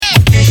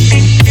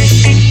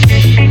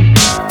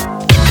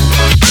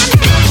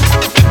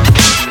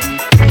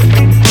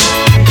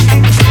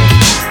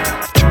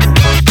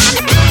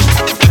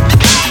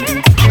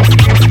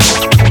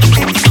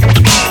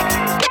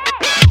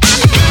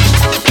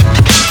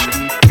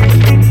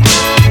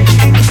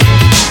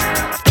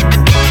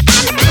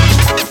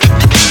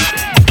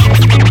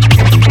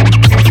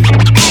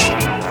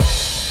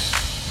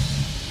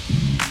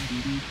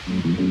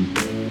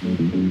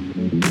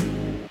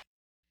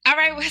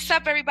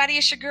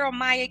it's your girl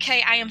Maya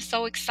K. I am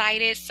so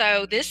excited.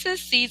 So this is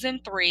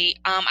season three.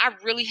 I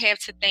really have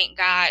to thank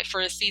God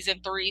for season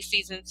three.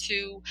 Season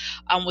two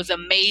was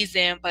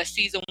amazing, but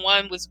season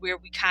one was where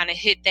we kind of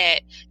hit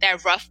that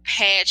rough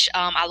patch.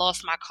 I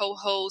lost my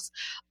co-host.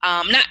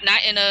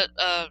 Not in a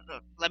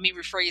let me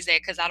rephrase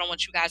that because I don't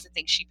want you guys to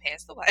think she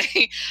passed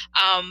away.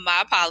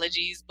 My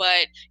apologies,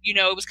 but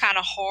it was kind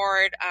of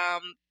hard.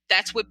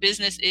 That's what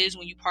business is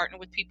when you partner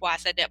with people. I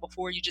said that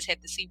before. You just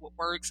have to see what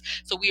works.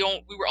 So we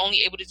were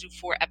only able to do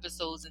 4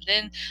 episodes, and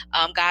then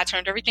God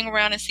turned everything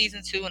around in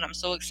season 2, and I'm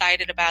so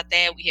excited about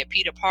that. We had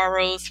Peter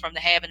Parros from the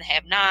Have and the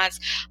Have Nots.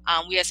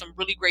 We had some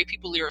really great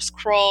people. Lyris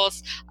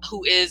Cross,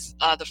 who is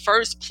the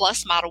first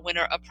Plus model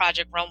winner of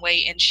Project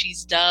Runway, and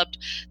she's dubbed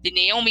the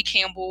Naomi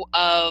Campbell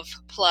of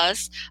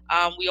Plus.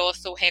 We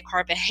also had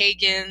Carvin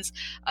Hagens,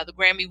 the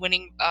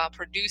Grammy-winning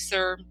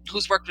producer,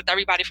 who's worked with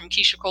everybody from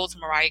Keisha Cole to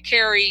Mariah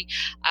Carey.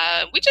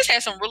 We just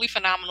had some really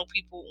phenomenal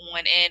people on.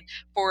 And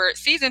for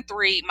season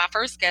 3, my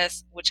first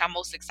guest, which I'm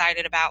most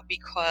excited about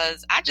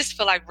because I just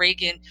feel like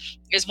Reagan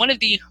is one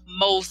of the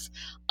most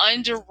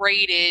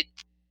underrated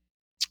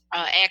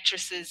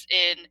actresses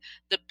in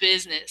the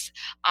business.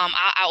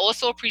 I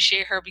also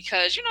appreciate her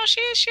because she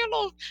a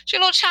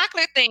little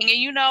chocolate thing,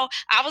 and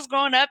I was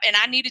growing up and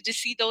I needed to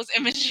see those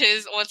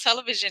images on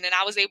television, and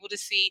I was able to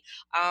see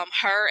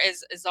her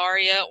as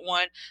Zaria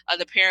on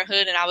The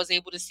Parenthood, and I was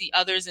able to see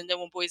others, and then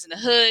when Boys in the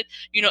Hood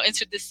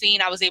entered the scene,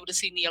 I was able to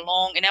see Nia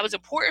Long, and that was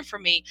important for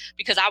me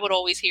because I would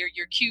always hear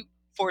 "you're cute"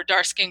 for a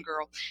dark-skinned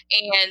girl.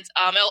 And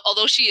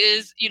although she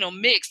is,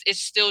 mixed,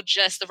 it's still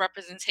just the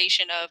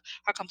representation of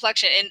her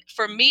complexion. And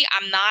for me,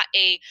 I'm not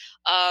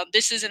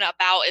this isn't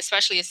about,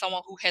 especially as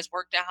someone who has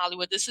worked in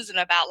Hollywood, this isn't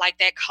about like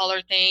that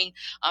color thing.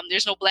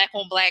 There's no black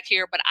on black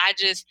here, but I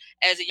just,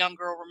 as a young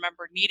girl,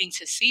 remember needing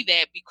to see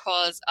that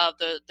because of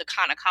the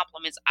kind of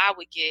compliments I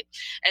would get.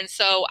 And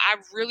so I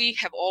really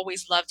have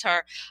always loved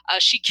her.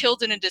 She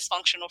killed it in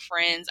Dysfunctional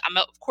Friends.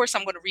 Of course,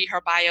 I'm going to read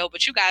her bio,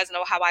 but you guys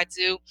know how I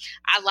do.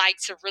 I like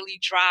to really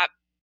drop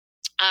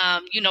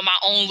my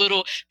own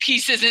little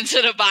pieces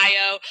into the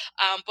bio.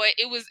 But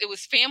it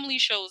was family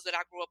shows that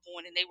I grew up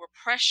on, and they were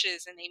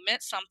precious and they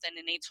meant something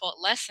and they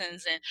taught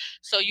lessons. And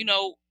so,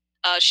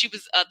 she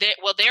was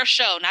their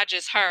show, not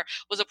just her,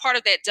 was a part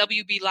of that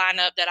WB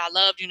lineup that I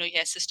loved. You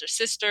had Sister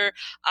Sister.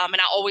 And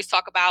I always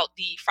talk about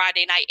the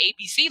Friday night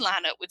ABC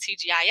lineup with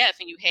TGIF,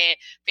 and you had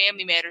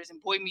Family Matters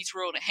and Boy Meets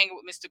World and Hanging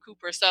with Mr.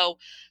 Cooper. So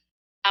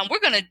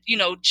we're going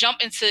to,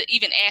 jump into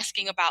even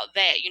asking about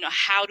that.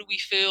 How do we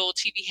feel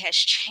TV has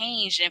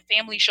changed and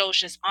family shows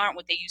just aren't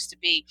what they used to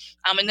be?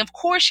 And of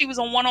course, she was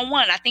on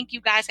One-on-One. I think you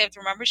guys have to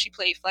remember she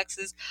played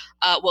Flex's,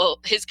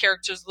 his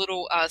character's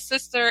little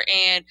sister.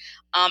 And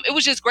it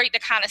was just great to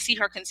kind of see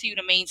her continue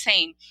to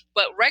maintain.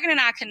 But Reagan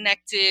and I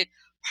connected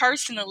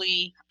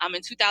personally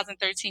in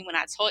 2013 when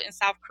I taught in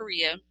South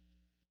Korea.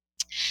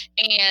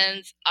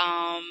 And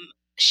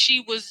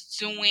she was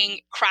doing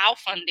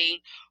crowdfunding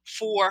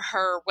for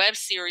her web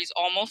series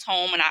Almost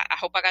Home, and I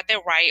hope I got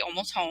that right,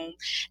 Almost Home.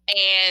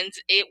 And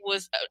it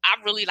was,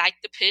 I really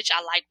liked the pitch.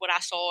 I liked what I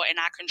saw, and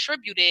I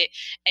contributed.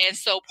 And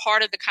so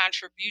part of the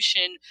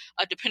contribution,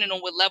 depending on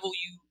what level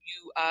you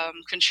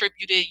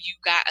contributed, you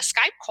got a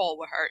Skype call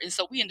with her. And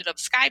so we ended up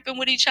Skyping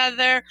with each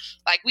other.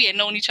 Like, we had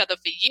known each other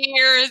for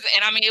years.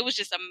 And I mean, it was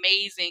just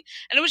amazing.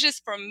 And it was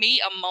just, for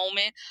me, a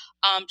moment,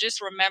 just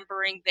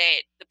remembering that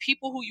the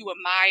people who you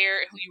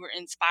admire, who you were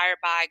inspired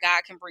by,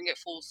 God can bring it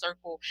full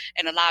circle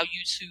and allow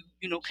you to,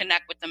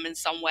 connect with them in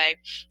some way.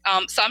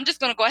 So I'm just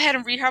going to go ahead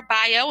and read her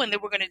bio, and then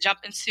we're going to jump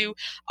into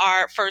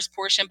our first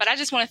portion. But I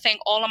just want to thank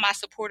all of my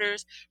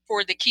supporters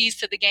for the Keys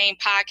to the Game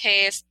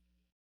podcast.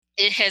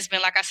 It has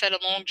been, like I said,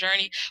 a long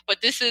journey,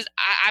 but this is,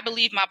 I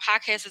believe my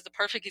podcast is the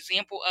perfect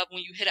example of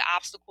when you hit an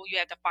obstacle, you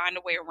have to find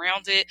a way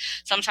around it.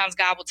 Sometimes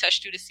God will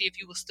test you to see if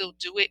you will still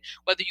do it,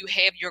 whether you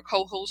have your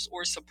co-host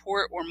or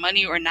support or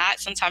money or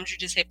not. Sometimes you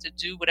just have to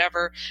do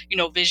whatever,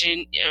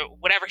 vision,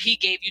 whatever he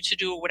gave you to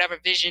do, or whatever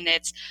vision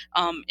that's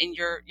in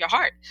your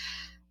heart.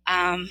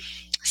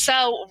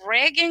 So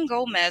Reagan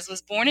Gomez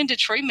was born in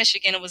Detroit,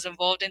 Michigan, and was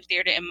involved in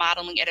theater and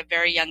modeling at a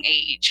very young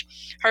age.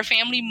 Her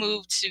family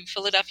moved to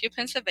Philadelphia,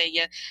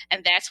 Pennsylvania,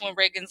 and that's when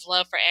Reagan's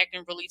love for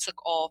acting really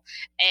took off.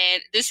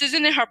 And this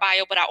isn't in her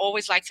bio, but I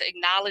always like to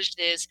acknowledge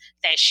this,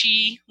 that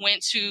she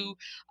went to,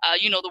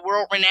 the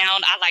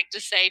world-renowned, I like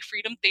to say,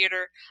 Freedom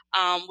Theater,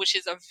 which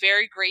is a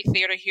very great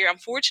theater here.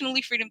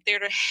 Unfortunately, Freedom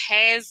Theater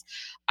has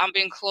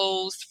been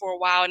closed for a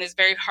while, and it's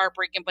very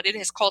heartbreaking, but it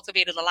has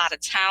cultivated a lot of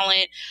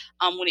talent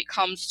when it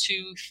comes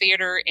to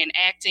theater and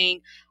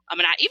acting.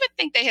 And I even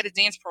think they had a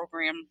dance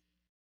program.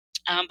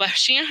 But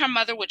she and her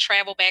mother would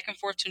travel back and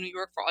forth to New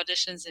York for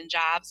auditions and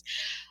jobs.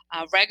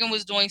 Reagan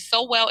was doing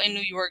so well in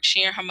New York,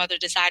 she and her mother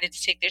decided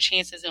to take their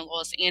chances in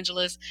Los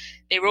Angeles.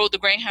 They rode the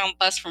Greyhound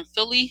bus from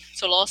Philly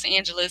to Los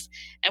Angeles,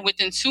 and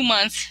within 2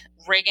 months,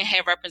 Reagan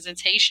had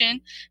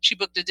representation. She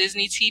booked a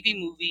Disney TV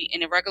movie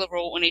and a regular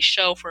role on a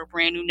show for a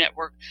brand new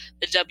network,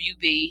 the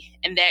WB,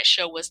 and that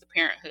show was The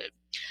Parenthood.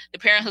 The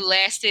Parenthood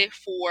lasted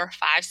for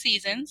 5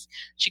 seasons.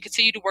 She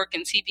continued to work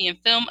in TV and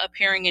film,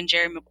 appearing in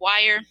Jerry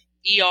Maguire,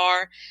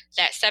 ER,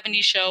 That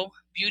 70s Show,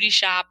 Beauty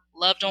Shop,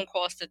 Love Don't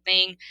Cost a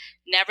Thing,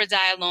 Never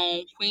Die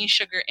Alone, Queen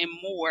Sugar, and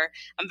more.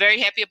 I'm very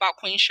happy about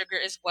Queen Sugar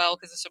as well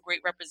because it's a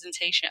great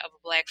representation of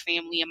a Black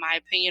family, in my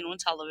opinion, on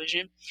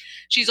television.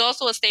 She's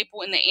also a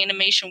staple in the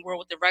animation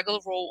world with a regular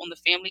role on the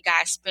Family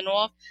Guy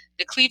spinoff,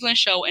 The Cleveland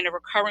Show, and a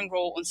recurring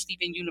role on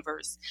Steven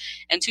Universe.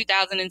 In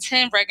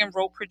 2010, Reagan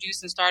wrote,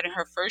 produced, and starred in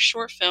her first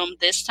short film,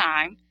 This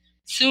Time.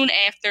 Soon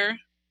after,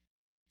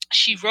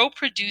 she wrote,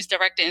 produced,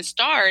 directed, and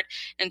starred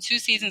in 2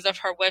 seasons of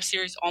her web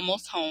series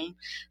Almost Home.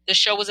 The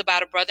show was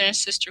about a brother and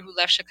sister who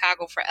left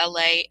Chicago for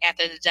LA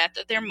after the death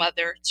of their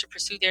mother to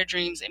pursue their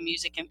dreams in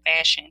music and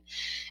fashion.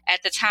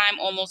 At the time,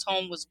 Almost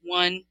Home was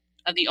one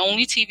of the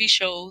only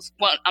shows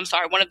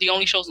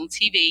on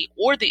TV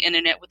or the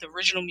internet with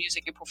original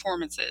music and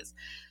performances.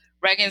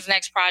 Reagan's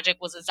next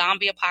project was a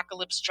zombie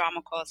apocalypse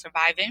drama called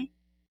Surviving.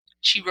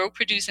 She wrote,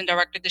 produced, and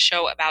directed the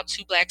show about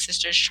 2 Black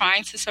sisters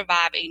trying to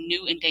survive a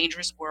new and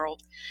dangerous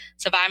world.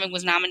 Surviving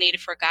was nominated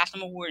for a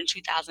Gotham Award in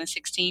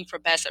 2016 for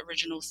Best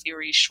Original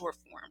Series Short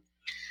Form.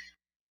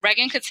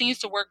 Reagan continues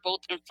to work both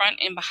in front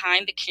and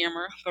behind the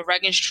camera, but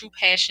Reagan's true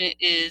passion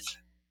is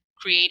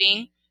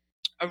creating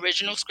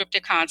original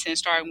scripted content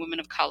starring women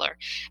of color.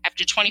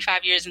 After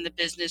 25 years in the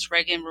business,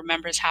 Reagan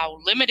remembers how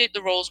limited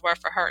the roles were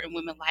for her and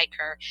women like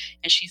her,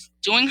 and she's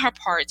doing her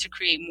part to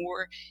create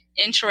more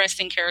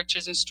interesting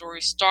characters and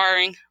stories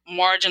starring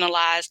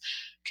marginalized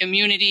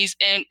communities.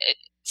 And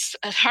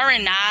her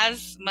and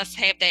Nas must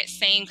have that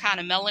same kind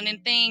of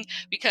melanin thing,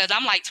 because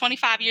I'm like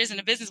 25 years in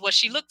the business. Well,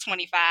 she looked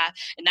 25,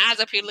 and Nas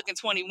up here looking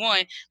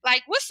 21.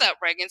 Like, what's up,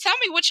 Reagan? Tell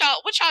me what y'all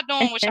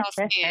doing with y'all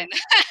skin.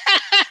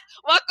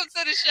 Welcome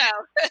to the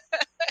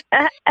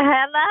show.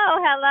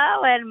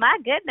 Hello, and my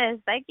goodness,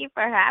 thank you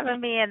for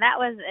having me. And that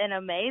was an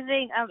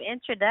amazing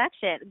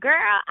introduction,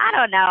 girl. I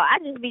don't know, I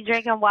just be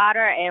drinking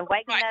water and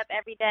waking Right. up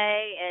every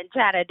day and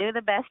try to do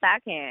the best I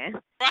can.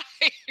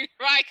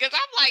 Right, because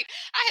I'm like,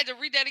 I had to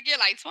read that again,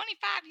 like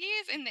 25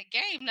 years in the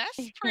game.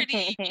 That's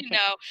pretty,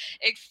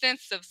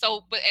 extensive.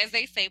 So, but as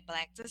they say,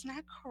 black does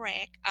not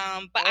crack.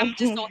 But I'm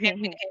just so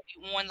happy to have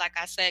you on. Like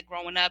I said,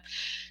 growing up,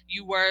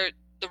 you were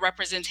the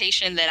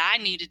representation that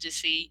I needed to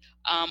see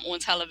on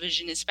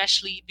television,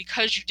 especially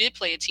because you did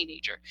play a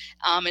teenager.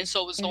 And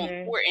so it was so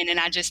important. And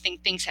I just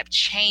think things have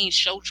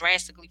changed so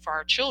drastically for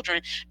our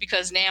children,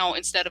 because now,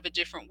 instead of a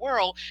different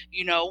world,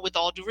 with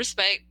all due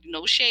respect,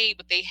 no shade,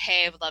 but they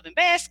have Love and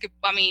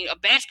Basketball. I mean,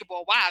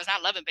 Basketball Wives,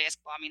 not Love and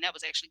Basketball. I mean, that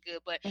was actually good,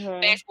 but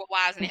Basketball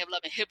Wives, and they have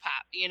Love and Hip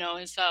Hop,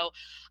 and so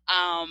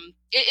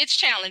it's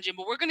challenging,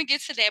 but we're going to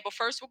get to that. But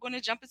first, we're going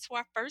to jump into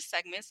our first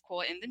segment. It's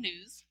called In the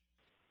News.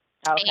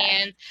 Okay.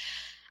 And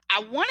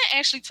I want to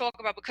actually talk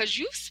about, because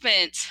you've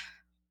spent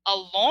a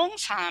long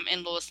time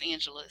in Los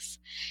Angeles,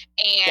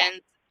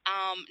 and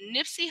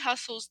Nipsey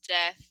Hussle's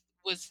death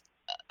was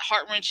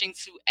heart-wrenching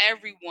to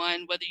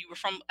everyone, whether you were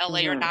from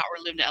LA or not,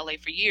 or lived in LA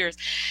for years.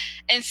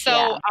 And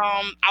so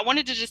I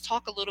wanted to just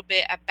talk a little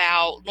bit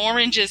about,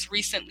 Lauren just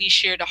recently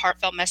shared a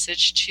heartfelt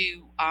message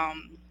to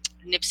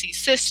Nipsey's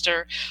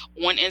sister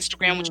on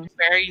Instagram, which was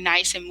very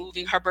nice and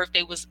moving. Her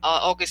birthday was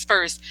August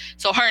 1st.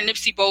 So her and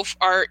Nipsey both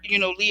are,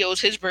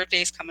 Leos. His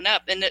birthday is coming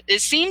up. And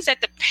it seems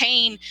that the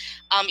pain,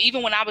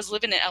 even when I was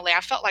living in LA,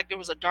 I felt like there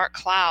was a dark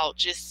cloud,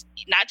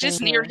 not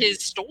just near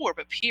his store,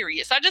 but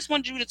period. So I just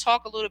wanted you to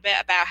talk a little bit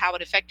about how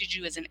it affected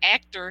you as an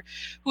actor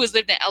who has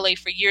lived in LA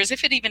for years,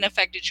 if it even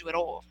affected you at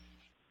all.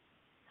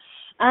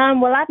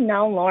 Well, I've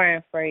known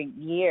Lauren for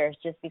years,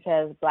 just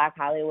because Black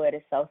Hollywood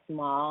is so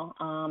small,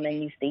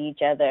 and you see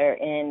each other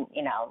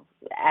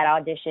at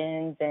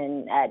auditions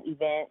and at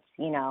events,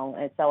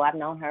 and so I've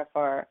known her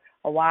for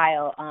a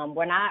while.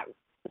 We're not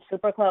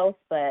super close,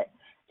 but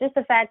just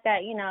the fact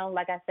that,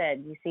 like I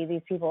said, you see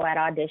these people at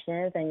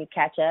auditions and you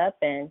catch up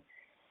and,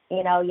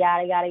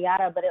 yada, yada,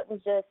 yada. But it was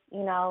just,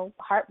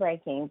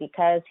 heartbreaking,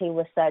 because he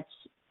was such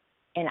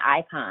an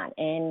icon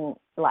in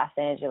Los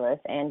Angeles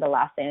and the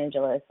Los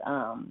Angeles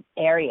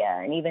area,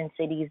 and even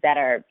cities that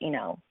are,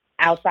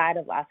 outside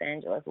of Los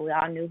Angeles. We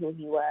all knew who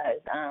he was.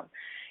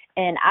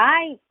 And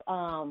I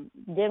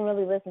didn't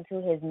really listen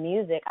to his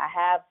music. I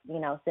have,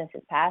 since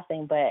his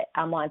passing, but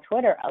I'm on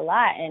Twitter a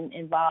lot and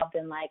involved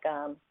in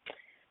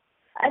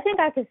I think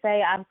I could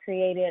say I've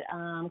created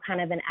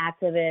kind of an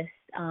activist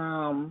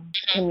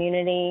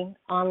community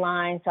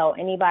online. So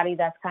anybody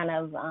that's kind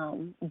of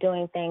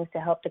doing things to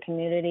help the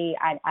community,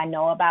 I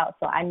know about.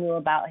 So I knew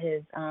about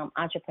his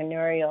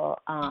entrepreneurial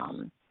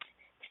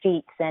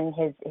feats and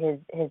his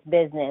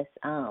business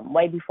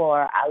way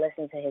before I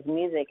listened to his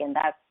music, and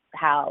that's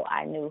how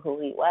I knew who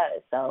he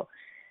was. So,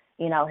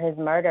 his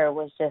murder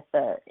was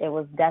it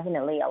was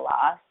definitely a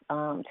loss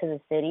to the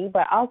city,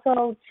 but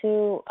also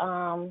to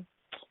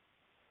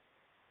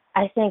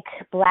I think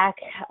Black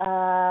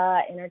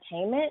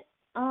entertainment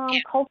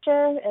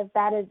culture, if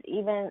that is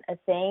even a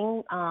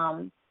thing,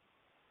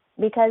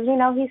 because,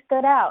 he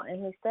stood out,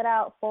 and he stood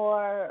out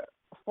for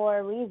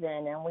a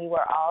reason, and we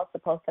were all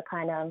supposed to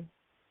kind of,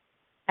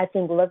 I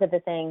think, look at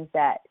the things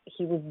that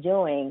he was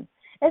doing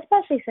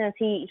especially since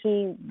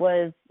he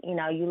was,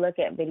 you look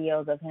at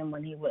videos of him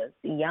when he was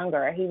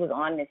younger. He was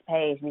on this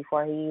page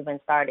before he even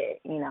started,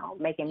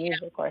 making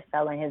music or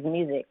selling his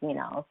music.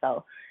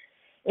 So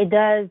it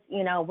does,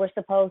 we're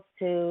supposed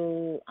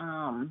to,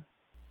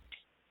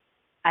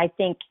 I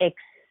think,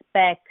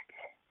 expect,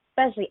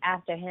 especially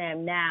after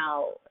him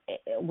now,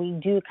 we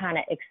do kind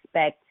of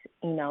expect,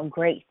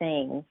 great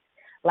things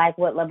like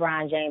what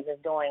LeBron James is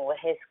doing with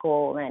his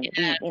school. And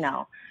we,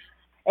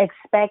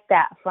 expect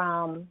that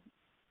from,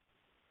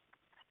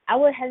 I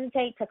would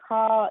hesitate to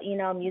call,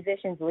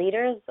 musicians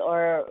leaders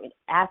or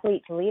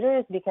athletes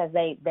leaders because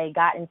they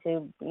got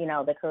into,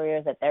 the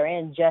careers that they're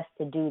in just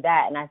to do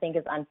that. And I think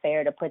it's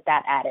unfair to put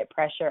that added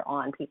pressure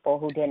on people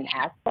who didn't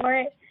ask for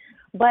it.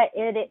 But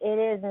it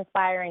is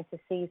inspiring to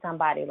see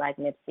somebody like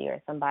Nipsey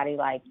or somebody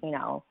like,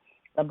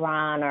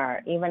 LeBron,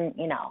 or even,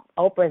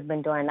 Oprah's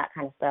been doing that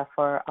kind of stuff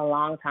for a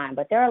long time.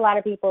 But there are a lot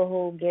of people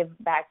who give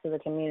back to the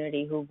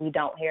community who we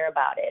don't hear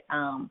about it.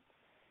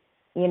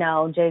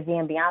 Jay-Z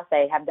and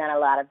Beyonce have done a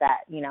lot of that,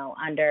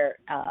 under,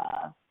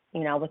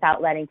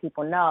 without letting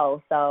people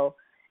know. So,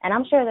 and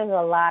I'm sure there's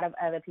a lot of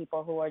other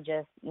people who are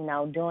just,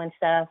 doing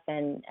stuff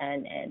and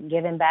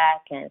giving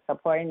back and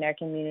supporting their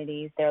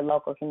communities, their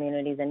local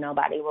communities, and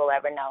nobody will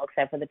ever know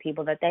except for the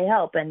people that they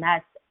help. And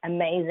that's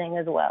amazing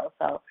as well.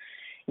 So,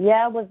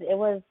 yeah, it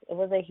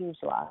was a huge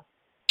loss.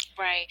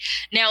 Right.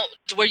 Now,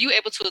 were you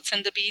able to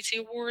attend the BET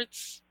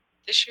Awards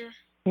this year?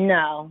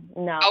 No.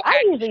 Okay.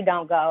 I usually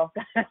don't go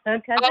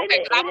because it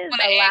is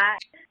a lot.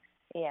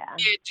 Yeah.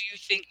 Do you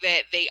think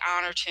that they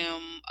honored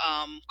him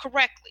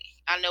correctly?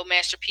 I know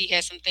Master P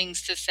has some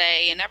things to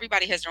say, and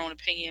everybody has their own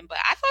opinion, but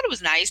I thought it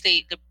was nice.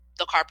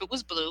 The carpet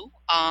was blue.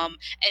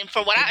 And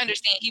from what I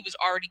understand, he was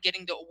already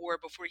getting the award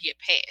before he had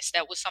passed.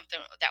 That was something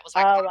that was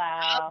like, oh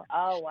wow.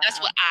 That's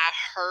what I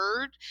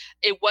heard.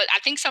 I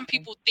think some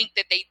people think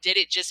that they did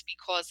it just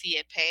because he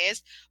had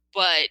passed,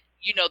 but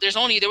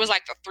there was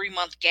like a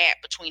 3-month gap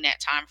between that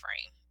time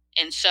frame.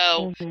 And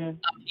so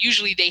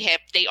usually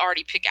they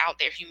already pick out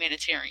their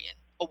humanitarian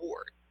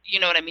award. You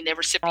know what I mean? Their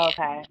recipient.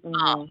 Okay.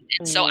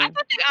 So I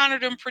thought they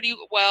honored him pretty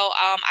well.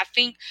 I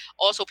think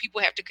also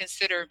people have to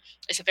consider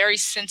it's a very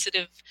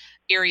sensitive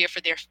area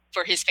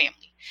for his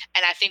family.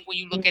 And I think when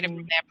you look at it from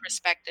that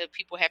perspective,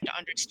 people have to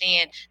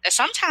understand that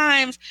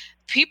sometimes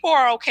people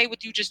are okay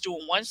with you just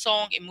doing one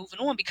song and moving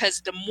on,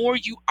 because the more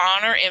you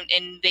honor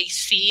and they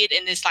see it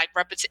and it's like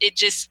it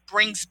just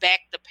brings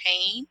back the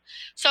pain.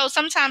 So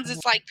sometimes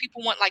it's like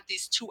people want like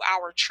this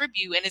 2-hour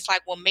tribute, and it's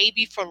like, well,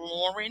 maybe for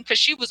Lauren, because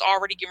she was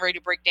already getting ready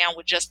to break down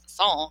with just the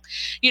song,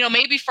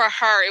 maybe for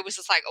her it was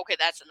just like, okay,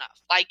 that's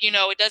enough. Like,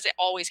 it doesn't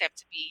always have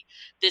to be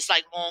this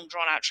like long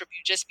drawn out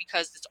tribute just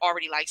because it's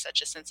already like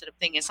such a sensitive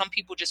thing, and some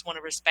people just want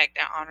to respect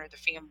and honor the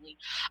family.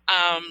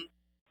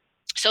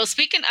 So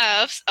speaking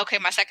of,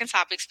 my second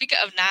topic, speaking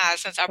of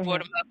Nas, since I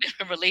brought him up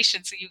in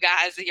relation to you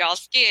guys and y'all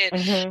skin,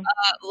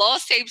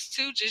 Lost Tapes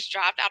 2 just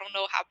dropped. I don't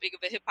know how big of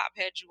a hip hop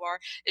head you are.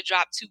 It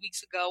dropped 2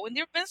 weeks ago, and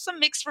there have been some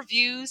mixed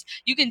reviews.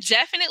 You can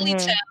definitely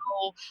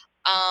tell.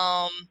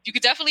 You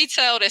could definitely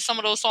tell that some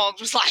of those songs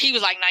he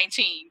was like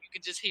 19. You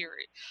could just hear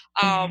it.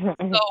 So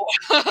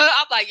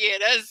I'm like, yeah,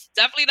 that's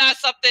definitely not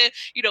something,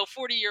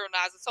 40-year-old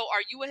Nas. So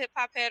are you a hip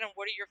hop head, and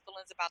what are your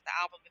feelings about the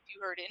album if you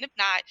heard it? And if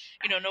not,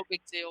 no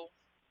big deal.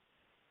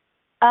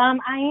 I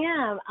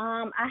am.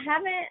 I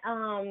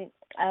haven't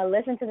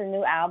listened to the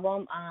new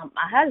album.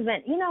 My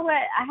husband, you know what?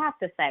 I have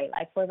to say,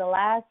 like, for the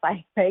last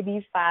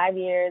maybe 5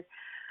 years,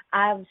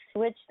 I've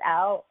switched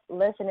out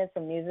listening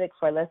to music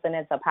for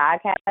listening to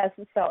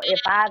podcasts. So if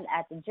I'm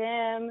at the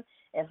gym,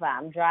 if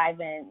I'm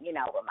driving,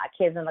 with my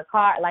kids in the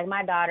car, like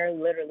my daughter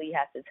literally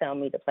has to tell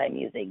me to play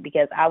music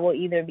because I will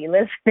either be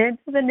listening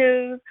to the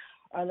news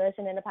or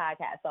listening to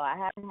podcasts. So I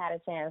haven't had a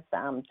chance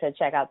to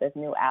check out this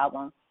new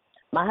album.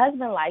 My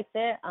husband likes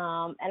it,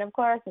 and of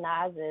course,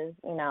 Nas is,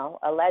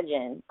 a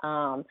legend.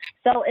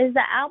 So is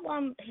the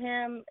album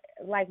him,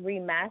 like,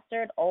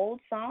 remastered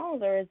old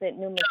songs, or is it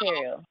new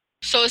material?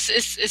 So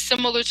it's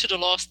similar to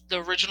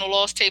the original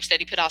Lost Tapes that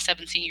he put out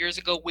 17 years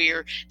ago,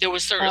 where there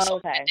was certain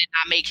songs that did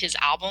not make his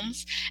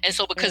albums, and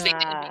so because they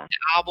didn't make the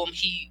album,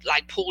 he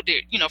like pulled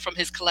it, from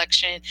his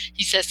collection.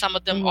 He said some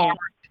of them are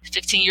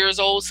 15 years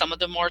old, some of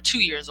them are 2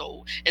 years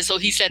old, and so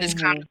he said it's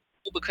kind of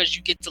because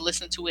you get to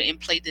listen to it and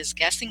play this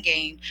guessing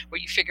game where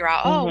you figure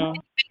out, when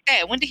did he make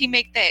that? When did he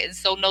make that? And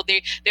so no,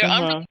 they're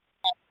unreleased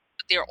songs,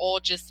 but they're all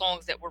just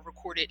songs that were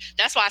recorded.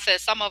 That's why I said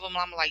some of them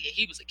I'm like, yeah,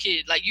 he was a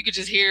kid. Like you could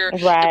just hear the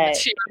material, the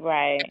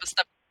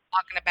stuff he's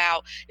talking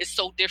about is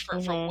so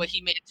different from what he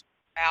made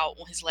out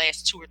on his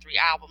last 2 or 3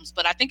 albums.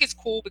 But I think it's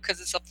cool because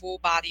it's a full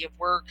body of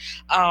work.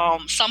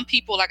 Some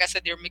people, like I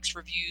said, they're mixed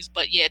reviews,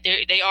 but yeah,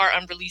 they are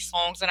unreleased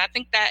songs, and I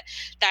think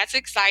that's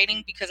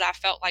exciting because I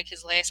felt like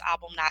his last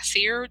album,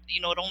 Nasir,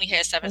 it only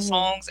had 7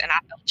 songs, and I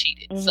felt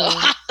cheated. So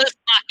I was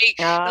like,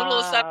 the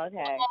little 7 songs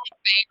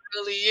ain't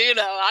really,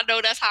 I know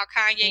that's how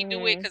Kanye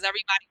do it because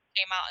everybody who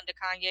came out under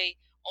Kanye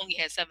only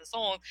had 7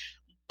 songs.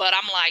 But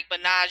I'm like,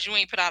 but Nas, you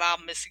ain't put out an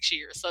album in 6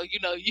 years. So,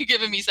 you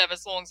giving me 7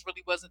 songs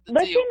really wasn't the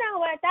But deal. you know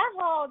what? That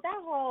whole,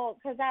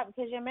 because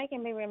you're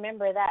making me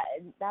remember that.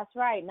 That's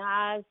right.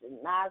 Nas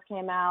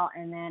came out,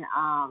 and then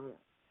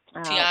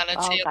Tiana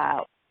oh Taylor.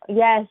 God,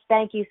 yes,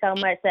 thank you so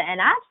much. And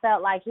I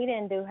felt like he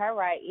didn't do her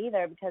right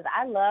either, because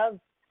I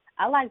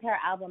liked her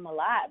album a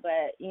lot,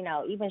 but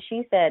even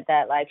she said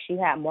that like she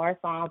had more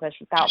songs that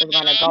she thought was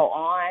gonna go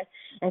on,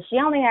 and she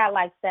only had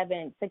like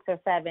 6 or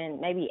 7,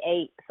 maybe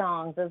 8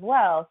 songs as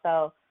well.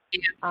 So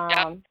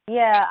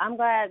yeah, I'm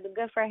glad.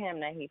 Good for him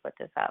that he put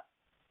this up.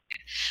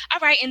 All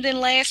right, and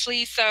then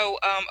lastly, so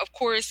of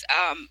course,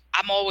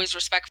 I'm always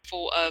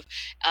respectful of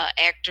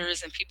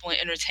actors and people in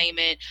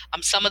entertainment.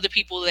 Some of the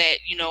people that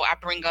I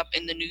bring up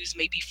in the news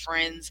may be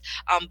friends,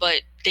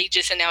 but they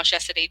just announced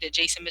yesterday that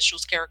Jason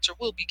Mitchell's character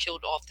will be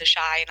killed off The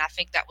Chi, and I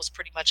think that was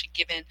pretty much a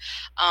given.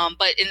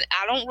 But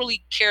I don't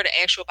really care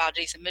to ask you about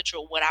Jason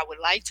Mitchell. What I would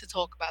like to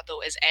talk about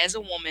though is, as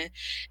a woman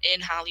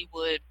in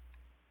Hollywood,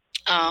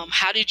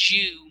 how did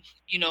you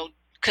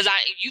because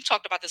you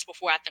talked about this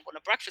before, I think, on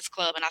the Breakfast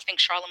Club, and I think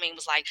Charlamagne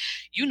was like,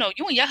 you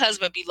and your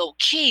husband be low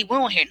key. We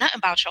don't hear nothing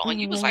about y'all.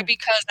 And you was like,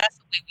 because that's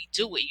the way we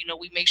do it.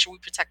 We make sure we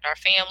protect our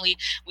family,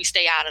 we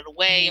stay out of the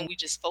way, and we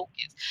just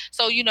focus.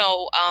 So,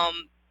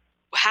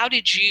 how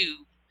did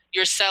you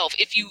yourself,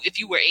 if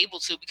you were able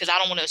to, because I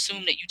don't want to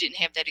assume that you didn't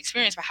have that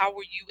experience, but how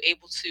were you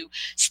able to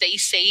stay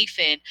safe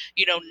and,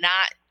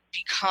 not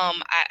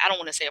become, I don't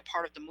want to say a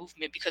part of the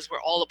movement, because we're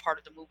all a part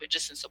of the movement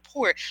just in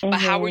support, but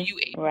how were you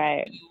able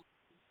to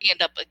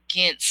stand up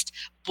against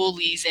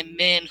bullies and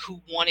men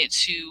who wanted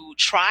to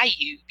try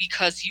you,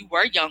 because you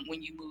were young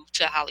when you moved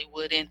to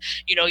Hollywood, and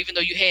even though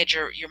you had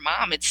your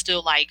mom, it's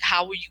still like,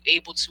 how were you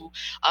able to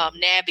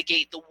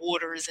navigate the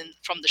waters and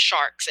from the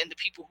sharks and the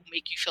people who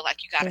make you feel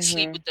like you got to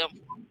sleep with them?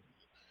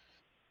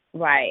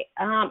 Right.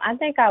 I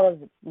think I was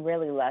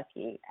really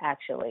lucky,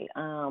 actually.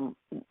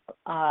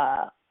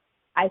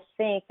 I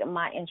think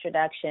my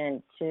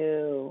introduction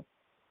to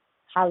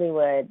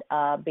Hollywood,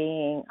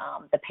 being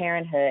the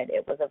Parenthood,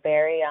 it was a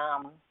very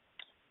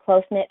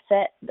close-knit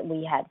set.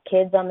 We had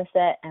kids on the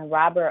set, and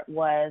Robert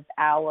was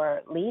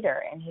our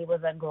leader, and he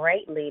was a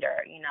great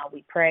leader.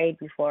 We prayed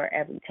before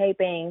every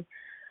taping.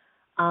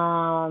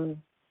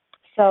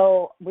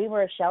 So we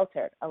were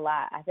sheltered a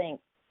lot. I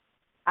think,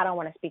 I don't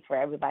want to speak for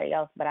everybody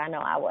else, but I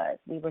know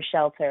we were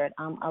sheltered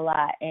a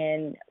lot.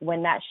 And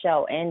when that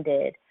show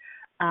ended,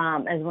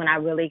 is when I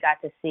really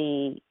got to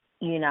see,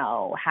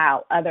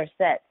 how other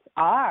sets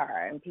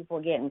are, and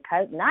people getting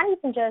cut, not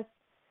even just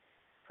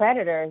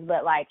predators,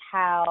 but like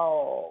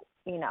how,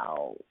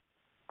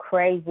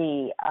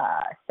 crazy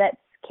sets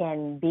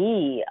can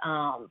be.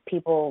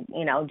 People,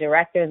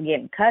 directors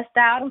getting cussed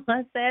out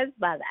on sets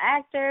by the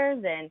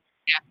actors, and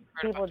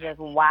people just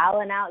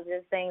wilding out,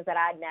 just things that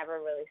I'd never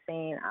really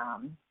seen,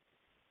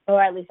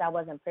 or at least I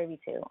wasn't privy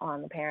to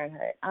on the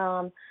Parenthood.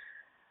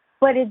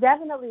 But it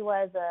definitely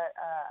was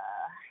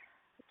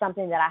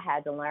something that I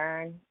had to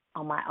learn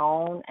on my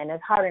own, and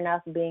it's hard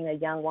enough being a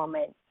young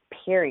woman,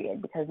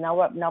 period, because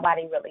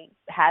nobody really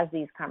has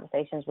these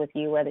conversations with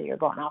you, whether you're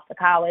going off to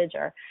college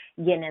or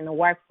getting in the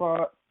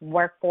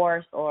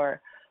workforce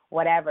or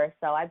whatever.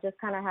 So I just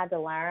kind of had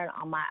to learn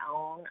on my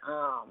own.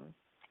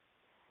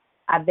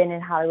 I've been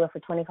in Hollywood for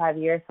 25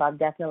 years, so I've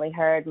definitely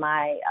heard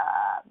my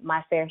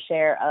fair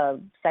share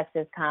of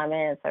sexist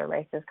comments or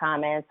racist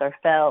comments, or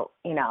felt,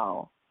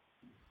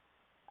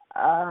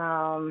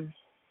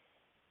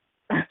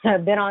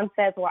 I've been on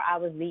sets where I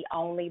was the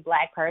only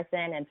Black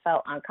person and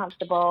felt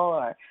uncomfortable,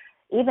 or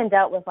even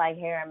dealt with like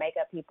hair and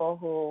makeup people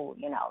who,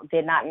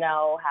 did not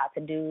know how to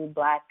do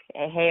Black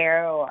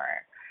hair or,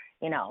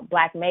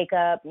 Black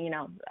makeup.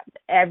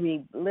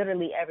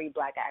 Literally every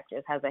Black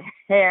actress has a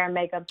hair and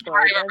makeup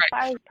story. But as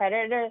far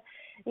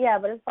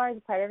as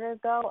predators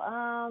go,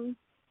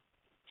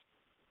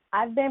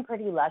 I've been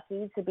pretty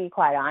lucky, to be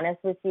quite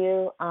honest with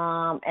you.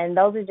 And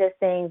those are just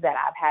things that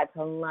I've had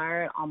to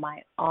learn on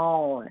my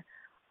own.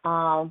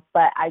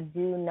 But I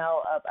do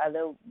know of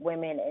other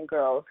women and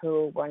girls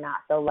who were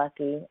not so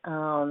lucky.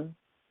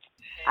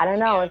 I don't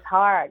know. It's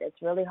hard.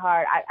 It's really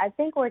hard. I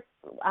think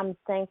I'm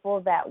thankful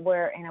that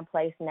we're in a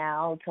place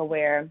now to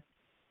where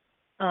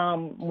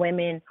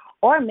women,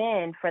 or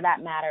men for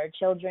that matter,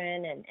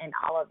 children and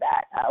all of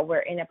that,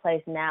 we're in a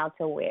place now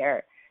to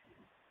where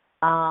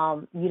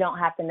you don't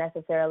have to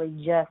necessarily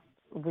just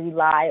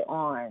rely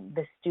on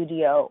the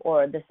studio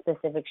or the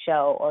specific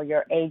show or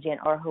your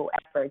agent or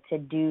whoever to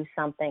do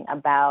something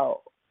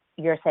about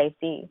your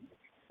safety.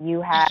 We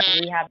have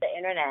the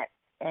internet,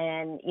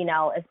 and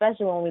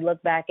especially when we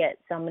look back at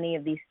so many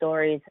of these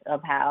stories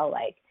of how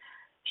like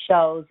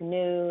shows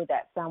knew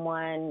that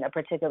a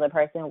particular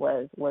person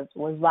was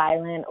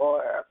violent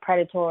or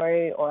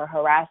predatory or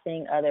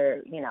harassing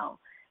other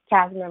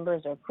cast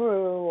members or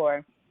crew,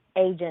 or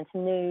agents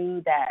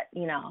knew that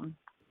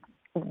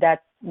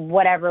that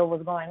whatever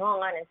was going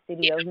on, and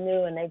studios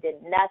knew and they did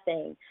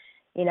nothing.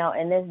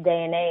 In this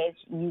day and age,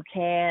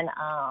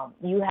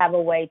 you have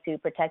a way to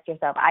protect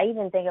yourself. I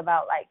even think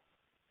about like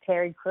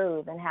Terry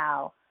Crews and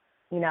how,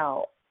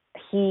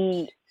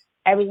 he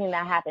everything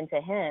that happened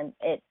to him,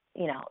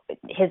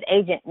 his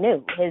agent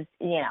knew, his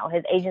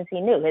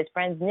agency knew, his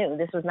friends knew.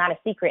 This was not a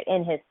secret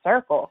in his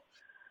circle.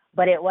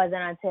 But it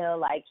wasn't until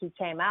like he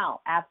came out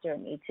after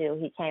Me Too,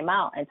 he came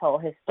out and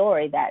told his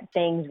story that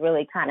things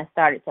really kind of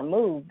started to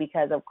move,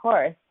 because of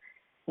course,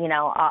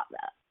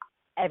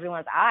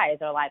 everyone's eyes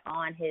are like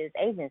on his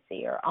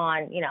agency or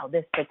on,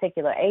 this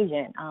particular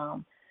agent.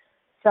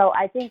 So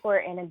I think we're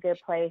in a good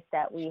place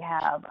that we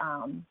have,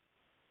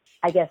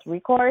 I guess,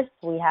 recourse.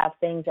 We have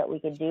things that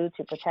we could do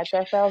to protect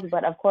ourselves.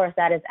 But of course,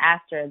 that is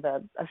after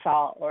the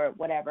assault or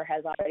whatever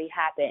has already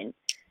happened.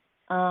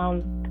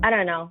 I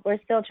don't know. We're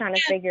still trying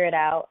to figure it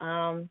out.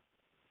 I've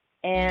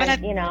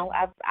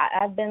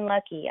been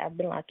lucky. I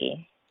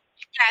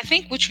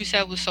think what you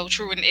said was so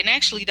true, and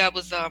actually that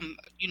was a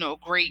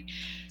great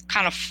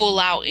kind of full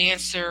out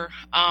answer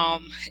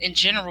in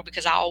general,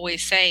 because I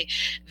always say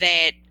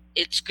that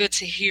it's good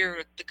to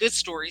hear the good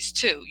stories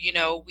too.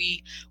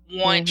 We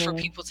want for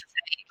people to say,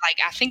 like,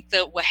 I think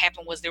that what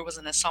happened was there was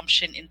an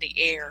assumption in the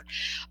air,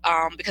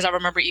 because I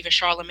remember even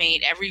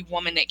Charlemagne, every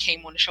woman that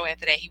came on the show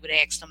after that, he would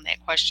ask them that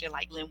question,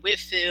 like Lynn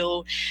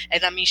Whitfield.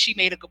 And I mean, she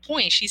made a good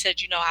point. She said,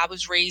 I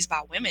was raised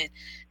by women,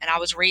 and I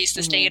was raised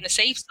to stay in the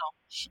safe zone.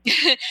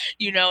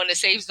 And the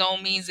safe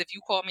zone means if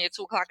you call me at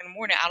 2:00 in the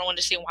morning, I don't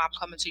understand why I'm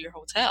coming to your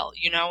hotel,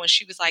 and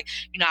she was like,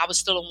 I was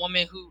still a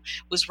woman who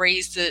was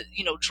raised to,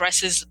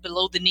 dresses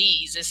below the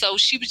knees. And so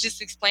she was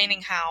just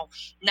explaining how,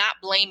 not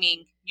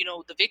blaming,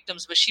 the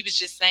victims, but she was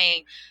just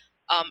saying,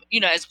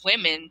 as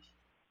women,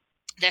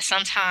 that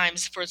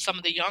sometimes for some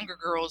of the younger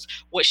girls,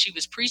 what she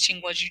was preaching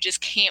was you just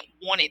can't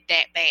want it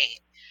that bad.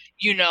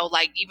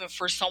 Like even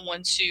for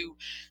someone to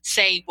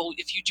say, well,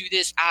 if you do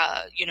this,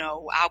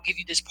 I'll give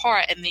you this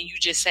part. And then you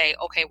just say,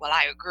 okay, well,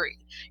 I agree.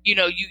 You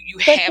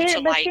have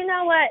to But you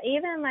know what,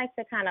 even like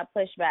to kind of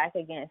push back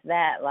against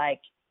that,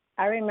 like,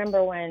 I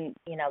remember when,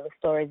 the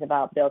stories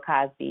about Bill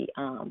Cosby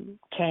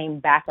came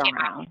back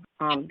around,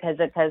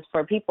 because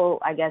for people,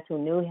 I guess, who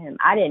knew him,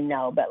 I didn't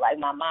know, but like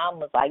my mom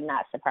was like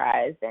not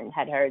surprised and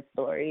had heard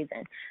stories,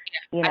 and,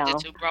 I did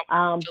too, bro.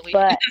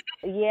 but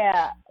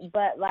yeah,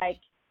 but like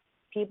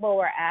people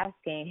were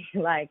asking,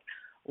 like,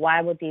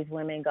 why would these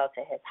women go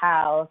to his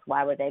house?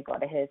 Why would they go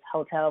to his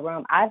hotel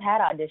room? I've had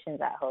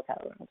auditions at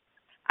hotel rooms.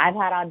 I've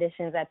had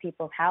auditions at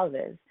people's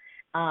houses.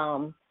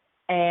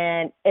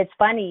 And it's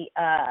funny,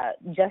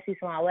 Jussie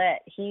Smollett,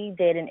 he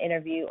did an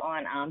interview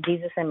on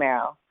Jesus and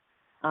Meryl.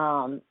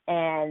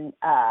 And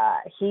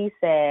he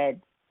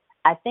said,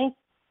 I think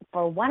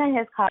for one of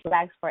his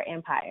callbacks for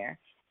Empire,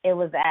 it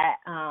was at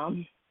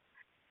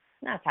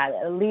not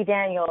Tyler, Lee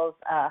Daniels'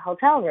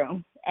 hotel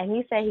room. And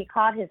he said he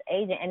called his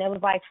agent, and it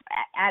was like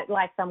at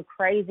like some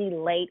crazy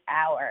late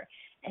hour.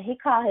 And he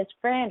called his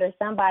friend or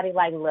somebody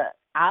like, look,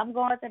 I'm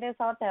going to this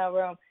hotel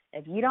room.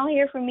 If you don't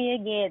hear from me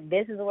again,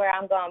 this is where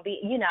I'm going to be,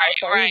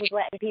 So right. He was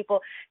letting people,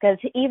 because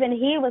even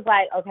he was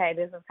like, okay,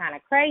 this is kind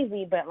of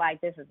crazy, but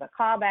like this is a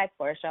callback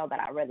for a show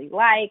that I really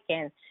like,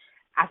 and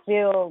I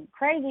feel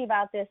crazy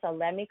about this, so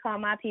let me call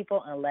my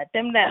people and let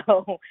them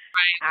know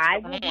I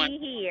will be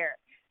here.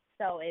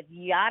 So if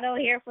y'all don't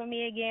hear from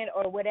me again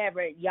or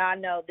whatever, y'all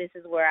know this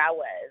is where I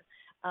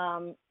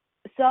was.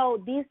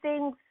 So these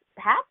things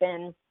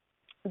happen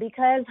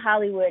because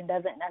Hollywood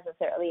doesn't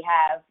necessarily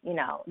have,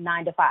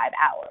 9 to 5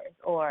 hours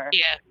or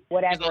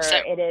whatever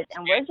it is.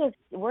 And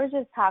we're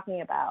just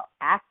talking about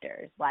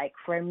actors. Like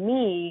for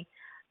me,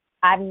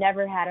 I've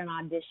never had an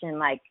audition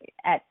like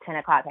at 10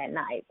 o'clock at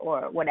night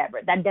or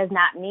whatever. That does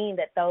not mean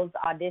that those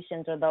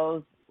auditions or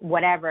those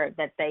whatever,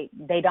 that they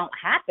don't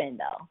happen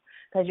though.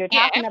 Because you're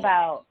talking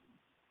about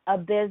a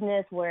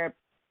business where,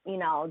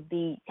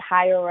 the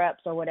higher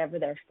ups or whatever,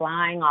 they're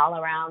flying all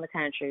around the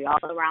country, all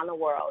around the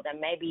world.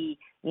 And maybe,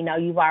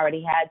 you've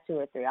already had 2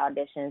 or 3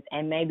 auditions,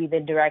 and maybe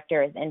the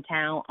director is in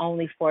town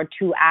only for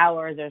 2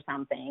 hours or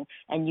something.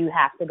 And you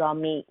have to go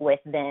meet with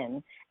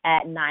them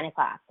at 9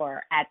 o'clock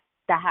or at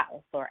the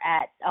house or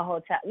at a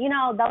hotel,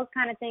 those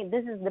kind of things.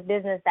 This is the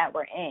business that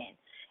we're in.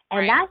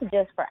 And that's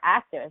just for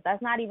actors.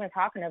 That's not even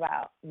talking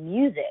about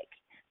music,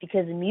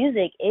 because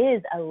music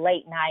is a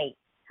late night,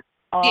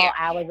 all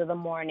hours of the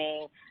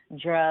morning,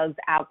 drugs,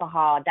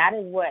 alcohol. That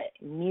is what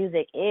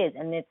music is.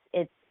 And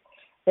it's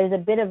there's a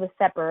bit of a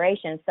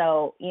separation.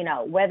 So,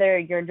 whether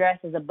your dress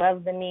is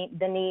above the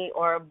knee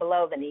or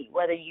below the knee,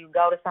 whether you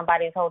go to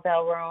somebody's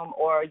hotel room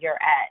or you're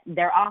at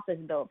their office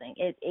building,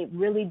 it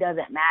really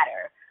doesn't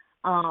matter.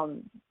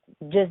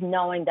 Just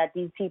knowing that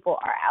these people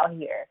are out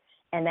here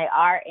and they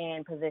are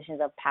in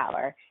positions of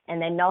power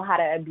and they know how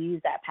to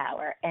abuse that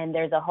power, and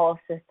there's a whole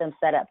system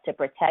set up to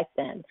protect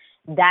them.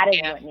 That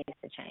is what needs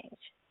to change.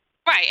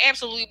 Right,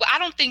 absolutely. But I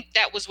don't think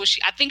that was what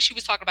I think she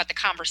was talking about the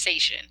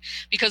conversation,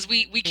 because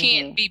we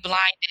can't be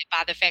blinded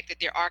by the fact that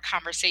there are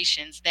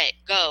conversations that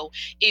go,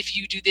 if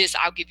you do this,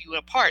 I'll give you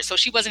a part. So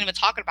she wasn't even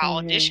talking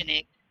about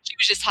auditioning. She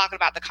was just talking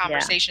about the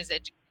conversations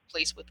that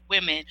marketplace with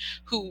women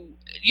who,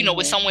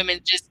 with some women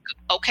just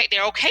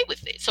they're okay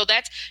with it. So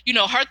that's,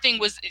 her thing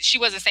was, she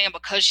wasn't saying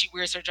because she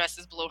wears her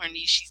dresses below her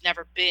knees, she's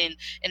never been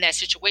in that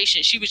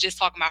situation. She was just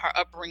talking about her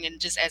upbringing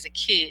just as a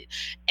kid.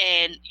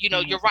 And,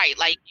 you're right.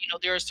 Like,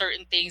 there are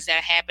certain things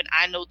that happen.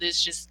 I know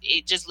this just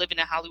living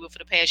in Hollywood for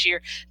the past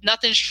year,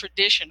 nothing's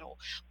traditional,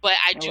 but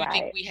I do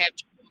think we have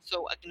to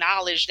also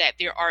acknowledge that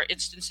there are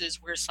instances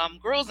where some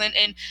girls,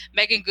 and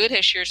Megan Good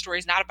has shared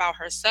stories not about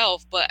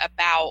herself, but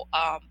about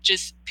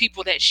just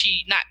people that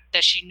she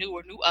knew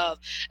or knew of,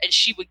 and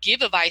she would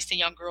give advice to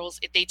young girls.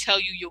 If they tell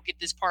you you'll get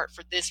this part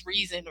for this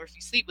reason, or if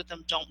you sleep with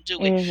them, don't do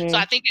it. So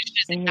I think it's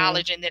just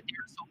acknowledging that there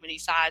are so many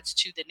sides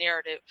to the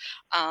narrative.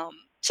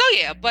 So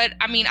yeah, but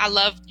I mean, I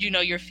love,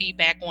 your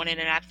feedback on it,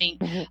 and I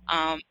think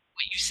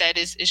what you said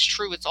is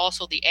true. It's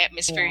also the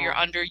atmosphere you're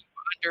under.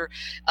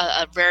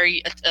 A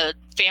very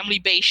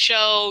family-based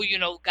show.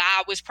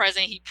 God was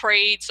present. He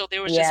prayed. So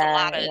there was just a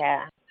lot of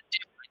difference.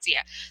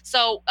 Yeah.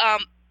 So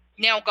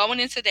now going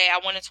into today, I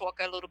want to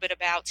talk a little bit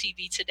about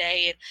TV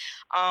today.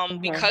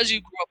 And because you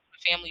grew up on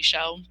a family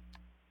show,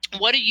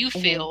 what do you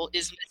feel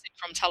is missing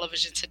from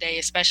television today,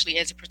 especially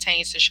as it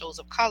pertains to shows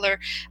of color?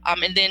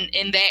 And then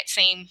in that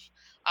same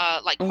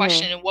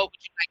question, and what would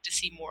you like to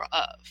see more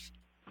of?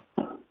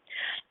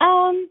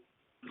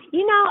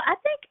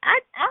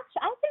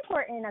 I think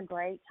we're in a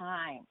great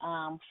time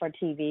for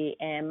TV,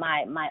 and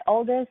my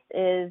oldest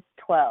is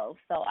 12,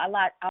 so I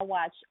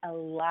watch a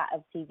lot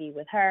of TV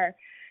with her.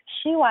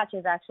 She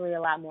watches actually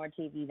a lot more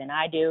TV than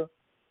I do,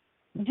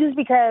 just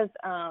because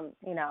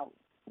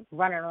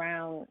running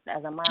around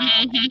as a mom,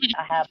 I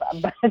have a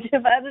bunch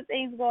of other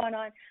things going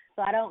on,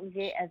 so I don't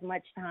get as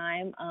much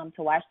time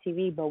to watch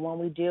TV. But when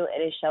we do,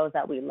 it is shows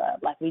that we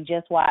love. Like we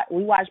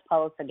watch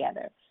Pose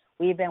together.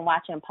 We've been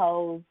watching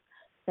Pose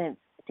since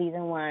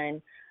season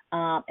 1,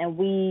 and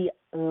we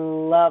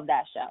love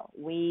that show.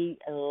 We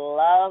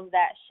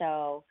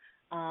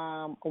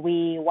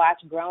watch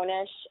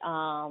Grownish.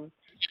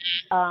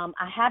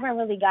 I haven't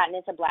really gotten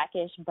into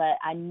Blackish, but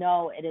I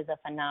know it is a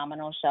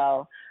phenomenal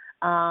show.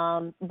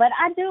 But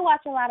I do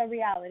watch a lot of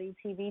reality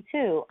TV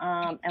too,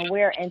 and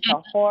we're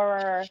into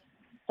horror,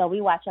 so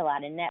we watch a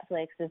lot of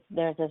Netflix.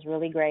 There's this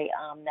really great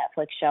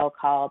Netflix show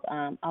called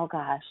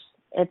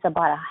it's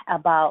about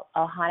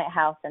a haunted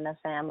house and a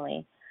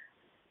family.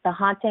 The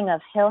Haunting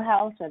of Hill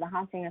House or The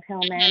Haunting of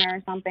Hill Manor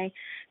or something.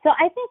 So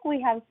I think we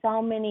have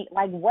so many,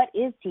 what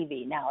is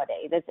TV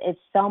nowadays? It's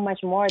so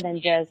much more than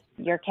just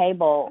your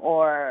cable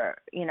or,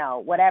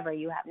 whatever.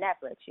 You have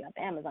Netflix, you have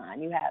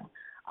Amazon, you have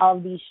all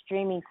of these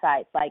streaming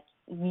sites. Like,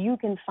 you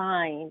can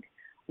find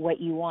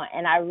what you want.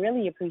 And I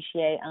really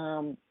appreciate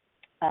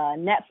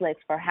Netflix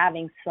for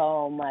having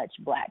so much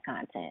Black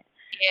content.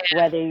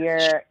 Yeah. Whether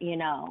you're,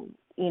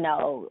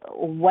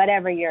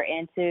 whatever you're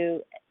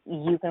into,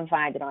 you can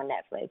find it on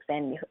Netflix,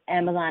 and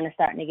Amazon is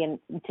starting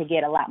to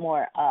get a lot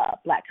more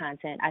Black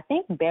content. I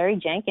think Barry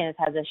Jenkins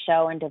has a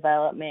show in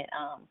development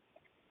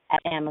at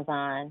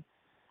Amazon.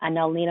 I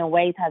know Lena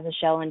Waithe has a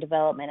show in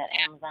development at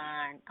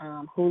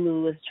Amazon.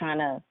 Hulu is trying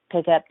to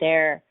pick up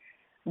their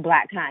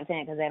Black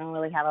content because they don't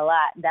really have a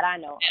lot that I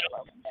know of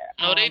over there.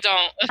 No, they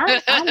don't.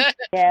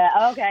 Yeah,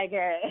 okay,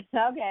 good.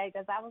 Okay,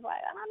 because I was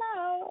like, I don't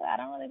know. I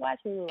don't really watch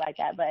Hulu like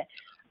that, but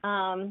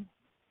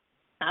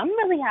I'm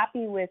really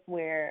happy with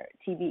where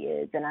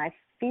TV is, and I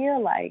feel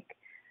like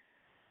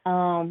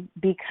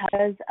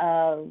because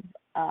of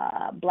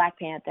Black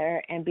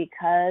Panther and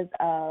because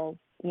of,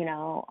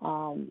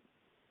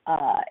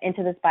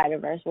 Into the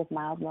Spider-Verse with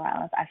Miles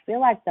Morales, I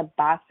feel like the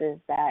boxes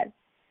that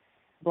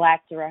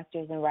Black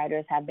directors and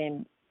writers have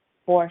been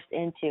forced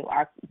into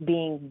are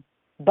being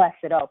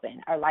busted open,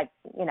 or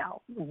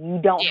you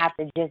don't have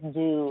to just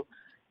do,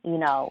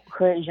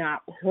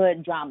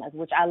 hood dramas,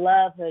 which I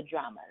love hood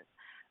dramas.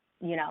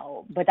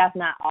 But that's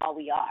not all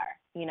we are.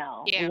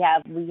 Yeah.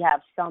 We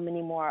have so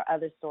many more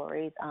other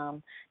stories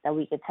that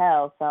we could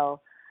tell.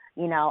 So,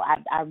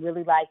 I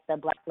really like the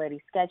Black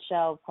Lady sketch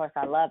show. Of course,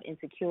 I love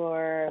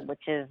Insecure,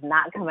 which is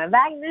not coming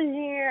back this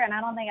year, and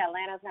I don't think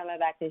Atlanta's coming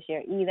back this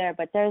year either.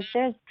 But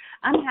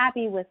I'm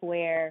happy with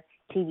where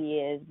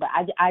TV is, but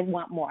I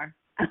want more.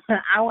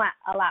 I want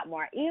a lot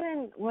more.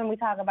 Even when we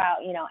talk about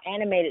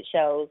animated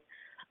shows,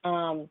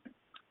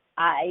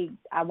 I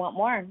want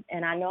more,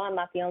 and I know I'm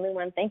not the only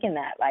one thinking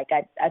that. Like,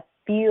 I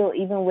feel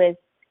even with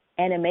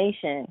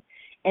animation,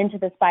 Into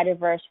the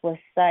Spider-Verse was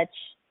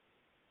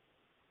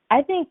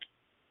I think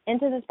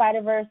Into the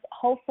Spider-Verse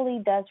hopefully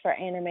does for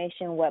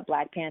animation what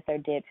Black Panther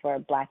did for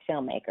Black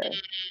filmmakers,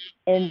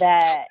 in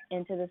that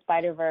Into the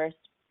Spider-Verse,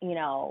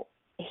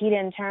 he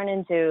didn't turn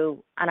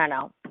into, I don't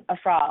know, a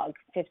frog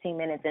 15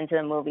 minutes into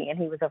the movie, and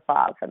he was a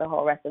frog for the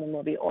whole rest of the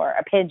movie, or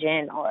a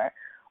pigeon, or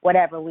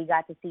whatever. We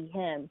got to see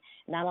him.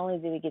 Not only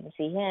did we get to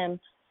see him,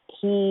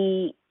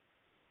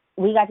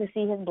 we got to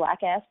see his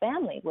Black ass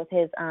family with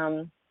his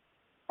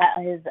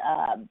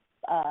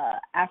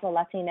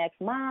Afro-Latinx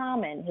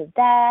mom and his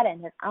dad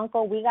and his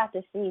uncle. We got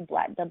to see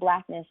the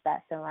Blackness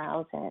that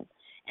surrounds him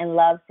and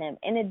loves him,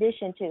 in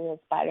addition to his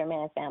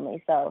Spider-Man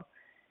family. So,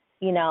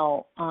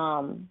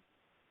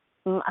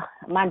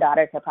 my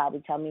daughter could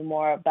probably tell me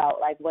more about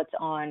like what's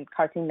on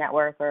Cartoon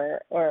Network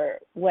or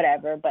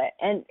whatever. But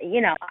and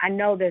I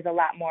know there's a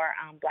lot more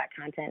Black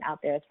content out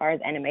there as far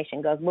as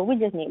animation goes, but we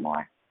just need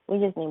more. We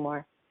just need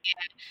more.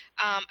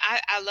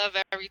 I love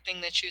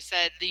everything that you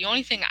said. The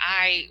only thing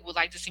I would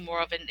like to see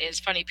more of, and it's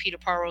funny, Peter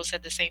Parro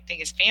said the same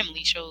thing, as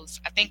family shows.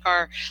 I think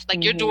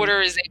like your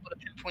daughter is able to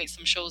pinpoint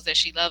some shows that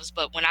she loves,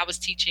 but when I was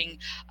teaching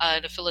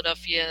the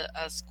Philadelphia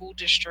school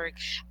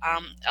district,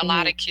 a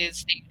lot of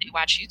kids, they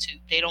watch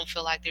YouTube. They don't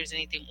feel like there's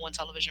anything on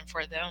television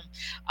for them,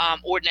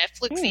 or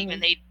Netflix even.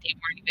 They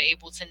weren't even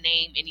able to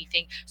name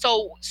anything.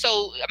 So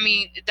I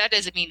mean, that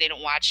doesn't mean they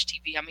don't watch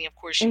TV. I mean, of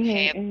course you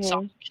have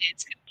some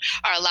kids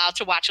are allowed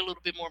to watch a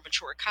little bit more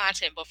mature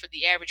content, but for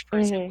the average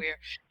person, where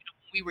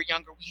when we were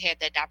younger, we had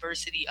that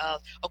diversity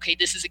of, okay,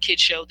 this is a kid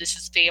show, this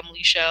is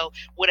family show,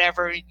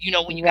 whatever.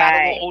 When you got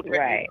a little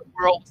older,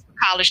 girls,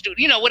 college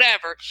student,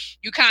 whatever,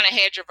 you kind of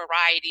had your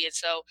variety. And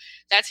so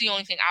that's the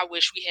only thing I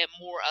wish we had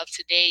more of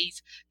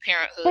today's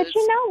parenthood. But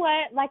you know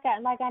what? I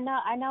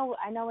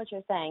know what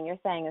you're saying. You're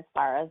saying as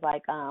far as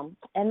like,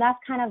 and that's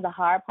kind of the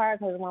hard part,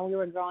 because when we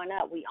were growing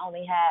up, we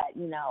only had,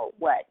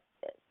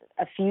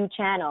 a few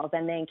channels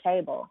and then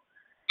cable.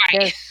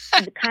 Right.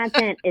 The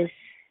content is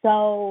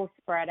so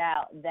spread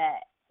out that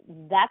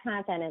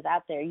content is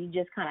out there. You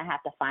just kind of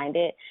have to find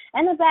it.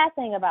 And the bad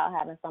thing about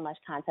having so much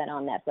content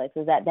on Netflix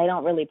is that they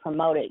don't really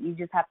promote it. You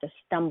just have to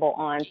stumble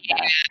on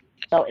stuff.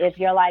 So if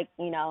you're like,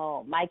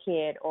 my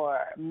kid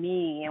or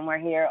me, and we're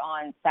here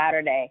on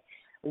Saturday,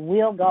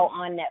 we'll go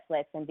on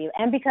Netflix and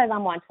because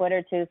I'm on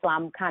Twitter too, so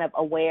I'm kind of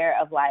aware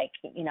of like,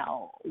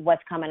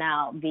 what's coming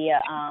out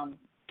via,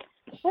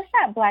 what's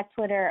that Black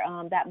Twitter,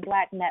 that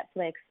Black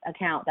Netflix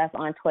account that's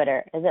on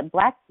Twitter? Is it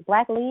Black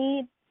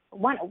Lead?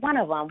 One of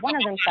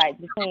them sites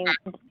between.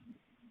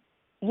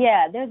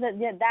 Yeah, there's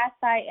that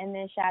site and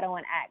then Shadow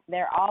and Act.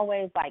 They're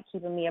always like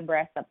keeping me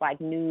abreast of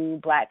like new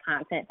Black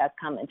content that's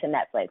coming to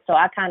Netflix. So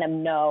I kind of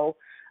know,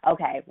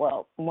 okay,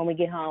 well, when we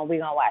get home,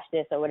 we're gonna watch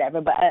this or whatever.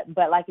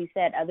 But like you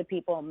said, other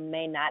people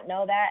may not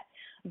know that.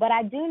 But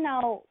I do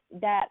know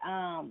that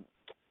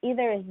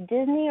either it's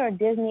Disney or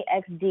Disney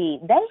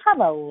XD, they have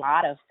a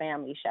lot of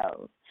family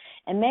shows.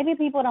 And maybe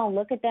people don't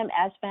look at them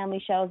as family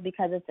shows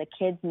because it's a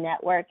kids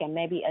network, and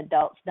maybe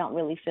adults don't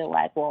really feel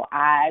like, well,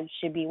 I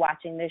should be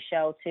watching this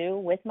show too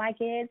with my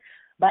kids.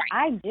 But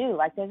I do.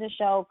 Like, there's a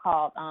show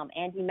called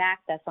Andy Mack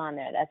that's on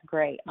there. That's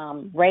great.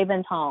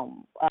 Raven's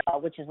Home,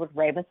 which is with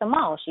Raven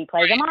Simone. She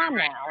plays a mom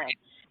now. And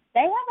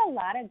they have a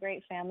lot of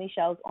great family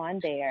shows on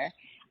there.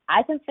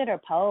 I consider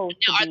Pose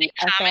to be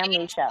a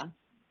family show.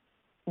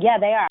 Yeah,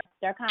 they are.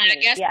 They're comedy. And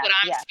I guess what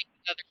I'm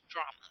speaking of is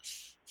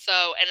dramas.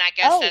 So, and I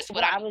guess that's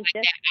what that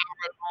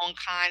hour-long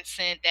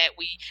content that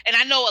and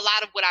I know a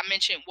lot of what I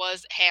mentioned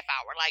was half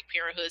hour, like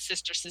Parenthood,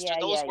 Sister.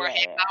 Those were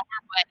half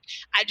hour, but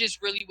I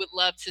just really would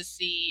love to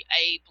see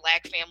a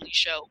Black family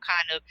show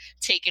kind of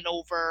taking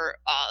over,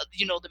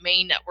 the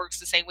main networks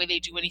the same way they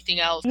do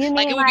anything else. You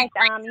mean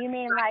Empire in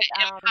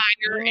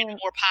a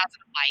more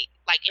positive light,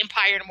 like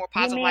Empire in a more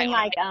positive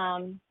light.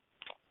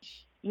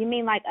 You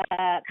mean like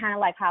kind of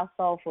like how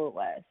Soul Food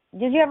was?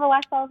 Did you ever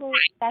watch Soul Food?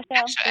 That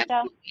show?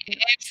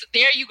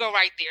 There you go,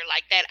 right there.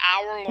 Like that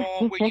hour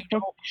long where you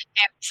don't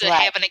have to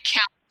have an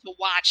account to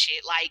watch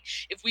it. Like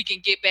if we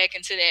can get back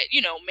into that,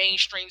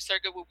 mainstream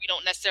circuit where we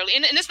don't necessarily,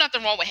 and there's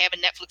nothing wrong with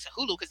having Netflix and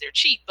Hulu because they're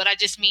cheap. But I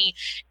just mean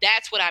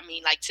that's what I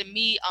mean. Like to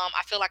me,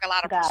 I feel like a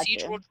lot of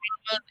procedural dramas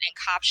and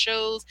cop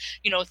shows,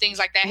 things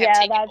like that have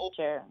taken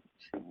over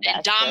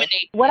and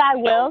dominate. What I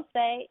will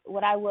say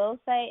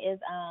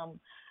is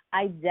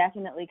I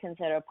definitely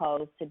consider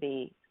Pose to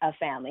be a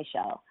family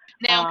show.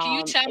 Now, can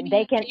you tell me?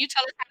 Can you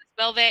tell us how to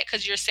spell that?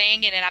 Because you're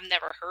saying it and I've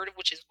never heard it,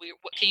 which is weird.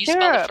 Can you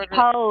spell it for the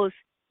Pose?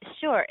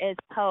 Sure, it's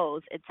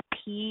Pose. It's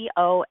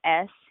POSE.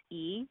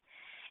 Okay.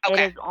 It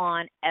is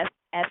on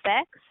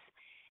FX.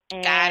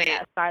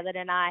 And Scarlett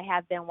and I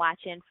have been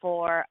watching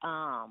for.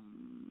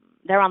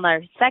 They're on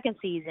their second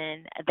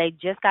season. They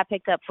just got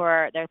picked up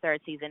for their third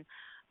season.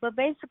 But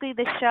basically,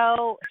 the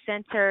show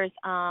centers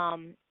Black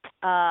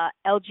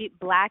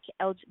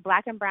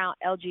and brown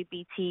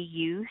LGBT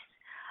youth.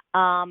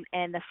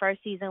 And the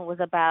first season was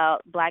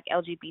about Black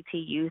LGBT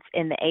youth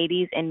in the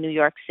 80s in New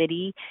York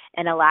City,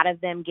 and a lot of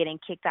them getting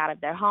kicked out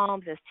of their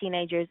homes as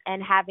teenagers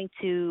and having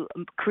to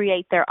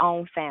create their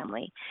own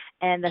family.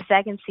 And the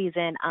second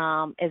season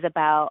is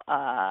about,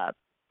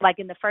 like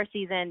in the first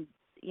season,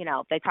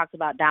 they talked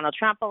about Donald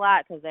Trump a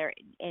lot because they're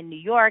in New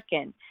York,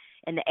 and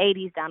in the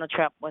 80s, Donald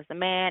Trump was the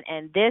man.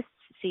 And this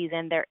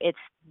season, it's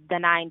the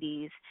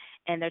 90s,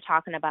 and they're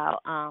talking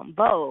about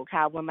Vogue,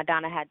 how when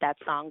Madonna had that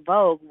song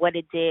Vogue, what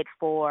it did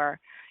for,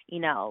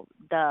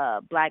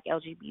 the Black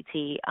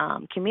LGBT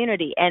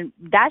community. And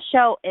that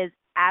show is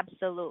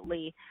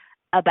absolutely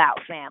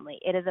about family.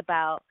 It is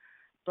about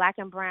Black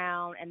and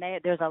brown, and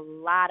there's a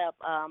lot of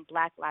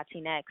Black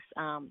Latinx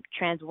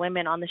trans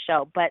women on the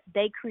show, but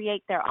they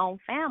create their own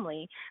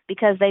family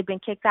because they've been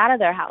kicked out of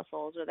their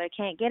households or they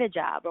can't get a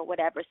job or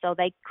whatever. So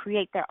they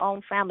create their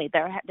own family.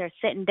 They're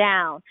sitting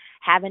down,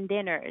 having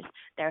dinners.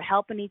 They're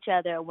helping each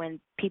other when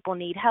people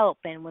need help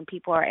and when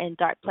people are in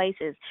dark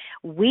places.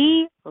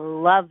 We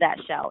love that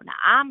show. Now,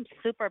 I'm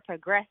super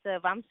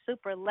progressive. I'm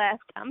super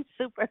left. I'm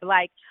super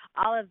like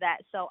all of that.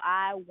 So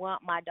I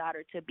want my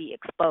daughter to be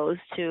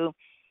exposed to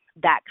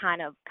that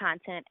kind of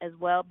content as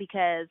well,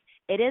 because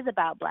it is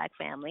about Black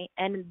family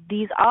and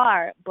these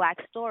are Black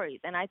stories.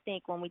 And I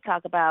think when we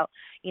talk about,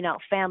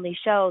 family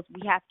shows,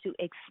 we have to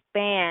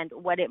expand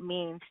what it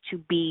means to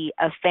be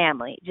a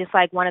family. Just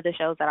like one of the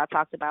shows that I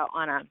talked about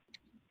on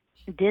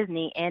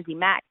Disney, Andy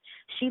Mack,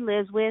 she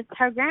lives with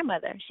her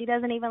grandmother. She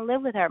doesn't even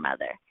live with her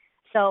mother.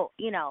 So,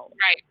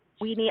 Right.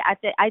 we need,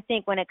 I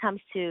think when it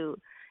comes to,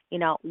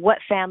 what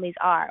families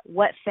are,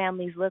 what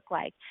families look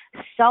like,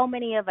 so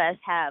many of us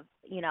have,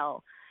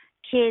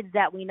 kids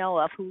that we know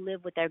of who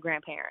live with their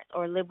grandparents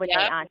or live with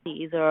their Yep.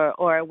 aunties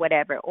or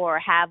whatever, or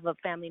have a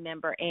family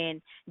member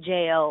in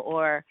jail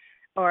or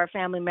a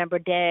family member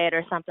dead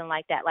or something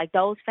like that. Like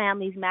those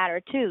families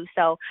matter too.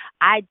 So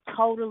I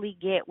totally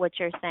get what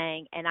you're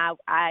saying, and I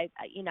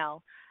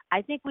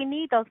think we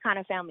need those kind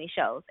of family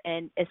shows,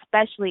 and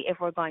especially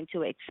if we're going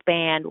to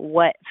expand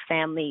what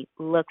family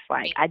looks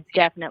like. I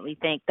definitely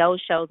think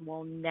those shows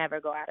will never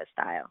go out of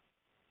style.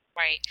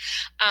 Right.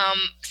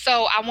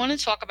 So I want to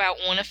talk about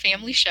On a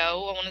Family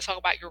Show. I want to talk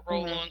about your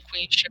role Mhm. on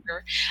Queen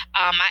Sugar.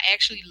 I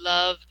actually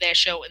love that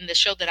show, and the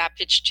show that I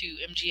pitched to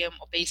MGM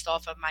based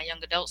off of my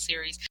young adult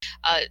series.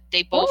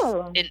 They both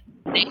Oh. and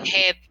they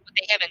have what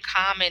they have in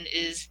common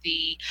is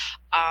the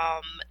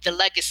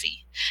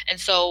legacy. And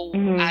so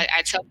Mhm.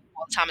 I tell people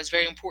all the time it's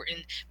very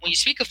important when you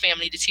speak of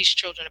family to teach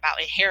children about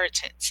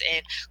inheritance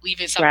and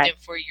leaving Right. something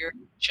for your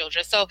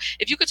children. So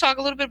if you could talk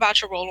a little bit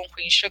about your role on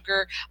Queen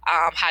Sugar,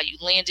 how you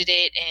landed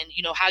it, and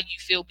how you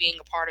feel being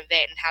a part of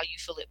that, and how you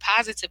feel it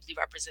positively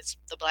represents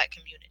the Black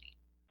community.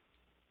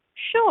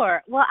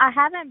 Sure. Well, I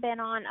haven't been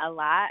on a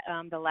lot.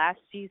 The last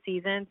few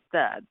seasons,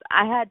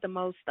 I had the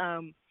most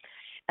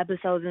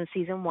episodes in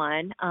season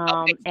one.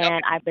 Okay,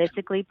 And okay, I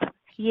basically,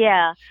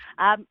 yeah,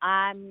 I'm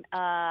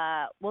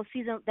well,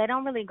 season they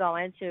don't really go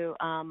into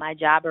my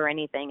job or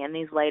anything in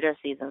these later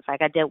seasons.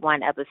 Like I did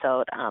one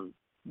episode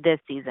this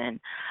season.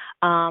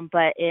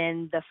 But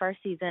in the first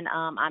season,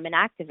 I'm an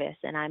activist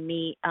and I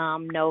meet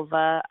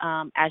Nova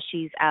as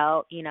she's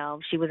out.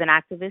 She was an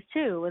activist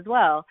too as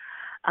well.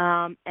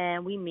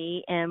 And we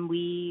meet and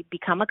we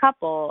become a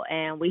couple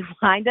and we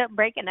wind up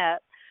breaking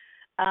up.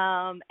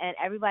 And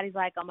everybody's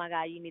like, "Oh my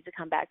God, you need to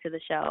come back to the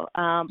show."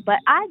 But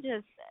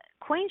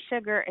Queen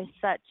Sugar is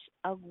such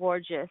a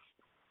gorgeous,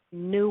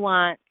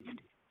 nuanced,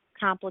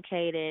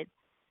 complicated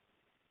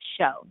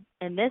show,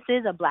 and this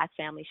is a Black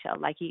family show,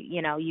 like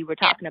you were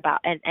yeah, talking about,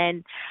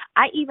 and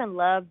I even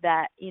love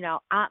that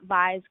Aunt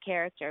Vi's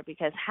character,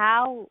 because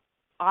how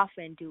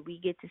often do we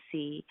get to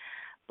see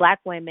Black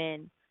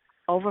women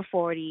over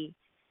 40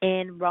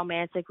 in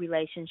romantic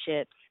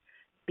relationships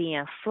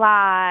being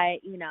fly,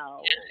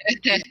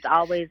 just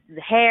always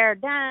the hair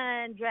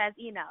done, dress,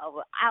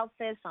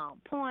 outfits on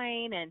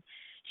point, and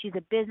she's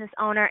a business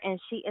owner and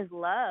she is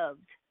loved.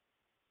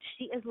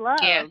 She is yeah,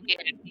 loved yeah,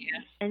 yeah,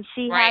 and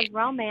she has right,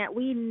 romance.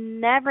 We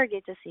never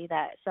get to see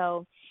that.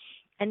 So,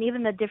 and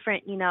even the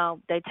different,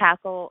 they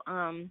tackle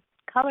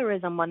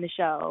colorism on the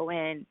show,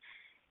 and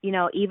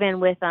even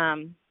with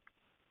all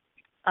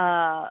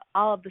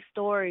of the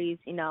stories,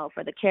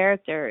 for the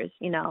characters,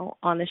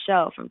 on the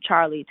show, from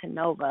Charlie to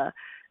Nova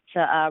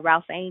to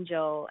Ralph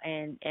Angel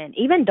and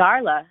even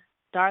Darla's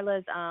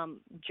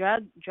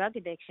drug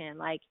addiction.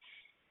 Like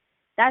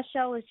that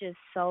show is just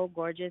so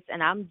gorgeous,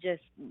 and I'm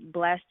just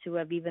blessed to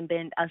have even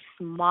been a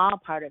small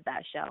part of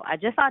that show. I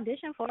just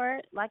auditioned for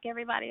it like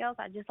everybody else.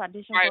 I just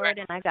auditioned right, for right. it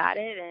and I got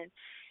it, and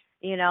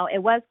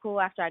it was cool.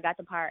 After I got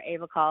the part,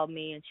 Ava called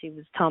me and she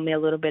was told me a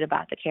little bit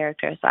about the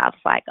character. So I was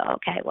like, oh,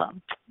 okay, well,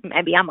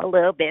 maybe I'm a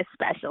little bit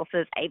special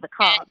since Ava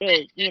called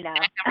me.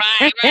 Right,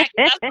 right.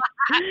 That's what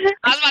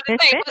I was about to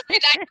say. Must be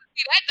that could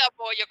be that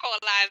number on your call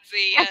line,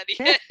 see, honey.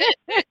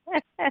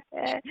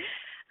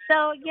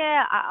 So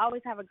yeah, I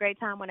always have a great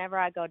time whenever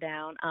I go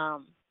down.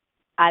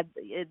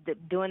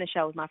 Doing the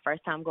show was my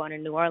first time going to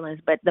New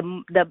Orleans, but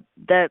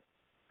the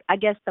I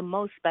guess the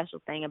most special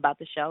thing about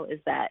the show is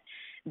that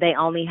they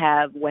only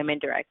have women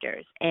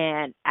directors.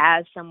 And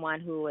as someone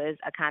who is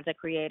a content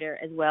creator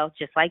as well,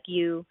 just like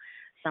you,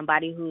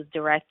 somebody who's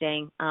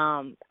directing,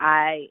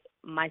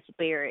 my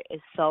spirit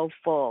is so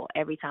full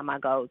every time I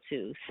go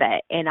to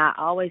set, and I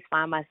always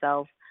find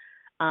myself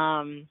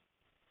um,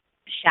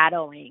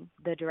 shadowing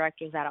the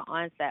directors that are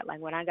on set. Like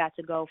when I got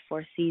to go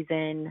for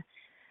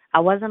I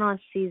wasn't on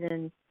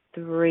season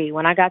 3.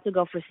 When I got to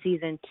go for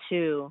season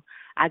 2,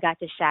 I got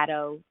to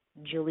shadow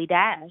Julie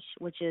Dash,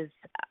 which is,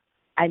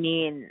 I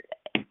mean,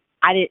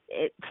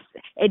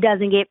 it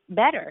doesn't get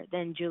better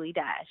than Julie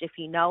Dash if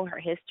you know her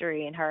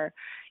history and her,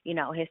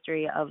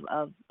 history of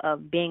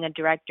being a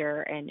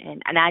director,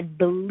 and I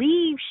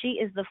believe she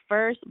is the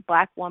first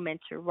Black woman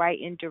to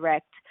write and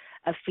direct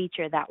a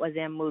feature that was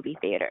in movie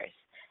theaters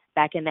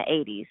back in the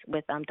 80s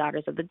with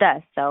Daughters of the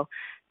Dust. So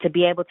to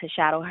be able to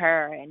shadow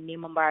her and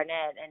Nima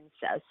Barnett and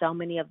so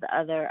many of the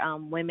other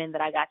women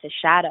that I got to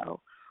shadow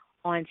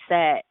on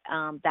set,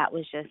 that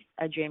was just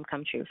a dream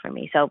come true for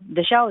me. So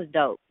the show is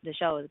dope. The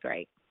show is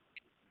great.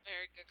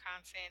 Very good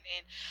content.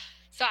 And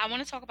so I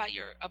want to talk about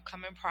your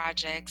upcoming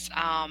projects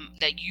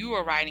that you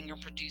are writing or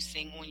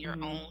producing on your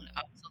Hmm. own,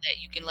 so that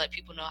you can let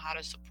people know how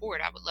to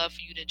support. I would love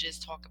for you to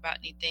just talk about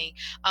anything.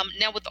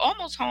 Now, with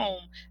Almost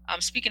Home,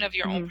 speaking of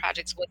your own Hmm.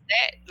 projects, was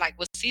that like,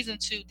 was season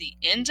two the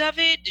end of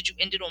it? Did you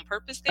end it on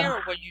purpose there,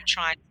 or were you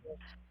trying to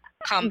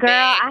come Girl,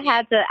 back? I And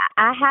had to.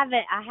 I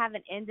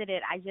haven't ended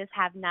it. I just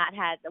have not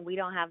had. We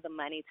don't have the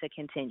money to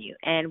continue.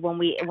 And when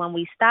we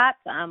stopped,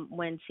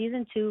 when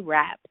season two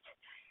wrapped,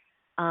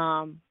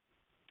 um,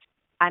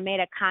 I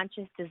made a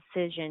conscious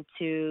decision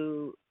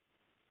to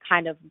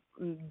kind of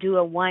do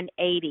a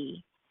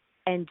 180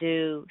 and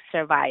do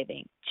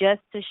surviving,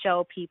 just to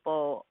show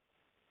people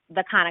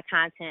the kind of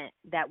content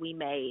that we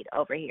made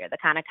over here, the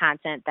kind of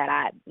content that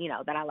I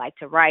like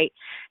to write,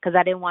 because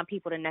I didn't want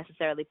people to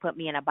necessarily put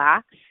me in a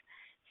box.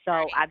 So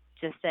right, I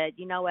just said,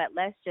 you know what,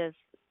 let's just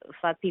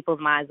fuck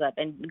people's minds up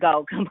and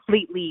go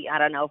completely, I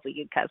don't know if we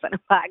could cuss on a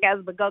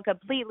podcast, but go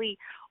completely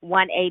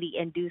 180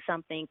 and do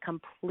something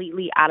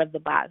completely out of the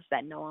box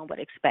that no one would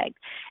expect.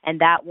 And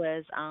that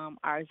was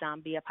our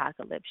zombie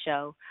apocalypse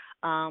show,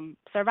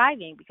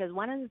 Surviving, because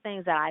one of the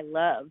things that I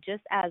love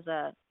just as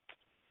a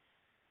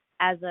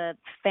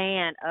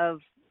fan of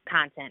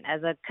content,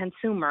 as a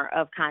consumer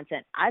of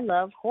content, I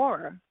love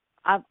horror.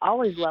 I've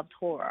always loved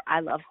horror.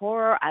 I love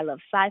horror. I love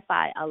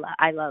sci-fi.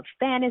 I love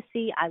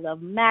fantasy. I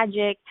love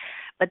magic.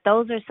 But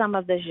those are some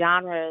of the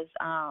genres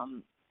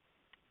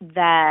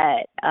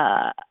that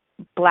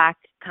Black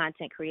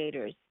content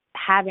creators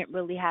haven't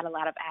really had a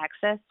lot of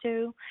access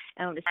to,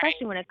 and right,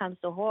 especially when it comes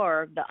to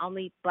horror, the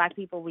only Black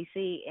people we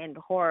see in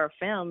horror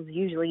films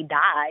usually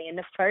die in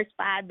the first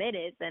 5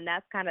 minutes, and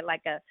that's kind of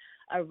like a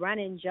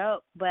running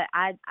joke. But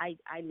I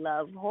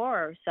love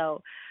horror,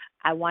 so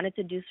I wanted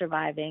to do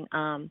Surviving.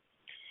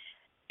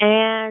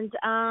 And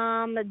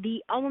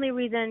the only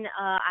reason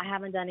I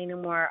haven't done any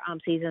more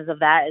seasons of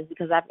that is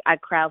because I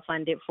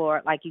crowdfunded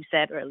for, like you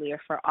said earlier,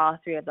 for all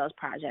three of those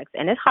projects,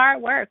 and it's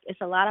hard work.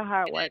 It's a lot of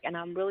hard work, and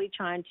I'm really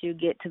trying to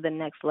get to the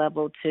next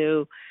level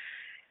to,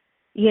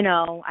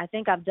 I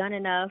think I've done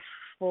enough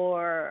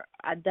quote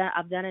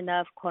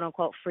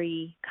unquote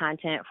free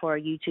content for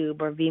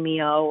YouTube or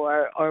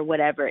Vimeo or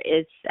whatever.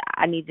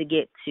 I need to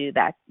get to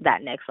that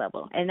next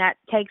level, and that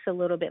takes a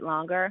little bit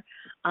longer.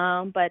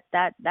 But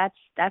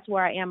that's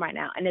where I am right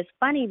now, and it's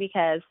funny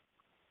because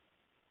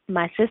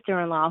my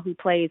sister-in-law who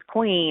plays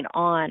Queen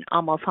on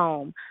Almost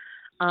Home,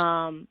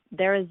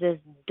 there is this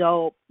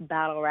dope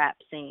battle rap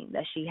scene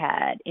that she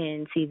had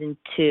in season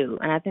 2,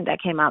 and I think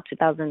that came out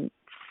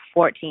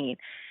 2014,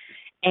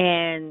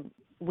 and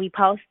we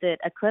posted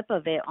a clip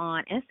of it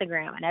on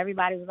Instagram, and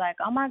everybody was like,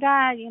 "Oh my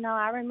God,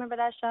 I remember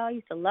that show. I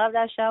used to love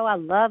that show. I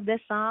love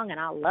this song, and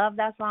I love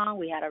that song."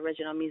 We had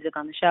original music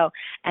on the show,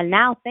 and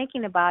now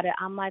thinking about it,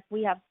 I'm like,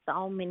 we have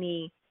so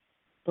many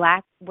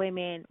Black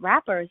women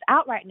rappers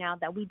out right now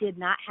that we did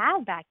not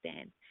have back then.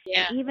 And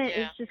yeah, even yeah,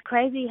 it's just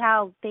crazy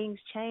how things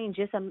change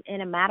just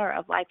in a matter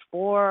of like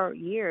 4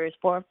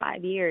 or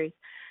 5 years.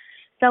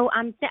 So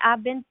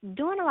I've been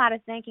doing a lot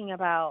of thinking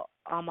about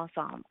Almost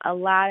Home,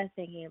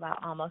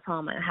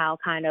 and how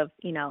kind of,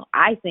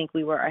 I think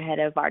we were ahead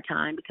of our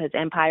time because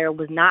Empire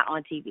was not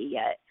on TV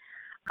yet.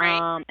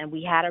 right. And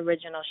we had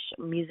original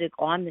music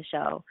on the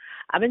show.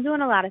 I've been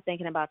doing a lot of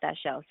thinking about that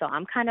show. So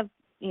I'm kind of,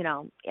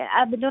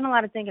 I've been doing a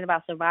lot of thinking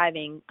about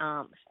Surviving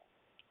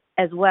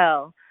as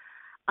well.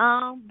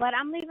 But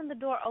I'm leaving the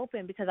door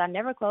open because I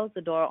never closed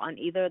the door on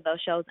either of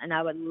those shows, and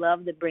I would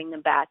love to bring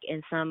them back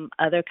in some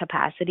other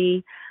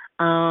capacity.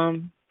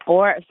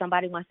 Or if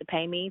somebody wants to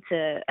pay me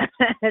to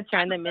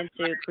turn them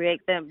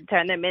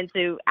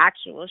into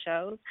actual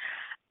shows,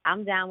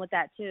 I'm down with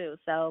that too.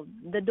 So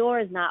the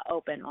door is not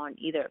open on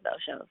either of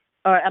those shows.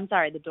 Or I'm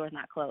sorry, the door's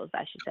not closed,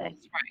 I should say.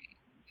 Right.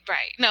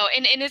 Right. No,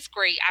 and it's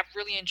great. I've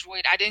really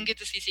enjoyed. I didn't get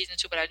to see season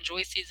two, but I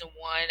enjoyed season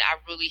one. I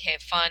really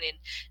had fun, and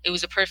it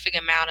was a perfect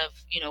amount of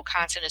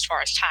content as far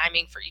as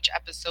timing for each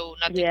episode.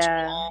 Nothing too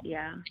Yeah, long.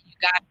 yeah. You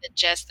got the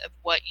gist of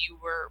what you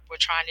were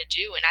trying to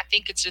do, and I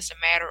think it's just a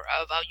matter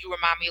of you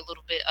remind me a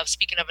little bit of,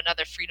 speaking of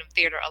another Freedom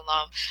Theater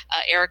alum,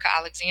 Erica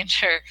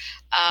Alexander,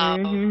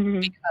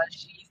 Mhm. because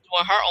she's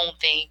doing her own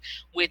thing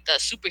with the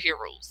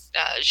superheroes.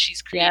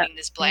 She's Yep. creating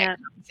this Black Yep.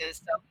 content.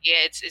 So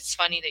yeah, it's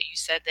funny that you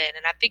said that,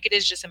 and I think it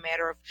is just a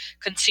matter of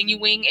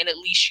continuing, and at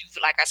least you've,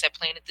 like I said,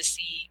 planted the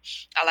seed.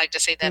 I like to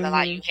say that a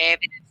lot. You Mhm. have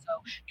it, and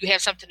so you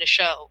have something to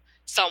show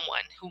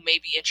someone who may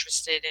be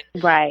interested in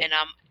Right. and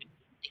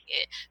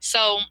it.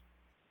 So,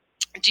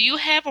 do you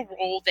have a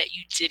role that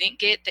you didn't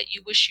get that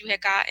you wish you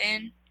had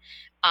gotten?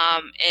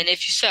 And if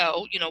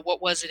so,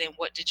 what was it and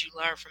what did you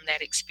learn from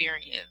that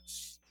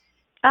experience?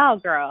 Oh,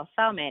 girl,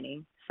 so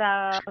many.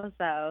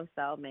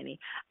 So many.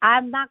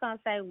 I'm not going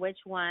to say which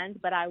ones,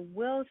 but I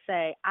will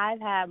say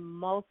I've had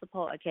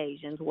multiple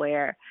occasions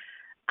where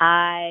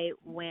I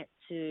went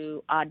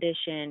to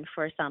audition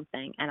for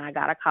something and I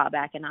got a call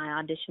back and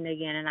I auditioned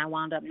again and I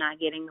wound up not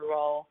getting the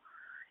role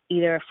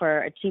either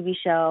for a TV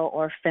show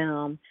or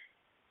film.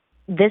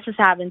 This has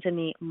happened to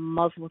me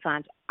multiple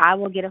times. I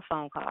will get a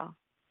phone call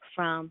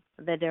from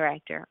the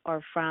director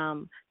or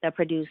from the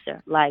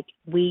producer like,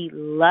 we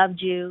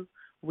loved you,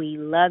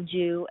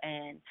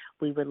 and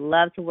we would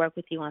love to work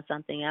with you on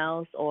something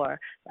else,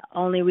 or the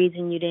only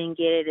reason you didn't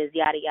get it is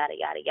yada, yada,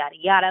 yada, yada,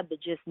 yada, but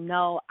just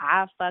know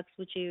I fucks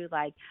with you.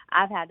 Like,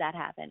 I've had that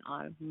happen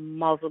on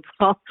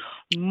multiple,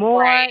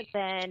 more Right.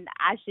 than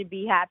I should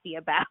be happy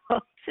about,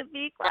 to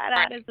be quite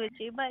Right. honest with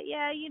you. But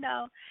yeah,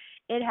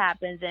 it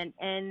happens.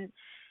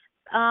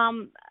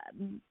 Um,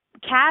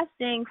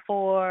 casting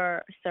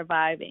for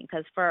Surviving,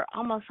 because for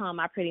Almost Home,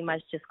 I pretty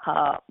much just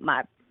called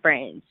my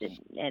friends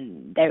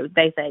and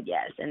they said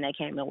yes and they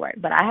came to work.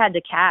 But I had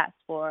to cast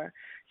for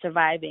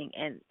Surviving,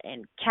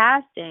 and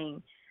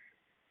casting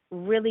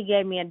really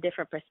gave me a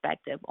different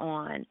perspective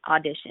on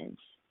auditions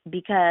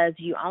because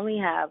you only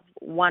have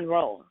one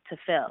role to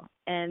fill,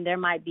 and there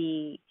might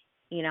be,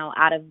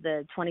 out of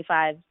the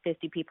 25,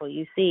 50 people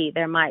you see,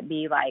 there might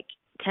be like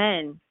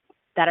 10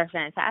 that are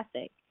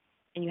fantastic,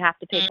 and you have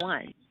to pick Mm,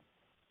 one.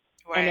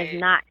 And it's right.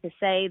 not to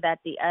say that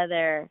the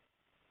other,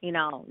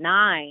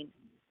 nine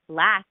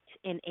lacked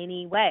in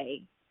any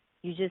way.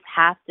 You just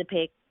have to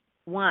pick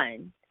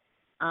one.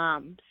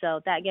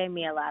 So that gave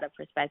me a lot of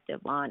perspective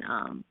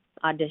on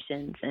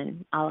auditions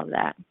and all of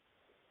that.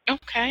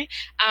 Okay.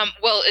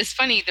 Well, it's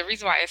funny. The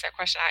reason why I asked that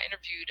question, I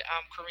interviewed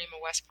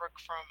Karima Westbrook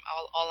from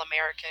All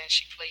American.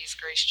 She plays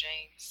Grace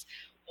James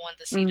on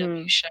the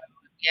CW Mhm. show.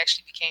 We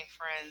actually became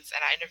friends,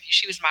 and I interviewed.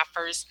 She was my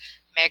first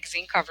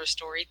magazine cover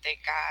story, thank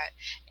God.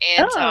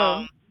 And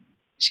Oh.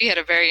 she had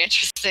a very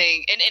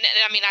interesting, and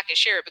I mean, I can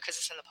share it because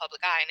it's in the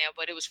public eye now,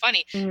 but it was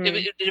funny.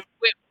 Mhm.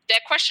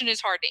 That question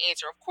is hard to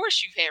answer. Of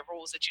course, you've had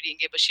roles that you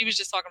didn't get, but she was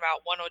just talking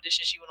about one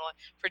audition she went on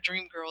for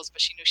Dreamgirls,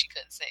 but she knew she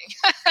couldn't sing.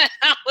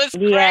 I was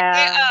cracking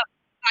Yeah, up.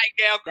 Like,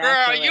 now,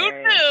 that's girl, you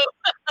hilarious.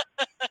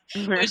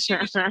 knew. But she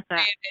was just saying that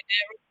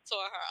really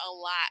taught her a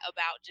lot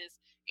about just,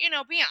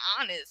 being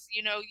honest.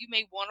 You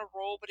may want a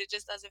role, but it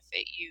just doesn't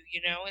fit you.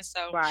 And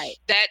so Right.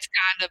 that's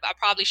kind of, I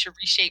probably should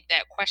reshape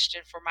that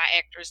question for my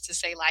actors to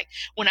say, like,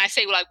 when I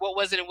say, like, what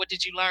was it and what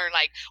did you learn?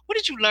 Like, what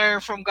did you learn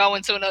from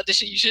going to an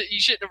audition you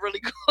shouldn't have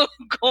really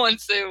gone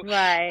to?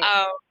 Right.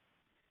 Um,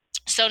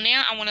 so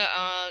now I want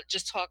to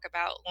just talk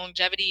about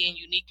longevity and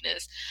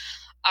uniqueness.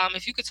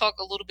 If you could talk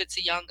a little bit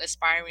to young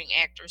aspiring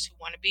actors who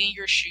want to be in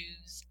your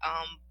shoes,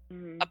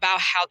 Mhm. about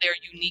how their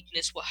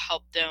uniqueness will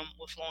help them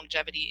with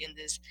longevity in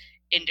this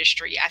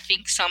industry. I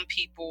think some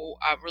people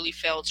really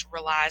fail to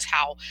realize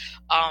how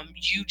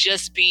you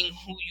just being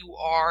who you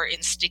are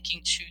and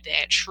sticking to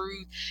that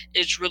truth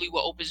is really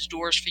what opens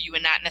doors for you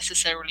and not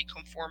necessarily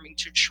conforming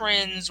to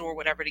trends or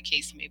whatever the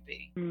case may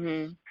be.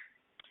 Mhm.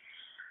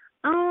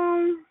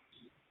 Um.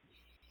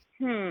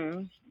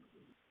 Hmm.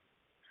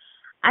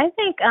 I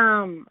think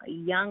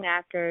young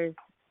actors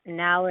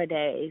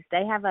nowadays,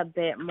 they have a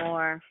bit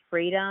more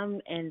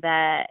freedom in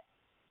that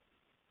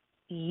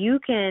you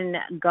can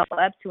go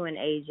up to an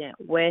agent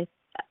with,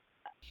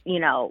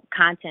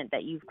 content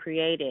that you've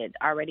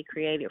already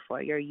created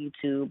for your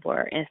YouTube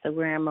or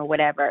Instagram or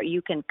whatever.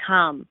 You can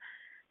come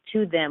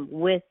to them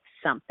with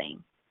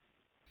something,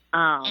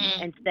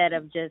 Mm, instead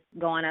of just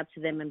going up to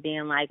them and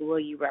being like, will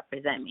you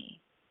represent me?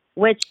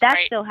 Which that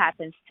right. still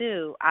happens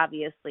too,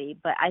 obviously.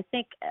 But I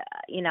think,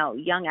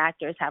 young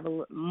actors have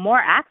more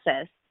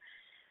access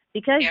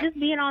because Yeah. just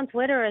being on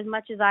Twitter as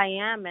much as I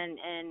am, and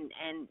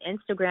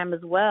Instagram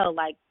as well,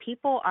 like, these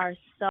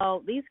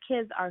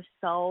kids are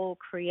so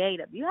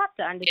creative. You have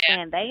to Yeah.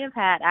 understand they have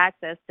had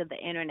access to the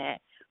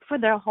internet for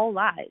their whole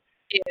lives.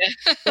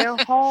 Their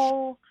Yeah.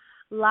 whole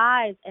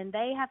lives, and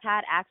they have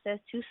had access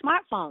to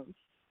smartphones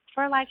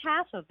for like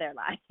half of their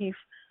life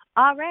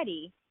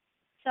already.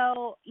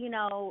 So,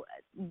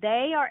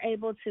 they are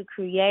able to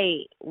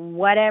create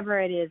whatever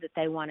it is that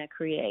they want to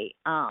create.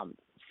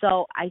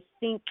 So I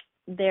think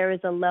there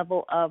is a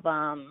level of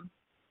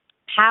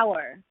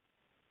power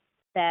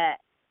that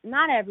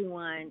not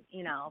everyone,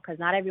 because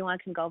not everyone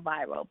can go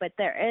viral, but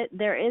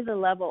there is a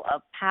level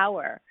of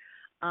power,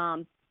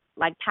 um,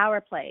 like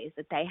power plays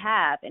that they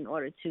have in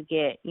order to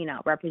get,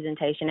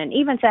 representation, and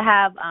even to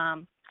have,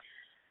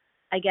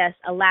 I guess,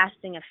 a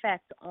lasting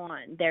effect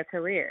on their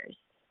careers,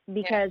 Yeah.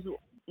 because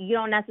you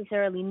don't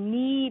necessarily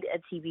need a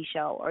TV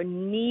show or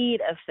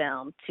need a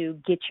film to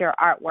get your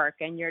artwork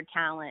and your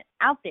talent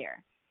out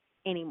there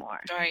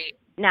anymore. Right.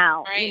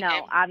 Now, Right.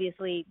 And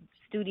obviously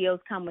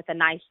studios come with a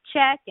nice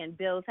check and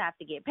bills have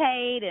to get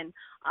paid and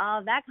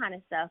all that kind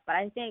of stuff, but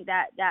I think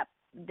that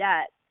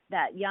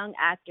that young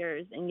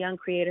actors and young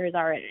creators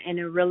are in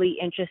a really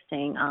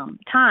interesting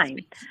time.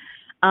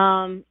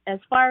 As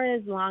far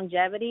as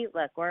longevity,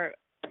 look,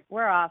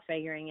 we're all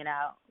figuring it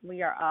out.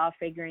 We are all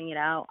figuring it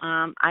out.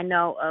 I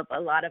know of a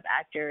lot of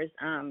actors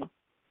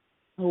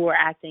who were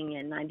acting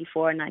in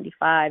 94,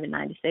 95, and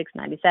 96,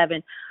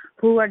 97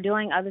 who are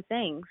doing other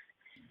things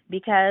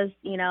because,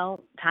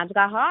 times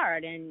got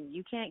hard and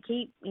you can't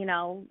keep,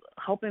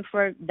 hoping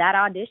for that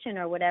audition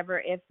or whatever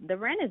if the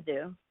rent is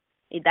due.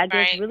 That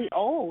gets really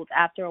old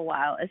after a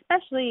while,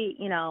 especially,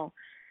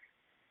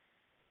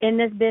 in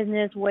this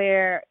business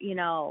where,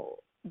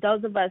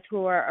 those of us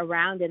who are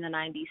around in the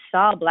 90s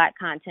saw Black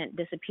content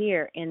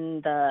disappear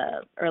in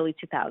the early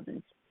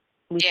 2000s.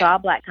 We saw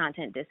Black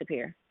content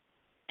disappear.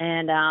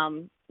 And,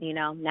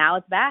 now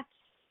it's back.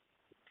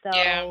 So,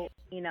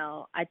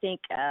 I think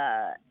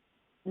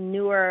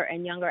newer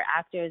and younger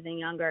actors and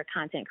younger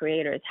content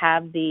creators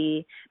have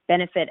the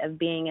benefit of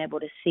being able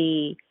to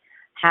see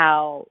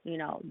how,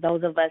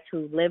 those of us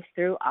who lived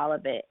through all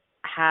of it,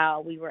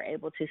 how we were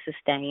able to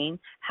sustain,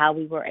 how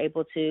we were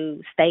able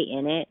to stay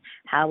in it,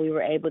 how we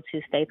were able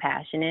to stay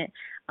passionate.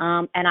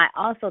 And I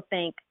also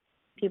think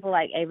people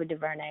like Ava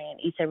DuVernay and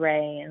Issa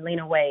Rae and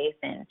Lena Waithe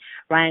and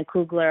Ryan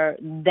Coogler,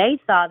 they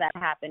saw that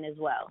happen as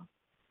well.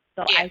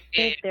 So I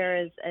think there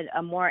is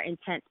a more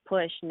intense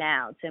push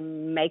now to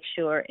make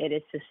sure it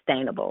is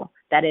sustainable,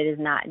 that it is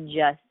not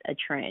just a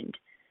trend,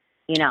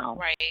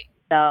 Right.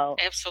 So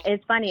Absolutely.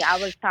 It's funny. I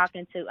was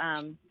talking to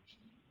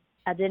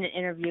I did an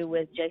interview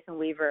with Jason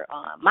Weaver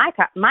on my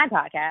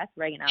podcast,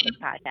 Reagan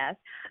podcast,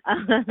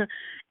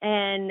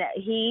 and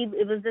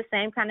it was the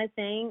same kind of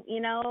thing,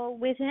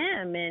 with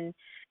him. And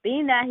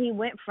being that he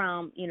went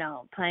from,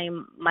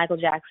 playing Michael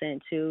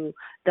Jackson to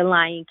The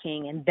Lion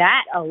King, and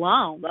that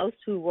alone, those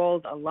two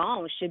roles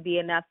alone should be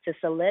enough to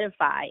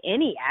solidify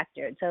any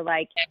actor to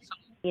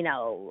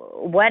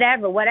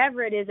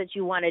whatever it is that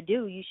you want to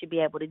do, you should be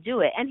able to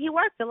do it. And he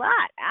worked a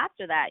lot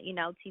after that,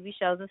 TV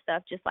shows and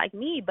stuff just like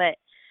me, but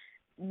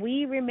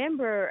we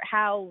remember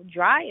how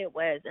dry it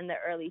was in the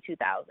early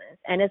 2000s.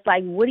 And it's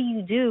like, what do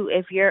you do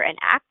if you're an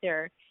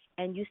actor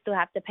and you still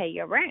have to pay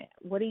your rent?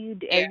 What do you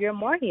do? Your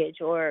mortgage,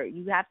 or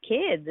you have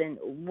kids, and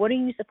what are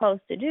you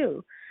supposed to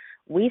do?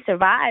 We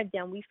survived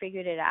and we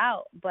figured it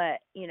out.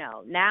 But,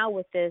 now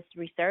with this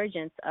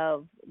resurgence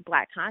of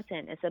Black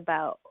content, it's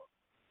about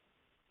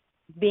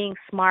being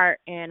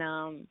smart and,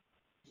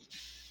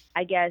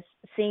 I guess,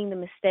 seeing the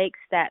mistakes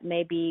that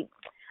maybe,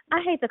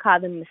 I hate to call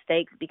them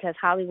mistakes because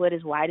Hollywood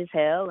is white as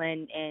hell,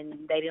 and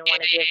they didn't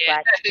want to give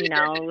Black,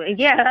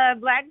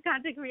 Black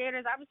content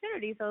creators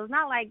opportunities. So it's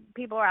not like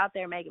people are out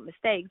there making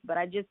mistakes, but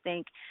I just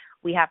think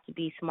we have to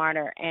be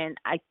smarter. And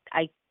I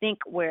think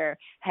we're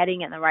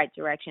heading in the right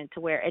direction to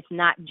where it's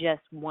not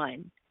just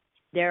one.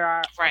 There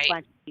are a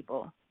bunch of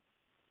people,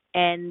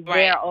 and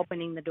they're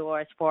opening the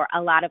doors for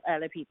a lot of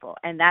other people,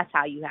 and that's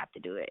how you have to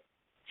do it.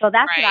 So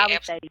that's what I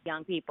would say to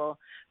young people.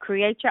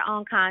 Create your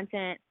own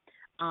content.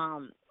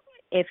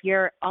 If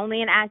you're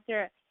only an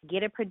actor,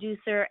 get a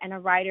producer and a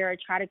writer,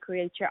 try to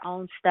create your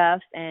own stuff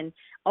and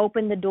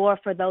open the door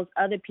for those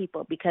other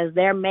people, because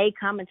there may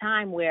come a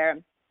time where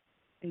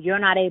you're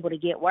not able to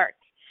get work,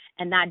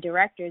 and that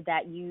director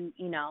that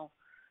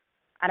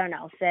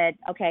said,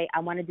 okay, I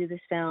want to do this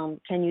film.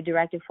 Can you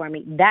direct it for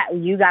me? That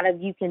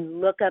you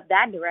can look up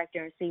that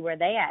director and see where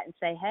they at and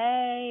say,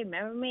 hey,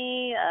 remember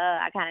me?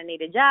 I kind of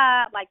need a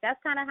job. Like,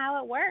 that's kind of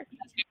how it works.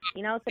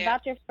 It's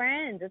about your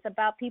friends. It's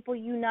about people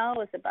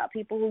It's about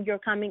people who you're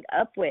coming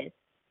up with.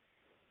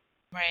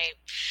 Right.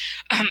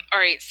 All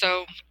right.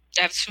 So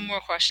I have two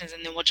more questions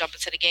and then we'll jump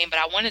into the game. But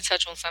I want to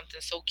touch on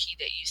something so key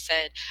that you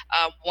said.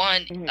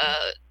 One,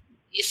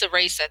 Issa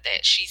Rae said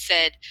that. She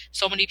said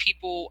so many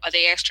people,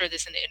 they asked her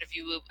this in the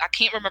interview. I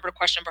can't remember the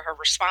question, but her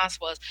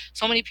response was,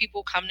 so many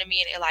people come to me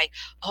and they're like,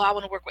 oh, I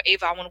want to work with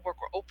Ava. I want to work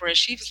with Oprah. And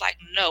she was like,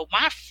 no,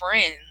 my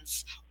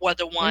friends were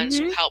the ones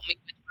who helped me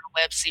with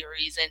my web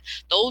series. And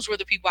those were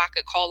the people I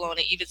could call on.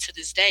 And even to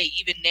this day,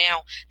 even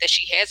now that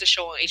she has a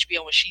show on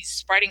HBO and she's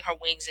spreading her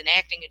wings and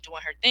acting and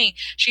doing her thing,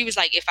 she was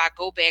like, if I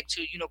go back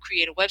to,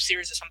 create a web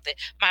series or something,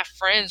 my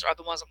friends are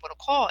the ones I'm going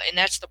to call. And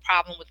that's the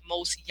problem with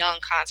most young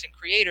content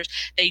creators.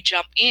 They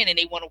jump in and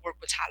they want to work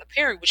with Tyler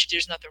Perry, which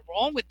there's nothing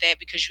wrong with that,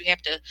 because you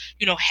have to,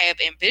 have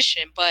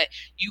ambition, but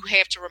you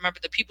have to remember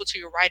the people to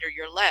your right or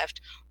your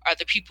left are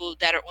the people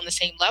that are on the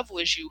same level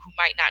as you, who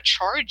might not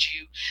charge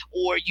you,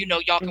 or,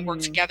 y'all can work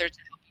together to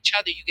help each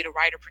other. You get a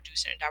writer,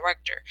 producer, and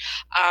director.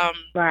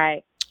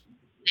 Right.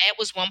 That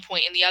was one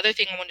point. And the other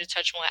thing I wanted to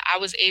touch on, I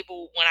was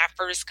able, when I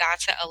first got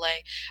to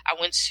LA, I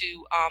went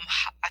to,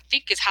 I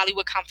think it's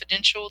Hollywood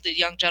Confidential, the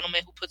young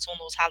gentleman who puts on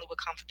those Hollywood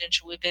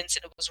Confidential events.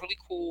 And it was really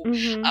cool.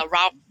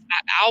 Ralph,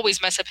 I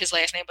always mess up his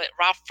last name, but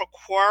Ralph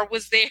Farquhar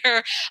was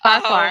there.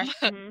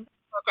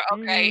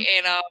 Okay,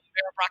 and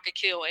Mara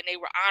Brock-Akil, and they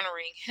were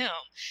honoring him.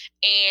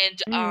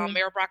 And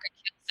Mara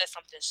Brock-Akil said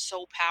something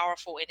so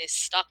powerful, and it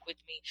stuck with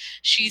me.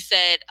 She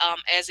said,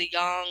 as a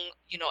young,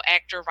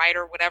 actor,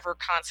 writer, whatever,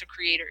 content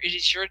creator, it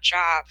is your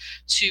job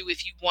to,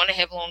 if you want to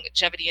have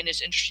longevity in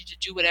this industry, to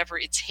do whatever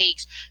it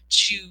takes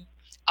to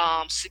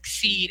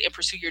succeed and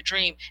pursue your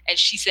dream. And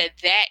she said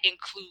that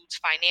includes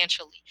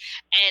financially.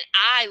 And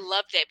I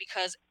love that,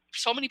 because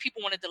so many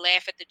people wanted to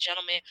laugh at the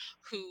gentleman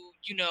who,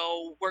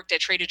 worked at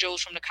Trader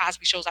Joe's from the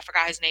Cosby shows. I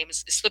forgot his name.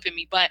 It's slipping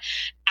me. But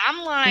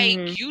I'm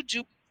like, you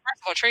do.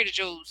 First of all, Trader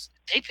Joe's,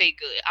 they pay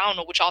good. I don't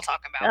know what y'all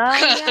talking about Oh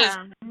because yeah.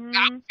 I'm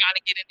trying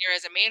to get in there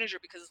as a manager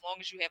because as long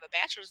as you have a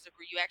bachelor's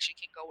degree, you actually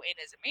can go in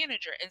as a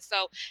manager. And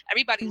so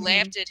everybody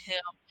laughed at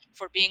him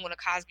for being on a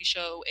Cosby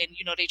show. And,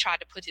 they tried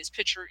to put his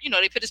picture,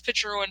 they put his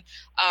picture on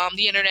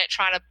the internet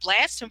trying to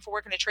blast him for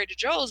working at Trader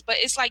Joe's. But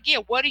it's like, yeah,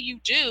 what do you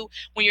do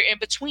when you're in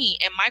between?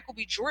 And Michael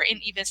B. Jordan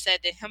even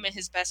said that him and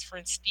his best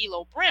friend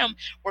Stilo Brim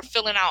were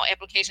filling out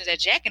applications at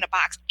Jack in the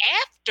Box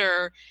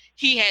after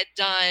he had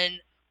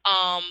done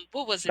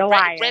what was it? The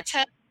Wire. Red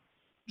Tail?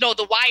 No,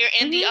 The Wire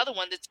and the other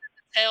one, the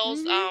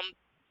Tales. Yeah,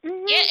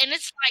 and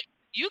it's like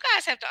you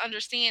guys have to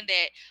understand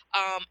that,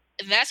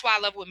 and that's why I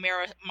love what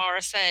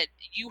Mara said.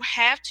 You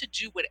have to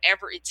do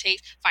whatever it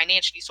takes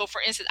financially. So,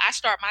 for instance, I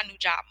start my new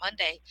job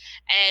Monday,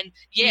 and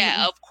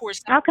yeah, of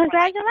course. Oh,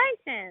 congratulations!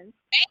 Thank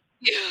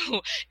you.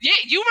 Yeah,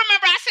 you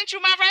remember I sent you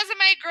my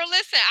resume, girl.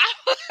 Listen,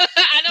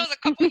 I know it was a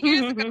couple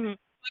years ago.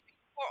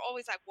 People are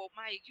always like, well,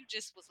 Maya, you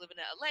just was living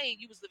in LA,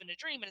 you was living a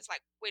dream. And it's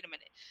like, wait a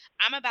minute,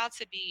 I'm about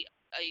to be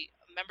a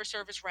member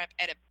service rep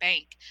at a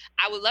bank.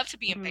 I would love to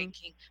be in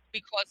banking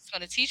because it's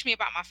going to teach me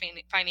about my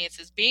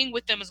finances. Being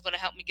with them is going to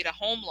help me get a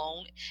home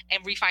loan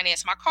and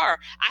refinance my car.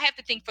 I have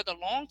to think for the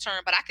long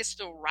term, but I can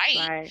still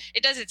write. Right.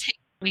 It doesn't take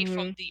away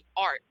from the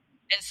art.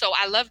 And so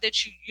I love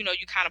that you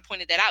kind of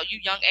pointed that out. You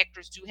young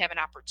actors do have an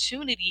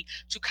opportunity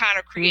to kind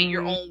of create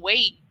your own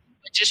way.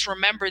 But just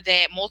remember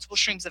that multiple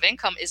streams of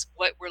income is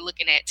what we're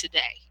looking at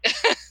today.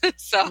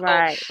 So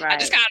right. I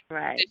just kind of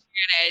wanted to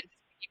share that and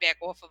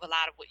piggyback off of a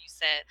lot of what you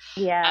said.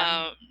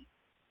 Yeah.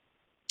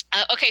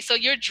 Okay, so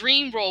your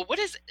dream role, what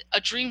is a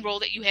dream role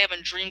that you have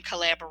in dream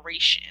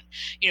collaboration?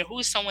 Who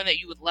is someone that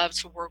you would love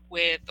to work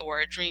with,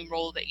 or a dream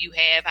role that you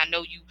have? I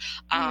know you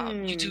have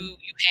done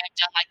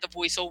like the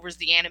voiceovers,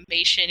 the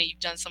animation, and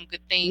you've done some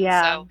good things.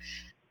 Yeah. So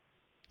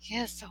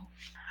yeah, so I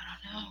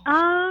don't know.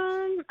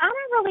 I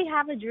don't really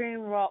have a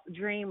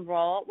dream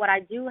role. What I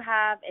do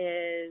have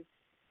is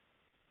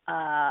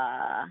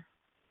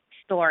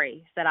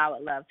stories that I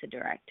would love to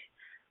direct.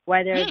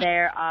 Whether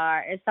there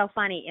are, it's so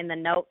funny, in the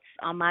notes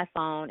on my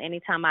phone,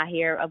 anytime I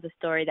hear of a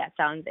story that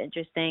sounds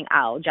interesting,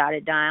 I'll jot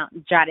it down,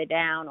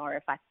 or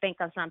if I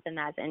think of something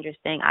that's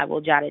interesting, I will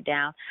jot it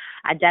down.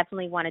 I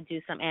definitely want to do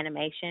some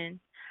animation.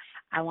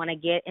 I want to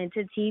get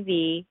into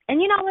TV.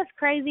 And you know what's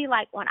crazy?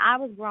 Like when I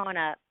was growing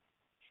up,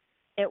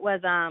 it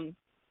was,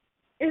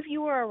 if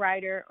you were a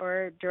writer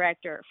or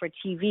director for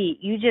TV,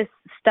 you just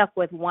stuck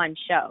with one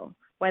show.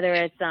 Whether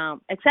it's,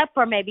 except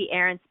for maybe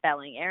Aaron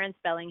Spelling. Aaron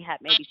Spelling had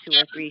maybe 2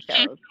 or 3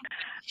 shows.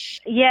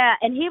 Yeah,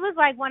 and he was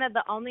like one of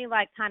the only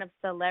like kind of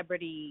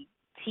celebrity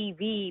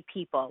TV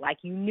people. Like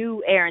you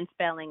knew Aaron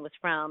Spelling was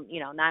from,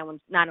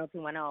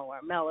 90210 or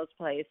Melrose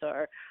Place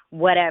or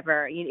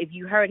whatever. If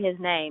you heard his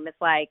name, it's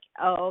like,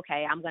 oh,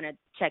 okay, I'm going to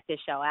check this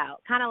show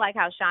out. Kind of like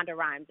how Shonda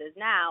Rhimes is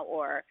now,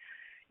 or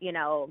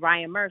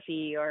Ryan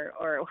Murphy or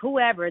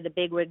whoever the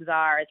bigwigs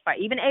are, as far,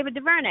 even Ava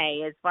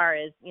DuVernay, as far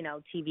as,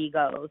 TV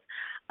goes.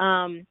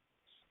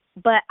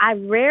 But I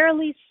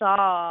rarely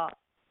saw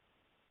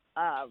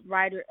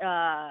writers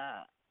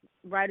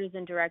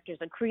and directors,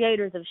 or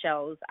creators of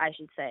shows, I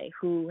should say,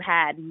 who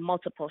had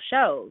multiple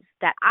shows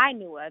that I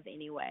knew of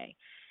anyway.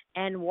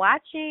 And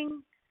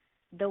watching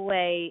the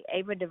way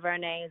Ava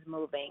DuVernay is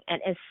moving, and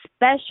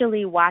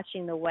especially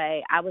watching the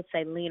way, I would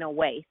say, Lena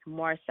Waithe,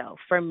 more so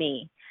for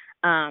me,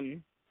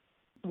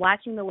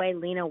 watching the way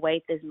Lena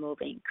Waithe is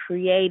moving,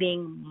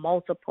 creating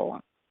multiple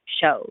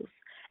shows,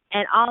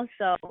 and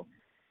also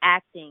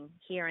acting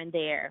here and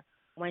there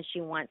when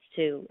she wants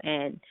to.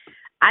 And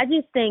I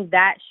just think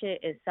that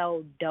shit is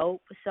so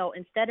dope. So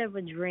instead of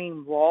a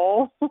dream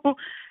role,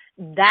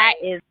 that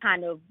is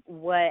kind of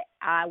what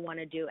I want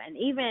to do, and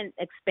even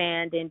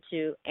expand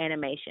into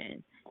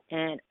animation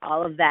and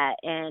all of that,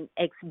 and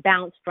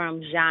bounce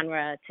from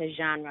genre to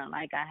genre.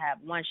 Like I have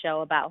one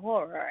show about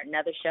horror,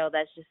 another show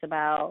that's just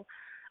about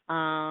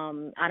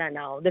I don't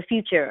know, the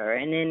future,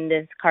 and then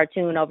this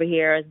cartoon over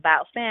here is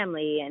about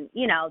family, and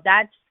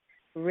that's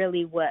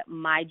really what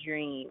my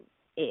dream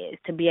is,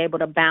 to be able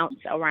to bounce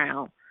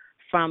around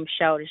from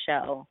show to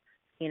show,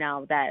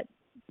 that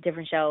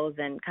different shows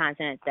and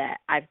content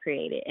that I've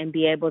created, and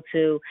be able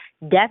to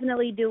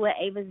definitely do what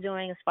Ava's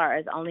doing as far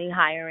as only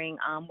hiring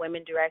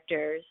women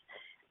directors.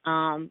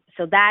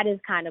 So that is,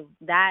 I'm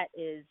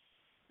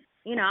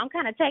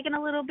kind of taking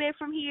a little bit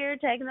from here,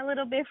 taking a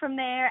little bit from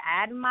there,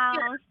 adding my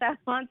own stuff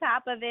on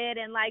top of it,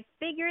 and like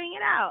figuring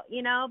it out,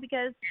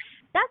 because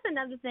that's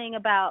another thing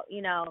about,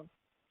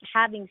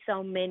 having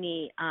so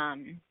many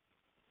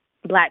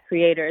Black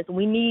creators.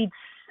 We need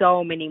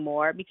so many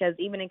more, because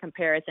even in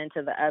comparison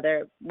to the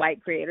other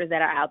white creators that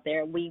are out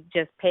there, we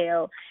just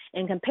pale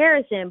in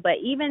comparison. But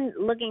even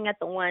looking at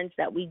the ones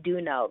that we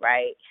do know,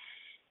 right,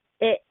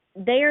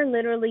 they are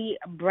literally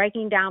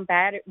breaking down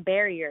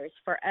barriers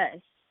for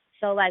us.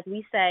 So like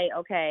we say,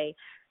 okay,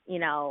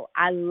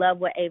 I love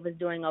what Ava's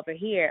doing over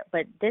here,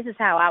 but this is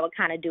how I would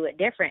kind of do it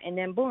different. And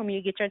then boom,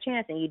 you get your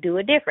chance and you do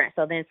it different.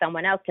 So then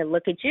someone else can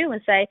look at you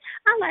and say,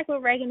 I like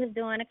what Reagan is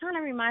doing. It kind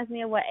of reminds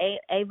me of what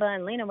Ava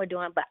and Lena were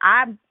doing, but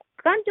I'm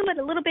going to do it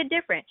a little bit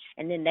different.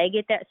 And then they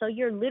get that. So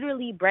you're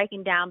literally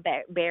breaking down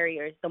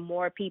barriers the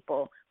more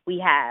people we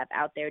have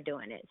out there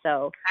doing it.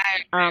 So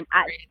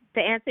to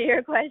answer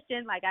your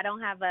question, like, I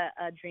don't have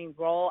a dream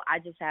role. I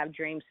just have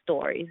dream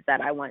stories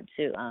that I want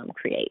to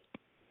create.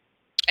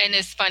 And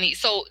it's funny.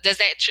 So does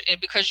that,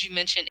 because you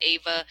mentioned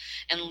Ava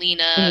and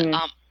Lena, does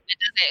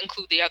that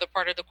include the other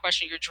part of the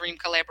question, your dream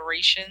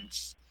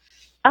collaborations?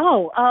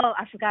 Oh,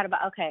 I forgot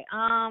about. Okay. Okay.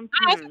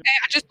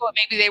 I just thought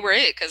maybe they were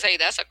it because, hey,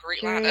 that's a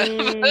great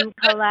lineup. Dream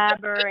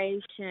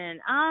collaboration.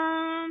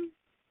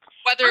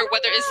 Whether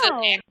it's an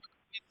actor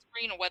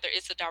screen or whether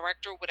it's a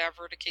director,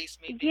 whatever the case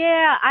may be.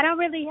 Yeah, I don't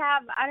really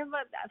have.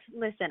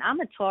 Listen, I'm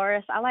a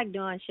Taurus. I like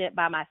doing shit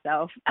by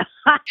myself. I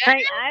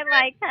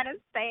like kind of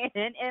staying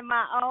in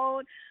my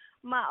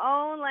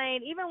own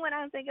lane. Even when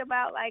I think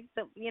about like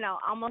the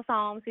Almost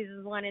Home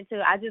seasons 1 and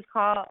 2, I just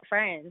call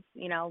friends.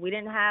 We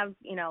didn't have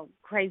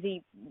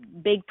crazy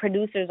big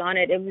producers on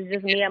it. It was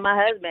just me and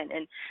my husband,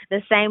 and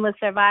the same with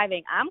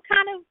Surviving. I'm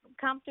kind of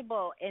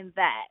comfortable in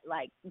that,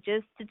 like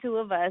just the two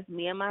of us,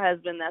 me and my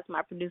husband. That's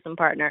my producing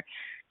partner.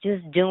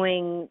 Just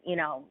doing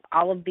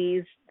all of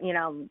these,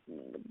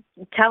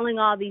 telling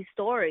all these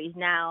stories.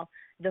 Now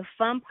the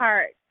fun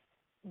part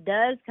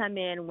does come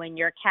in when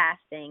you're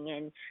casting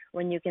and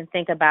when you can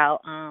think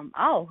about,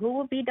 who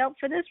would be dope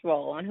for this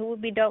role and who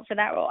would be dope for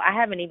that role. I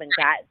haven't even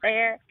got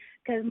there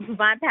because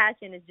my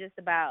passion is just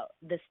about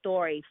the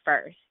story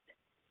first.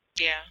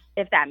 Yeah.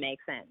 If that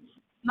makes sense.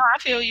 No, I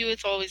feel you.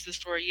 It's always the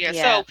story. Yeah.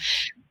 So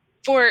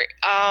for,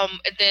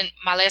 then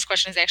my last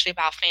question is actually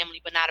about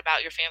family, but not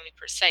about your family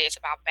per se. It's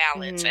about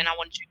balance. And I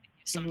want you to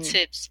give some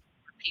tips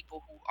for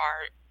people who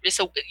are,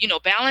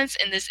 balance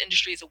in this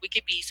industry is a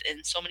wicked beast,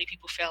 and so many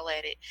people fail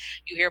at it.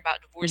 You hear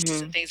about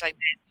divorces and things like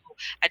that. So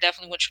I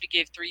definitely want you to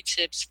give 3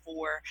 tips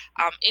for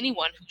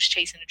anyone who's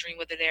chasing a dream,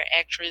 whether they're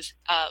actress,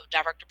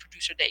 director,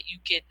 producer, that you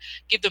can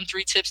give them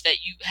 3 tips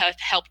that you have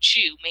helped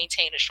you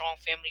maintain a strong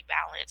family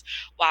balance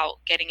while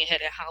getting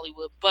ahead in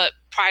Hollywood. But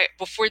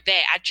before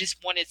that, I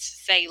just wanted to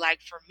say,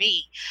 like, for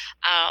me,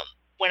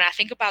 when I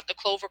think about the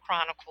Clover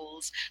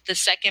Chronicles, the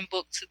second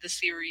book to the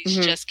series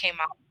just came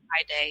out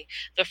Friday.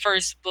 The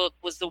first book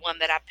was the one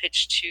that I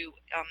pitched to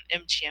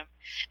MGM,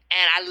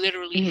 and I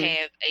literally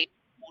have a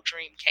full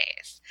dream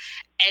cast.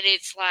 And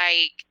it's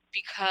like,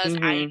 because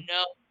I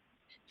know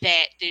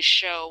that this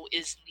show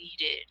is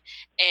needed,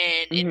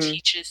 and it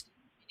teaches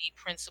many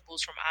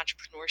principles from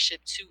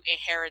entrepreneurship to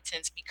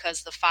inheritance,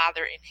 because the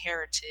father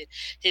inherited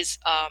his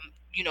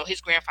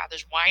his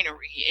grandfather's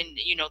winery and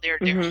their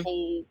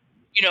whole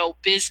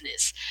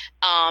business,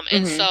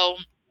 and so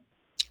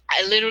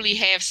I literally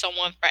have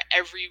someone for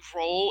every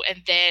role.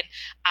 And then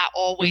I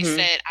always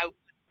said I want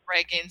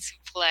Reagan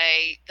to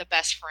play the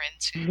best friend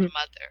to the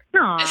mother.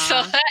 Aww. And so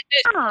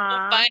it's so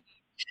funny.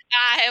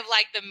 I have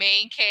like the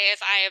main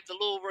cast. I have the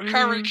little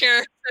recurring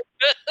character.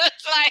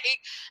 It's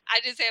like I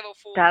just have a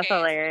full cast.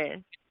 That's cast.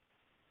 Hilarious.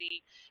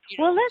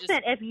 Well,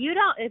 listen, if you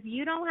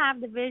don't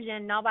have the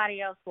vision,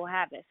 nobody else will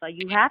have it. So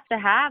you have to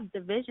have the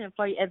vision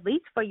for at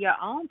least for your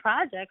own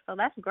project. So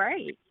that's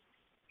great.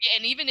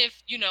 And even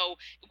if,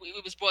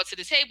 it was brought to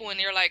the table and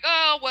they're like,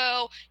 oh,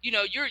 well,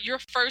 you're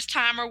first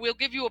timer, we'll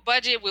give you a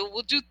budget.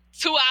 We'll do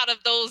 2 out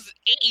of those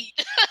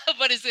 8,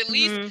 but it's at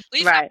least I'm giving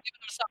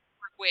them something to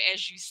work with,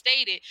 as you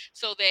stated,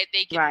 so that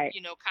they can, kind of.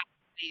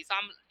 So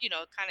I'm,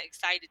 kind of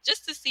excited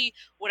just to see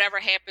whatever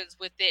happens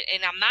with it.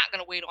 And I'm not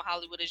going to wait on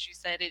Hollywood, as you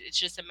said. It's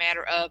just a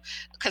matter of,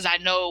 because I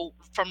know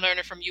from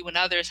learning from you and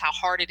others how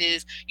hard it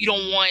is. You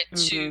don't want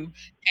to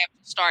have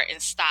to start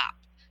and stop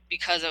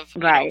because of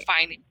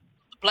finding.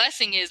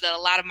 Blessing is that a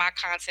lot of my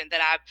content that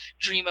I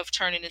dream of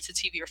turning into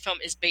TV or film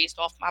is based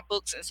off my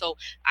books, and so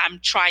I'm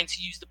trying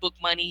to use the book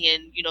money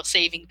and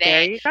saving that.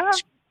 There you go.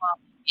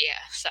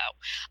 So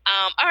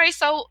all right,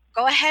 so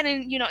go ahead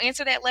and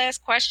answer that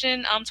last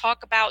question.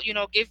 Talk about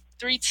give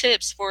 3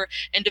 tips for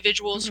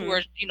individuals who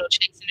are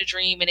chasing a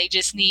dream and they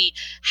just need,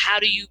 how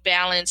do you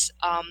balance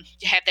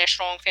have that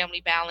strong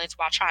family balance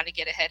while trying to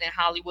get ahead in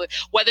Hollywood,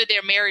 whether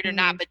they're married or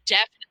not, but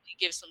definitely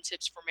give some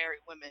tips for married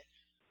women.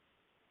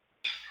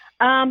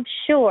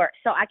 Sure.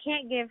 So I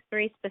can't give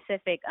 3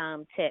 specific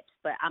tips,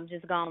 but I'm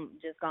just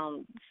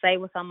gonna say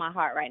what's on my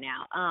heart right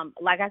now.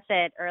 Like I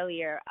said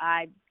earlier,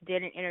 I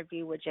did an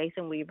interview with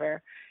Jason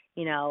Weaver,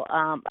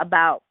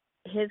 about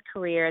his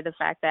career, the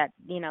fact that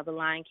The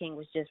Lion King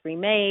was just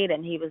remade,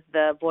 and he was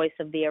the voice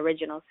of the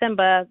original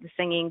Simba, the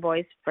singing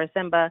voice for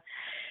Simba,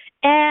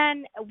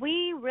 and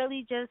we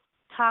really just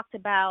talked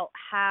about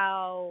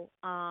how,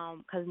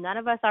 because neither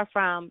of us are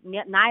from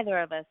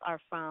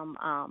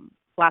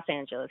Los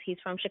Angeles. He's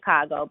from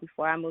Chicago.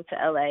 Before I moved to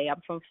LA,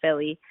 I'm from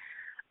Philly.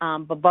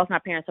 But both my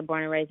parents are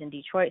born and raised in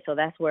Detroit, so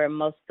that's where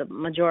the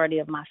majority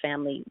of my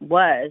family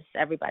was.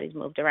 Everybody's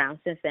moved around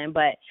since then.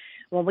 But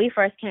when we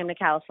first came to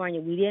California,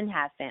 we didn't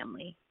have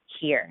family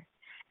here.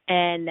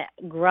 And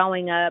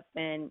growing up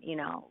and,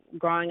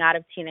 growing out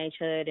of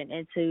teenagehood and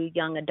into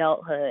young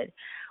adulthood,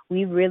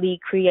 we really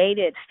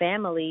created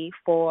family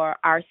for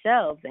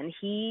ourselves. And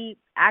he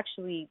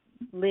actually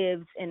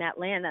lives in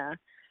Atlanta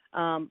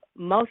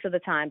most of the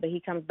time, but he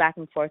comes back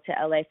and forth to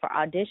LA for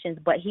auditions.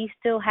 But he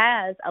still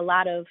has a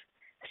lot of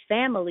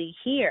family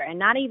here, and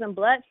not even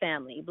blood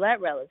family,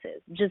 blood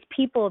relatives, just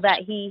people that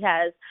he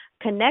has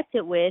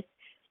connected with,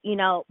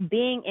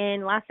 being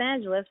in Los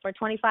Angeles for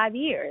 25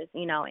 years,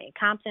 in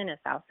Compton and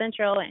South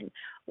Central and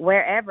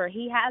wherever.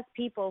 He has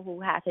people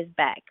who have his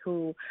back,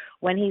 who,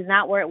 when he's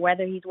not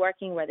whether he's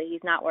working, whether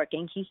he's not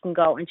working, he can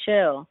go and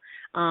chill.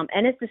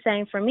 And it's the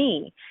same for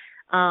me.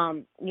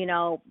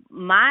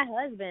 My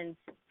husband's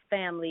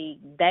family,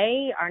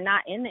 they are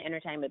not in the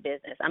entertainment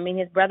business. I mean,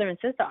 his brother and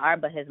sister are,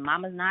 but his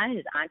mama's not,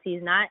 his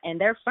auntie's not, and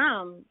they're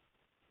from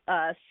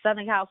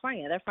Southern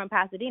California. They're from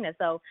Pasadena.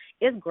 So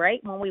it's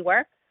great when we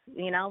work.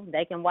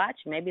 They can watch.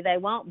 Maybe they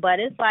won't. But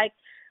it's like,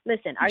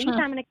 listen, are you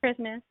coming to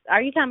Christmas?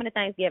 Are you coming to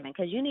Thanksgiving?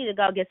 Because you need to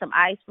go get some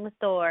ice from the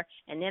store,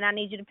 and then I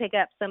need you to pick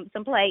up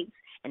some plates,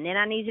 and then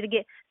I need you to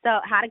get – so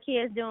how the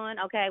kids doing?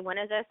 Okay, when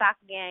is their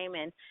soccer game?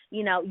 And,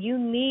 you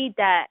need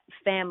that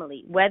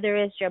family, whether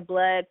it's your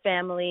blood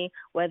family,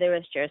 whether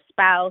it's your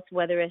spouse,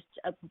 whether it's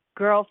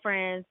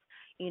girlfriends,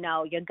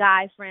 your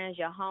guy friends,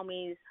 your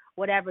homies,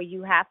 whatever.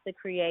 You have to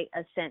create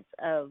a sense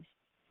of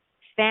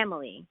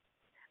family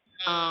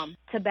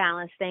to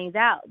balance things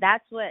out.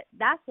 That's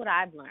what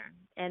I've learned,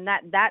 and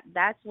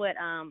that's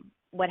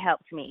what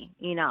helps me.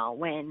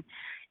 When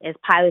it's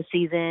pilot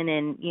season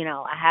and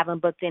I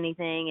haven't booked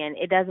anything, and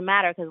it doesn't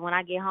matter because when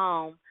I get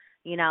home,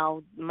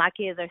 my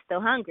kids are still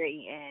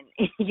hungry, and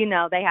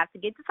they have to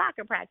get to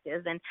soccer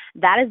practice, and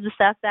that is the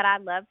stuff that I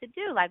love to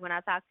do. Like when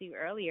I talked to you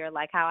earlier,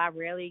 like how I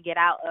rarely get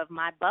out of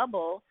my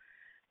bubble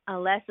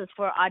unless it's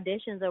for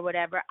auditions or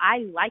whatever.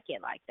 I like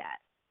it like that.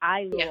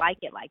 I like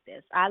it like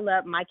this. I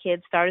love, my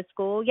kids started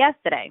school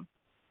yesterday,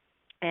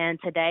 and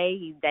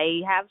today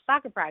they have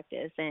soccer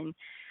practice, and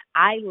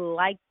I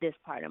like this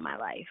part of my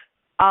life.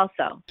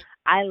 Also,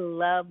 I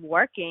love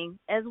working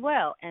as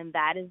well, and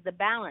that is the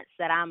balance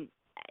that I'm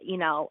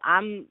doing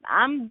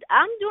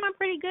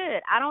pretty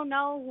good. I don't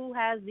know who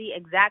has the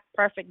exact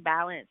perfect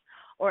balance,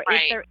 or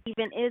if there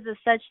even is a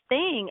such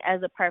thing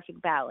as a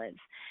perfect balance.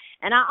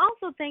 And I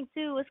also think,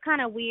 too, it's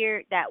kind of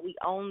weird that we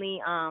only,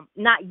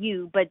 not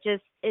you, but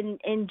just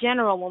in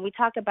general, when we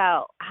talk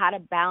about how to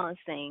balance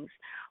things,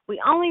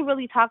 we only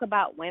really talk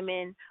about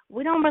women.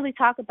 We don't really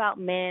talk about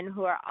men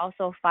who are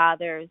also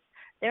fathers.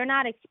 They're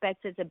not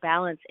expected to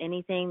balance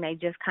anything. They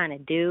just kind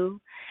of do.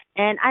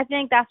 And I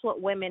think that's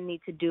what women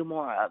need to do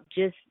more of.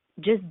 Just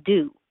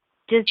do.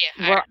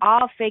 We're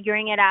all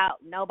figuring it out.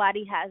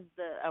 Nobody has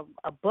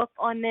a book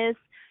on this.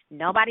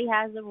 Nobody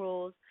has the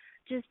rules.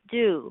 Just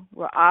do.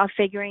 We're all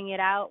figuring it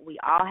out. We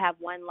all have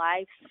one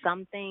life.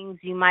 Some things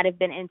you might have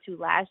been into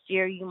last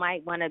year, you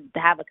might want to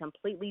have a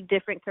completely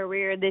different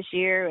career this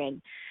year.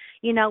 And,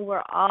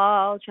 we're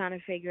all trying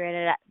to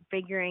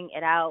figuring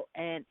it out,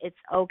 and it's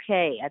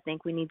okay. I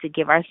think we need to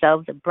give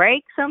ourselves a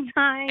break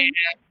sometimes,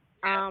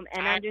 and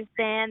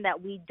understand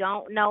that we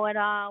don't know it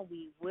all.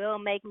 We will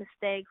make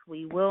mistakes.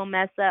 We will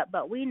mess up,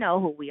 but we know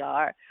who we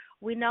are.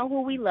 We know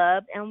who we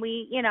love, and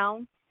we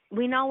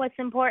know what's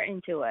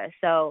important to us.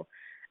 So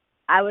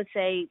I would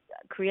say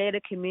create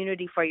a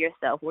community for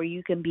yourself where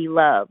you can be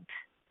loved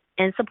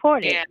and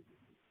supported. Yeah.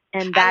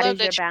 And that is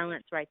your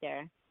balance right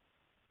there.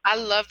 I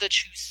love that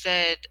you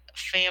said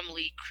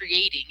family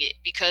creating it,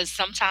 because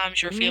sometimes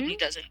your family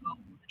doesn't go on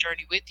the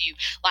journey with you.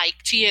 Like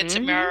Tia and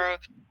Tamara were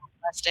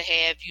blessed to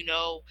have,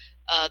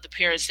 the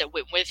parents that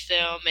went with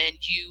them, and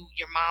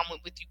your mom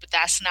went with you, but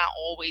that's not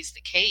always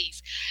the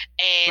case.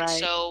 And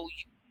so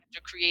you have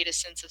to create a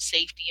sense of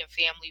safety and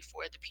family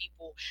for the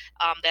people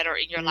that are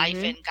in your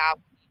life, and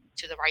God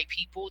to the right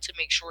people to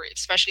make sure,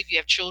 especially if you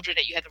have children,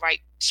 that you have the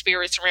right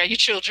spirits around your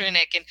children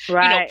that can,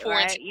 pour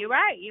into. You're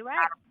right.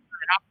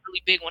 And I'm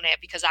really big on that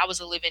because I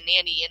was a living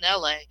nanny in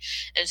LA.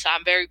 And so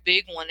I'm very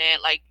big on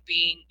that, like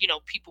being,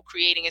 people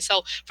creating. And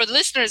so for the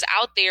listeners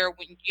out there,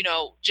 when,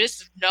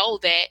 just know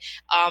that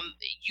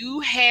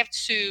you have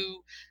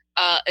to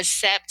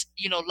accept,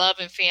 love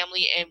and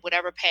family, and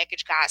whatever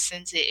package God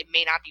sends it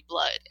may not be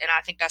blood. And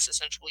I think that's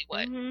essentially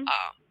what Reagan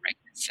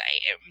is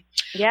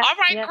saying. All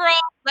right, girl,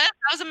 that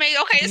was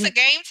amazing. Okay, it's a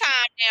game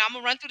time now. I'm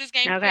going to run through this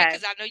game quick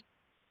because I know you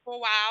for a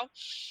while.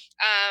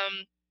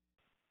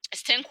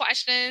 It's 10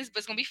 questions, but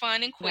it's going to be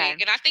fun and quick.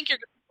 And I think you're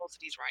going to get most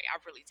of these right. I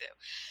really do.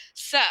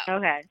 So,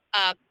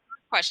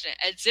 question.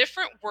 A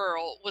Different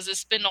World was a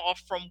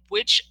spinoff from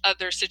which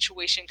other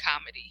situation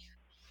comedy?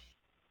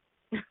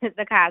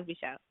 The Cosby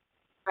Show.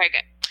 Very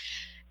good.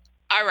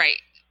 All right.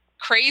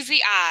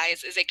 Crazy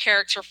Eyes is a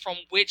character from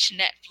which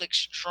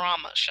Netflix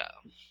drama show?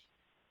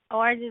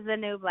 Orange is the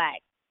New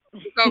Black.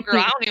 Go, girl.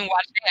 I don't even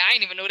watch that. I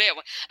didn't even know that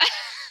one.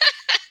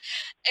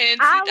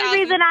 The only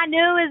reason I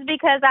knew is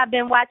because I've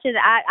been watching.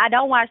 I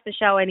don't watch the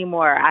show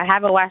anymore. I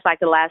haven't watched like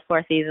the last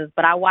 4 seasons,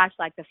 but I watched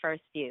like the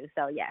first few.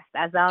 So yes,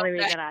 that's the only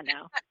reason I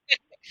know.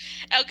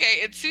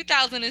 Okay, in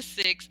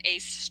 2006, a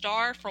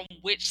star from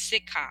which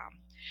sitcom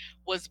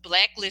was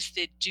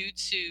blacklisted due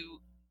to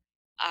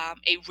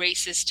a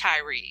racist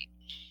tirade.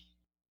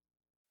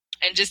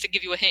 And just to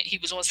give you a hint, he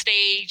was on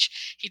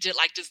stage. He did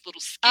like this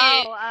little skit.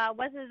 Oh,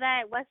 what's his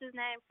name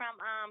from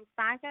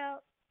Seinfeld?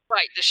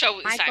 Right, the show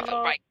is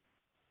Seinfeld, right.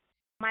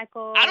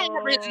 Michael. I don't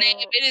remember his name.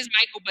 It is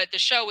Michael, but the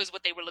show is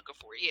what they were looking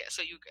for. Yeah,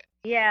 so you good.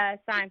 Yeah,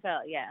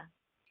 Seinfeld, yeah.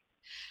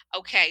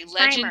 Okay,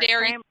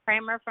 legendary.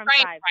 Kramer from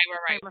Seinfeld. Right.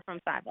 Kramer from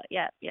Seinfeld,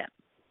 yeah.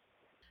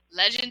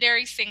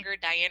 Legendary singer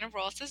Diana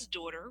Ross's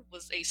daughter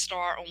was a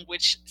star on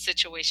which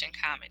situation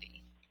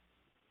comedy?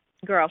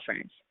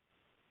 Girlfriends.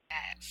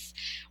 Yes.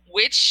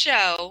 Which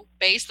show,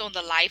 based on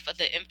the life of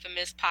the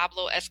infamous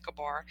Pablo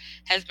Escobar,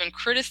 has been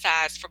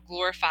criticized for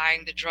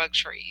glorifying the drug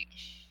trade?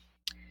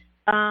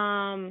 It's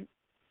on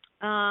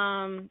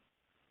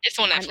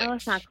Netflix. I know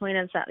it's not Queen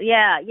of South.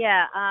 Yeah.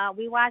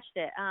 We watched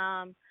it.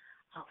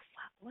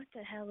 What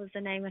the hell is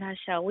the name of that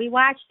show? We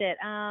watched it.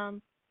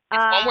 It's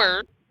one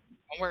word.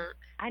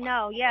 I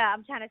know. Yeah,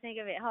 I'm trying to think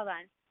of it. Hold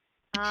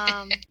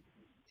on.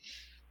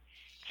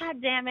 God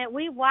damn it!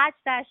 We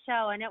watched that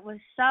show and it was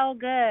so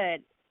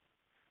good.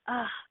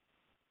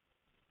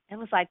 It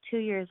was like 2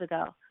 years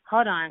ago.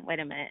 Hold on, wait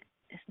a minute.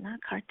 It's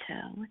not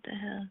Cartel. What the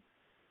hell?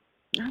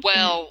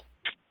 Well,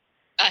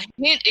 a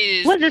hint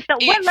is. What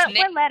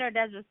letter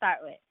does it start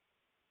with?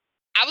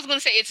 I was going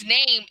to say its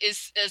name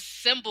is a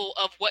symbol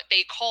of what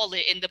they call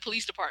it in the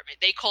police department.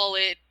 They call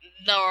it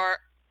Narcos.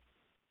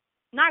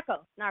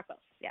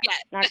 Yeah.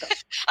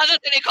 Narcos. Other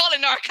than they call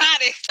it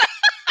narcotics.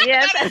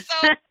 Yes. That is so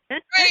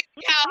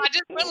crazy how I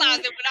just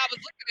realized it when I was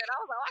looking at it. I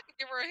was like, I could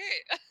give her a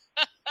hint.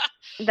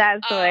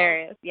 That's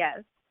hilarious.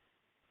 Yes.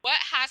 What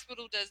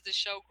hospital does the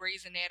show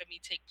Grey's Anatomy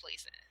take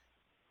place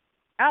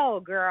in? Oh,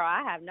 girl,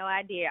 I have no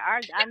idea.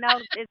 I know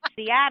it's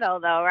Seattle,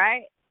 though,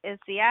 right? Is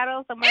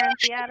Seattle somewhere in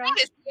Seattle?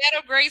 It's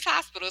Seattle Grace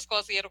Hospital. It's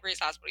called Seattle Grace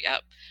Hospital.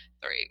 Yep.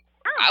 3.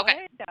 Oh, okay.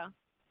 There you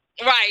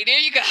go. Right, there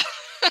you go.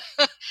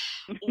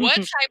 What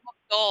type of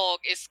dog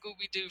is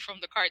Scooby-Doo from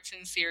the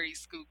cartoon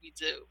series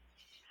Scooby-Doo?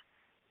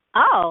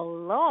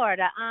 Oh, Lord.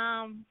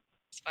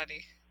 It's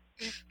funny.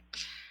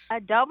 A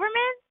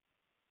Doberman?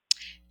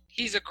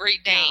 He's a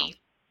Great Dane. No.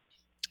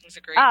 He's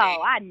a Great Dane.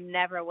 Oh, I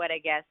never would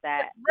have guessed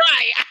that.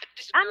 Right.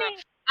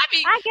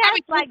 I guess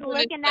like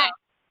looking at.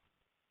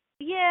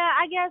 Yeah,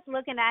 I guess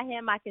looking at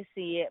him, I could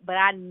see it, but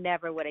I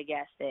never would have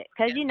guessed it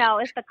because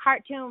it's the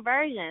cartoon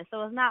version,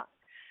 so it's not.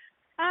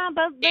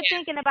 But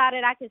thinking about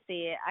it, I could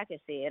see it. Okay.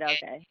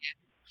 Yeah.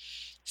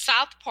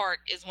 South Park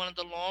is one of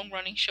the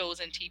long-running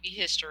shows in TV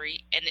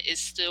history, and it is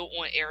still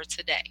on air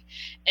today.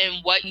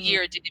 In what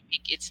year did it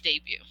make its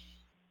debut?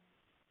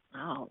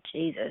 Oh,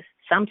 Jesus!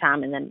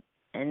 Sometime in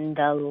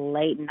the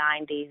late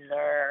 90s,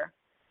 or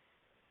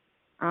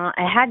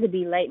it had to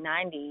be late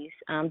 90s.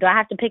 Do I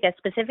have to pick a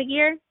specific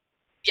year?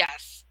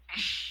 Yes. I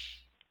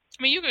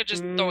mean, you could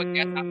just throw a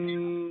guess out there.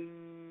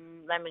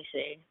 Let me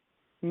see.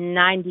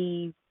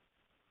 95.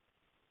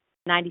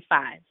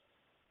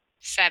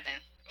 7.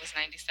 It was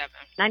 97.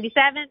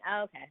 97?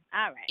 Oh, okay.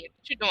 All right. Yeah,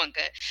 but you're doing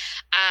good.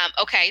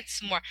 Okay,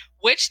 some more.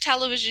 Which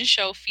television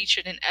show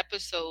featured an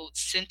episode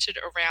centered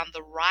around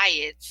the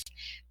riots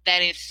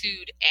that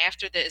ensued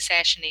after the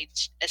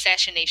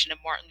assassination of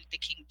Martin Luther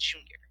King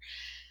Jr.?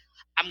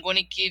 I'm going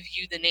to give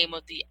you the name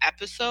of the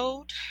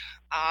episode.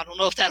 I don't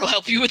know if that'll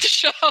help you with the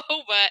show,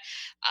 but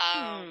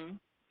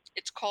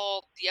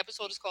the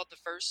episode is called The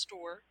First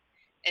Store,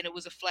 and it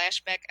was a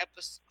flashback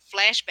episode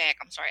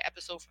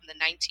from the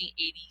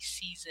 1980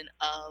 season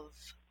of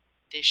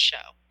this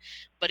show.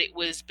 But it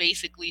was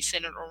basically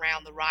centered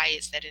around the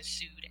riots that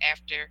ensued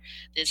after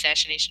the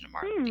assassination of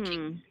Martin Luther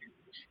King Jr.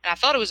 And I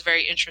thought it was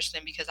very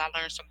interesting because I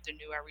learned something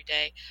new every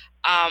day.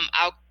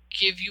 I'll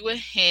give you a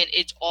hint.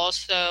 It's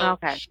also...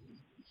 Okay.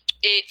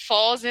 It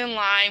falls in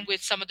line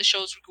with some of the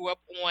shows we grew up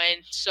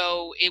on,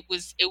 so it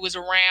was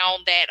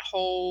around that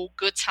whole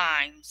Good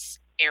Times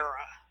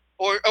era,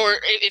 or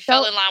it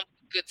fell in line with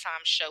the Good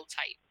Times show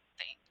type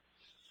thing.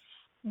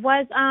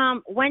 Was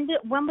when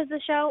was the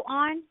show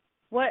on?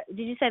 What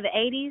did you say? The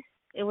 80s?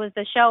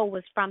 The show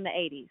was from the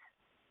 80s.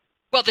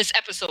 Well, this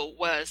episode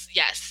was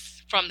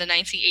from the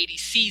 1980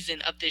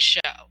 season of this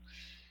show.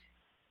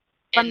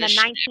 From the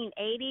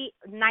 1980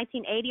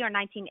 or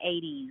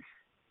 1980s.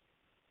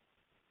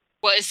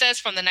 Well, it says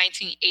from the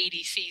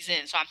 1980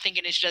 season, so I'm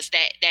thinking it's just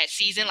that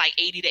season, like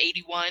 80 to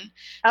 81.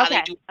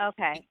 Okay.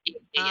 Okay.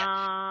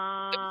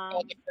 Yeah.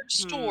 The First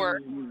Store,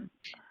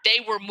 they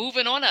were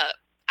moving on up.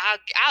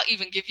 I'll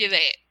even give you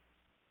that.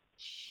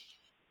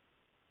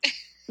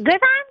 Good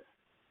Times?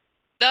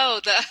 No,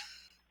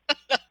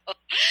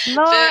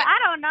 Lord, I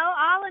don't know.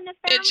 All in the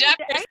family. The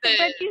Jeffersons.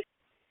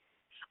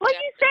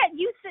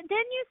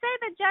 Didn't you say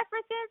the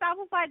Jeffersons? I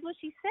was like, well,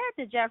 she said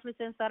the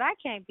Jeffersons, so that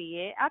can't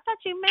be it. I thought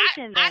you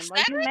mentioned them.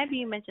 Maybe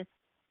you mentioned.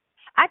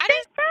 I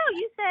think so.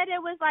 You said it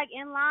was like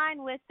in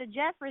line with the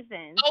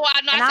Jeffersons. Oh,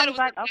 I know. And I was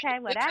like, okay,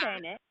 well, that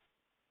ain't it.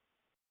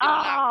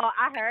 Oh,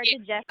 I heard the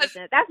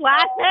Jeffersons. That's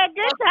why I said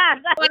Good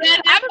Times. I was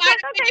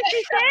like, okay, she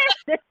said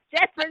the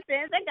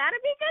Jeffersons. It gotta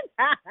be Good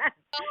Times.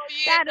 Oh,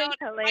 yeah, that is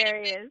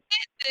hilarious.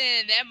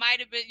 That might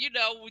have been,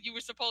 when you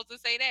were supposed to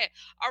say that.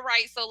 All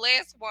right, so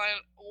last one.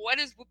 What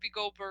is Whoopi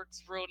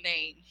Goldberg's real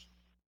name?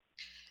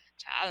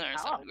 I learned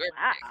Oh, something new every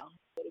day. wow.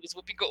 It was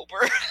Whoopi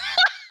Goldberg.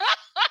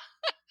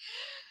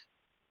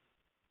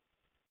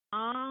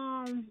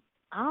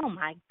 Oh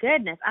my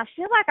goodness. I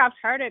feel like I've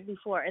heard it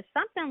before. It's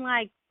something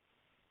like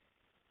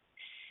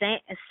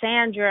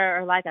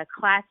Sandra, or like a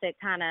classic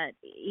kind of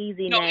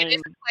easy No, it name.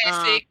 is a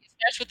classic. It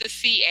starts with a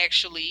C,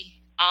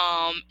 actually.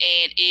 And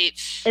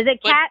it's. Is it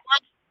But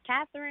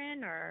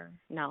Catherine, or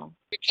no?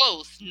 you're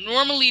close.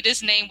 Normally,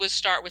 this name would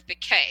start with the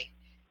K.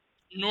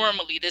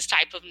 Normally, this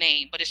type of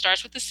name, but it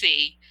starts with the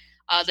C.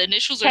 The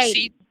initials are Katie.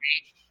 C.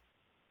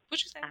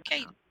 What'd you say,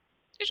 Katie?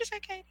 Did you say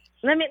Katie?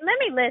 Let me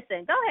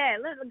listen. Go ahead.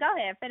 Go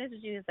ahead. Finish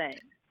what you were saying.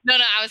 No.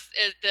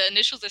 The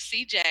initials are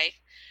CJ.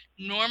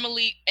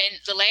 Normally, and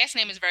the last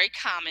name is very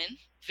common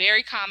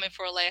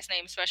for a last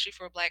name, especially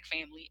for a Black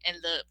family. And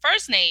the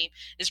first name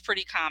is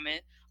pretty common,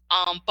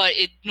 but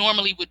it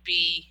normally would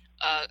be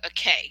a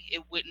K.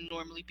 It wouldn't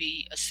normally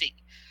be a C.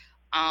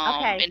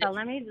 Okay, so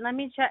let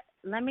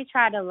me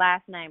try the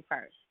last name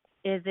first.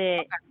 Is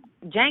it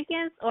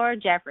Jenkins or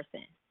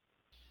Jefferson?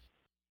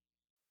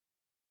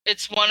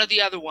 It's one of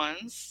the other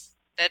ones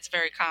that's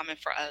very common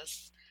for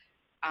us.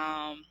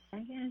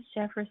 Jenkins,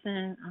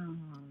 Jefferson.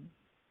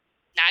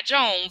 Not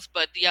Jones,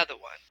 but the other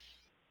one.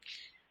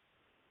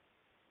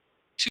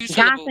 2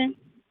 syllables. Johnson.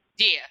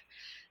 Yeah,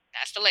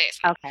 that's the last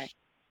name.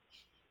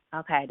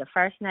 Okay. The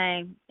first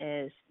name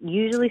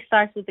usually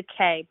starts with a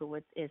K,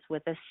 but it's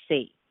with a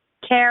C.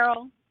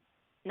 Carol.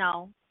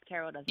 No,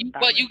 Carol doesn't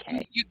start with a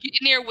K. You get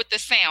in there with the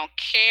sound.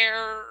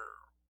 Karen.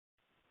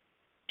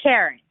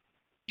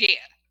 Yeah.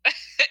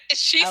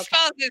 She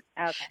spells it.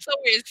 Okay. So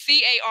it's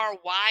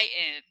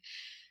Caryn.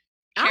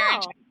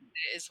 Karen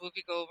is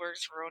Whoopi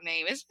Goldberg's real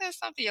name. Isn't that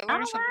something you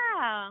learn something?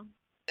 Wow.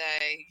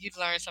 Day. You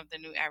learn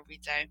something new every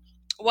day.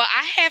 Well,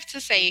 I have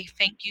to say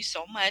thank you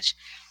so much.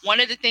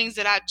 One of the things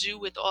that I do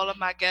with all of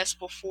my guests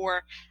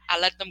before I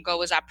let them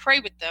go is I pray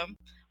with them.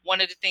 One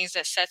of the things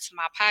that sets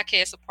my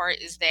podcast apart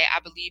is that I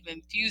believe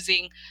in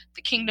fusing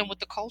the kingdom with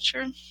the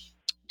culture,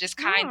 just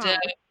kind of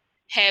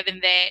having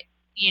that,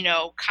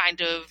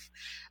 kind of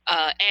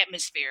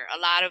atmosphere. A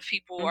lot of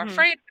people are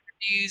afraid of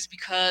interviews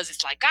because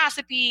it's like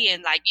gossipy,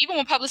 and like even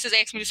when publicists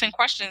ask me to send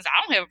questions,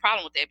 I don't have a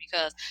problem with that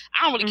because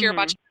I don't really care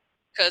about you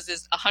because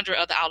there's 100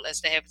 other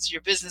outlets that have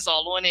your business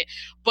all on it.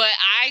 But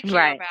I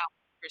care about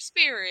your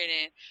spirit,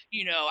 and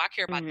I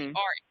care about the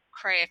art,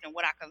 craft, and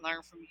what I can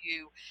learn from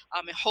you.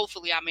 And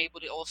hopefully I'm able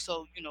to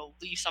also,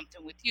 leave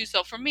something with you.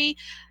 So for me,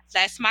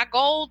 that's my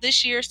goal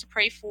this year, is to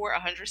pray for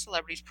 100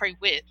 celebrities. Pray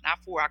with, not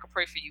for. I could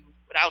pray for you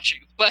without you,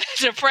 but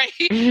to pray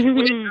with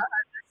 100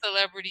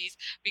 celebrities,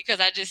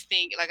 because I just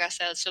think, like I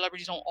said,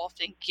 celebrities don't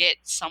often get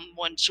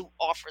someone to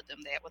offer them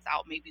that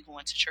without maybe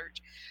going to church.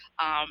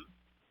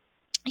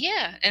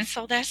 Yeah, and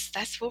so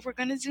that's what we're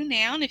gonna do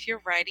now. And if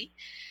you're ready,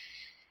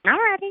 I'm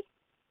ready.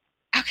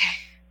 Okay.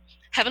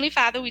 Heavenly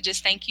Father, we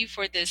just thank you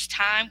for this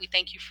time. We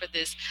thank you for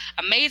this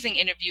amazing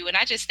interview. And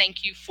I just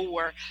thank you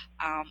for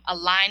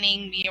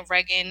aligning me and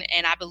Reagan.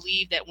 And I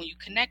believe that when you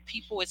connect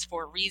people, it's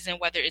for a reason,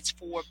 whether it's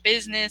for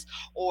business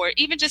or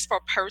even just for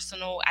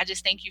personal. I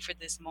just thank you for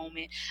this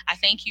moment. I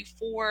thank you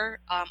for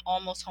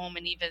Almost Home,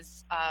 and even,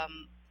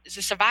 is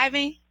it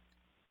Surviving?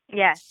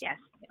 Yes.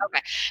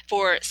 Okay.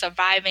 For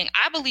Surviving.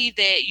 I believe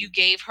that you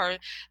gave her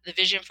the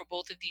vision for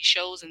both of these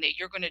shows and that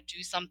you're going to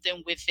do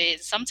something with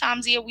it.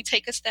 Sometimes, we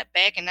take a step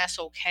back, and that's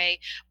okay.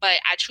 But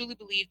I truly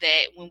believe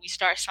that when we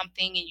start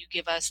something and you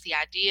give us the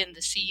idea and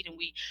the seed and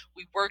we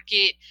work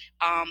it,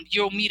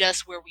 you'll meet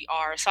us where we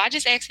are. So I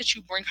just ask that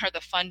you bring her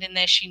the funding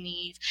that she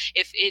needs.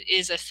 If it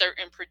is a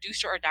certain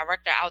producer or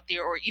director out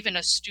there, or even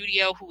a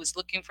studio who is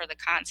looking for the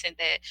content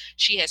that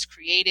she has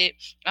created,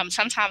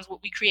 sometimes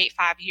what we create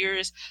 5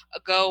 years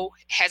ago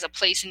has a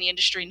place in the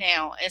industry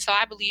now. And so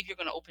I believe you're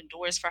going to open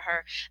doors for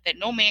her that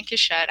no man can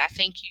shut. I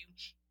thank you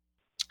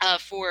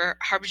for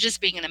her just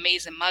being an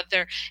amazing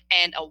mother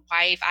and a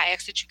wife. I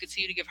ask that you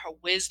continue to give her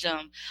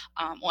wisdom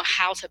on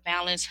how to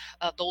balance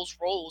those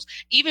roles.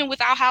 Even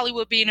without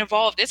Hollywood being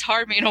involved, it's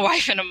hard being a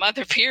wife and a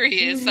mother,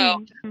 period.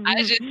 So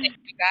I just thank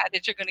you, God,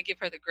 that you're going to give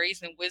her the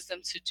grace and wisdom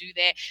to do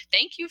that.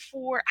 Thank you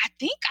for, I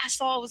think I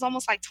saw it was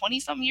almost like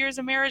 20-some years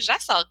of marriage.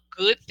 That's a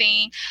good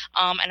thing.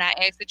 And I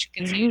ask that you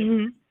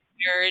continue to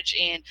marriage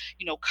and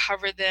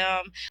cover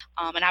them,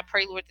 and I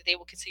pray, Lord, that they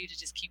will continue to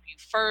just keep you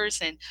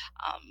first and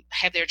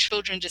have their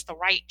children just the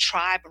right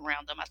tribe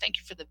around them. I thank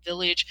you for the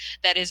village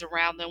that is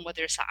around them,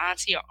 whether it's an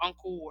auntie or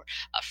uncle or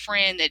a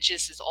friend that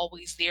just is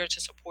always there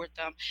to support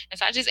them. And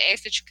so I just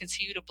ask that you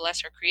continue to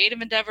bless her creative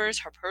endeavors,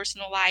 her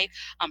personal life,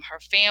 her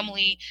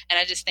family, and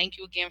I just thank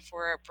you again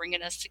for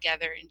bringing us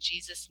together. In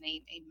Jesus'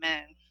 name,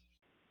 amen.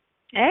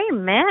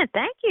 Amen.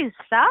 Thank you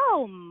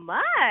so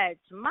much.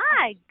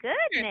 My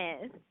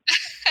goodness.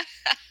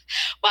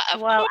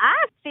 Well,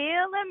 I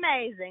feel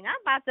amazing.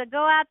 I'm about to go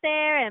out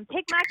there and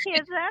pick my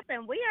kids up,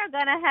 and we are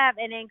going to have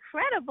an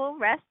incredible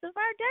rest of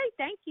our day.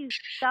 Thank you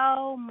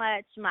so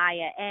much,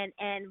 Maya.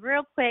 And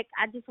real quick,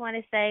 I just want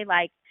to say,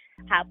 like,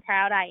 how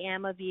proud I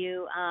am of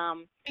you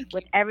Thank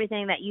with you.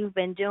 everything that you've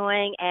been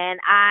doing. And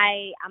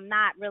I'm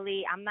not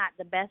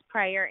the best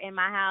prayer in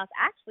my house.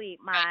 Actually,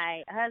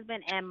 Right. my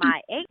husband and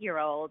my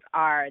 8-year-old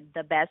are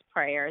the best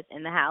prayers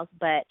in the house.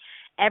 But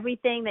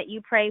everything that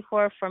you pray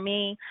for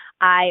me,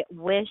 I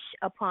wish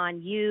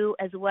upon you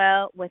as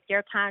well with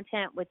your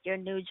content, with your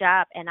new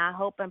job. And I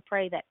hope and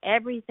pray that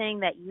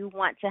everything that you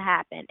want to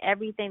happen,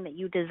 everything that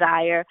you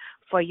desire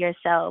for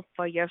yourself,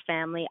 for your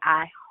family,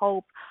 I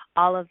hope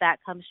all of that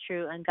comes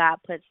true and God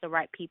puts the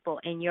right people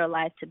in your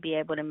life to be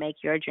able to make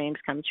your dreams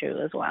come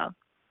true as well.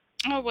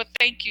 Oh, well,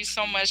 thank you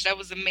so much. That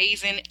was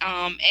amazing.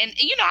 And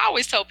I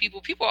always tell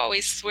people, people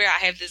always swear I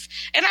have this,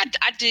 and I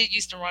did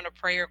used to run a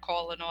prayer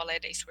call and all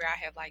that. They swear I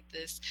have like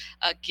this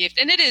gift,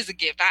 and it is a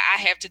gift. I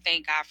have to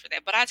thank God for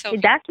that. But I tell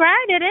people, That's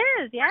right, it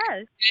is.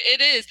 Yes.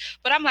 it is,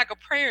 but I'm like, a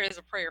prayer is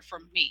a prayer for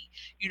me.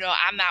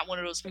 I'm not one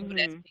of those people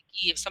that's Mhm.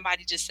 picky. If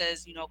somebody just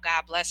says,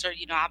 God bless her,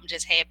 I'm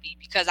just happy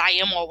because I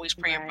am always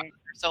praying for Right. her.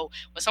 So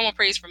when someone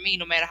prays for me,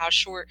 no matter how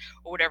short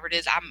or whatever it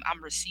is,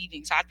 I'm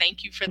receiving. So I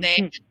thank you for that.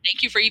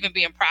 Thank you for even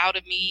being proud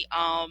of me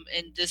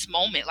in this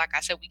moment. Like I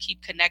said, we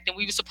keep connecting.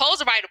 We were supposed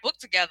to write a book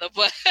together,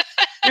 but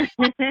I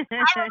remember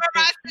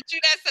I sent you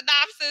that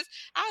synopsis.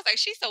 I was like,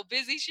 she's so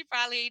busy, she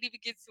probably ain't even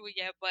get to it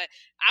yet. But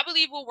I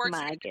believe we'll work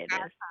My together in goodness.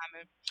 God's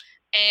timing.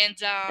 And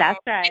That's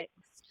right.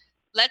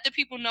 let the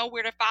people know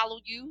where to follow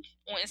you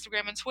on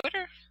Instagram and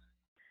Twitter.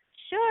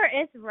 Sure,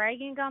 it's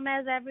Reagan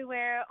Gomez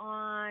everywhere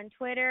on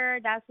Twitter.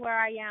 That's where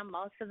I am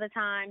most of the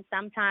time.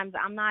 Sometimes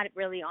I'm not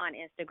really on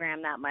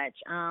Instagram that much.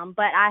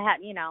 But I have,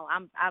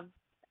 I've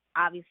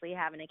obviously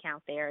have an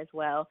account there as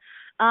well.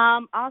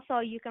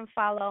 Also, you can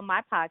follow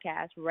my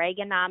podcast,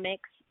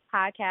 Reaganomics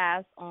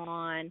Podcast,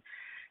 on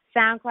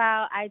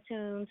SoundCloud,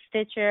 iTunes,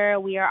 Stitcher.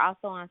 We are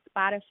also on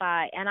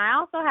Spotify, and I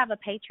also have a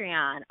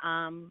Patreon,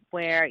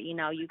 where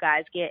you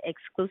guys get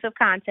exclusive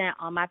content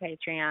on my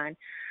Patreon.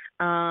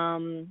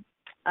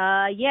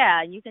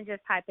 Yeah, you can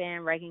just type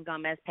in Reagan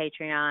Gomez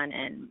Patreon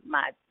and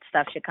my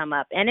stuff should come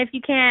up. And if you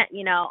can't,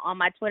 on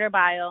my Twitter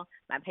bio,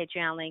 my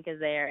Patreon link is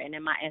there, and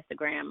in my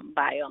Instagram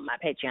bio, my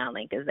Patreon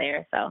link is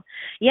there. So,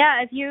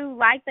 yeah, if you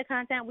like the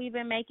content we've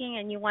been making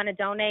and you want to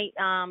donate,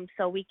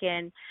 so we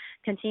can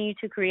continue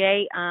to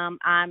create,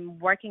 I'm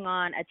working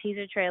on a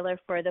teaser trailer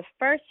for the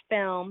first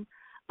film.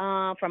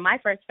 For my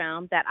first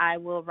film that I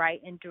will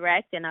write and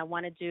direct, and I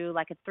want to do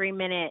like a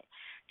 3-minute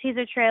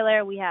teaser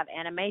trailer. We have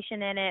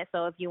animation in it,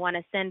 so if you want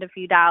to send a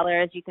few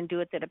dollars, you can do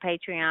it through the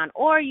Patreon,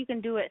 or you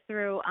can do it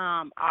through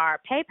our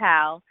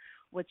PayPal,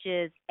 which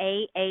is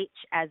AH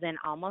as in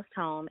almost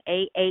home,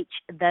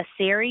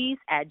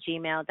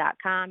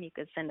 ahtheseries@gmail.com. You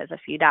can send us a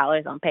few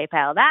dollars on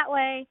PayPal that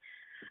way.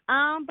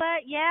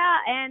 But yeah,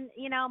 and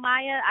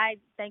Maya, I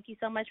thank you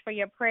so much for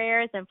your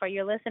prayers and for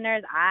your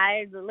listeners.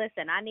 I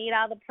need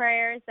all the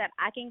prayers that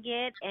I can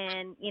get,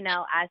 and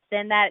I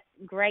send that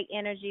great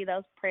energy,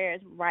 those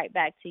prayers right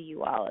back to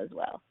you all as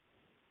well.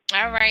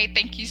 All right.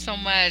 Thank you so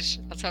much.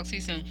 I'll talk to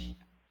you soon.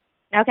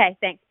 Okay,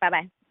 thanks.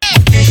 Bye-bye.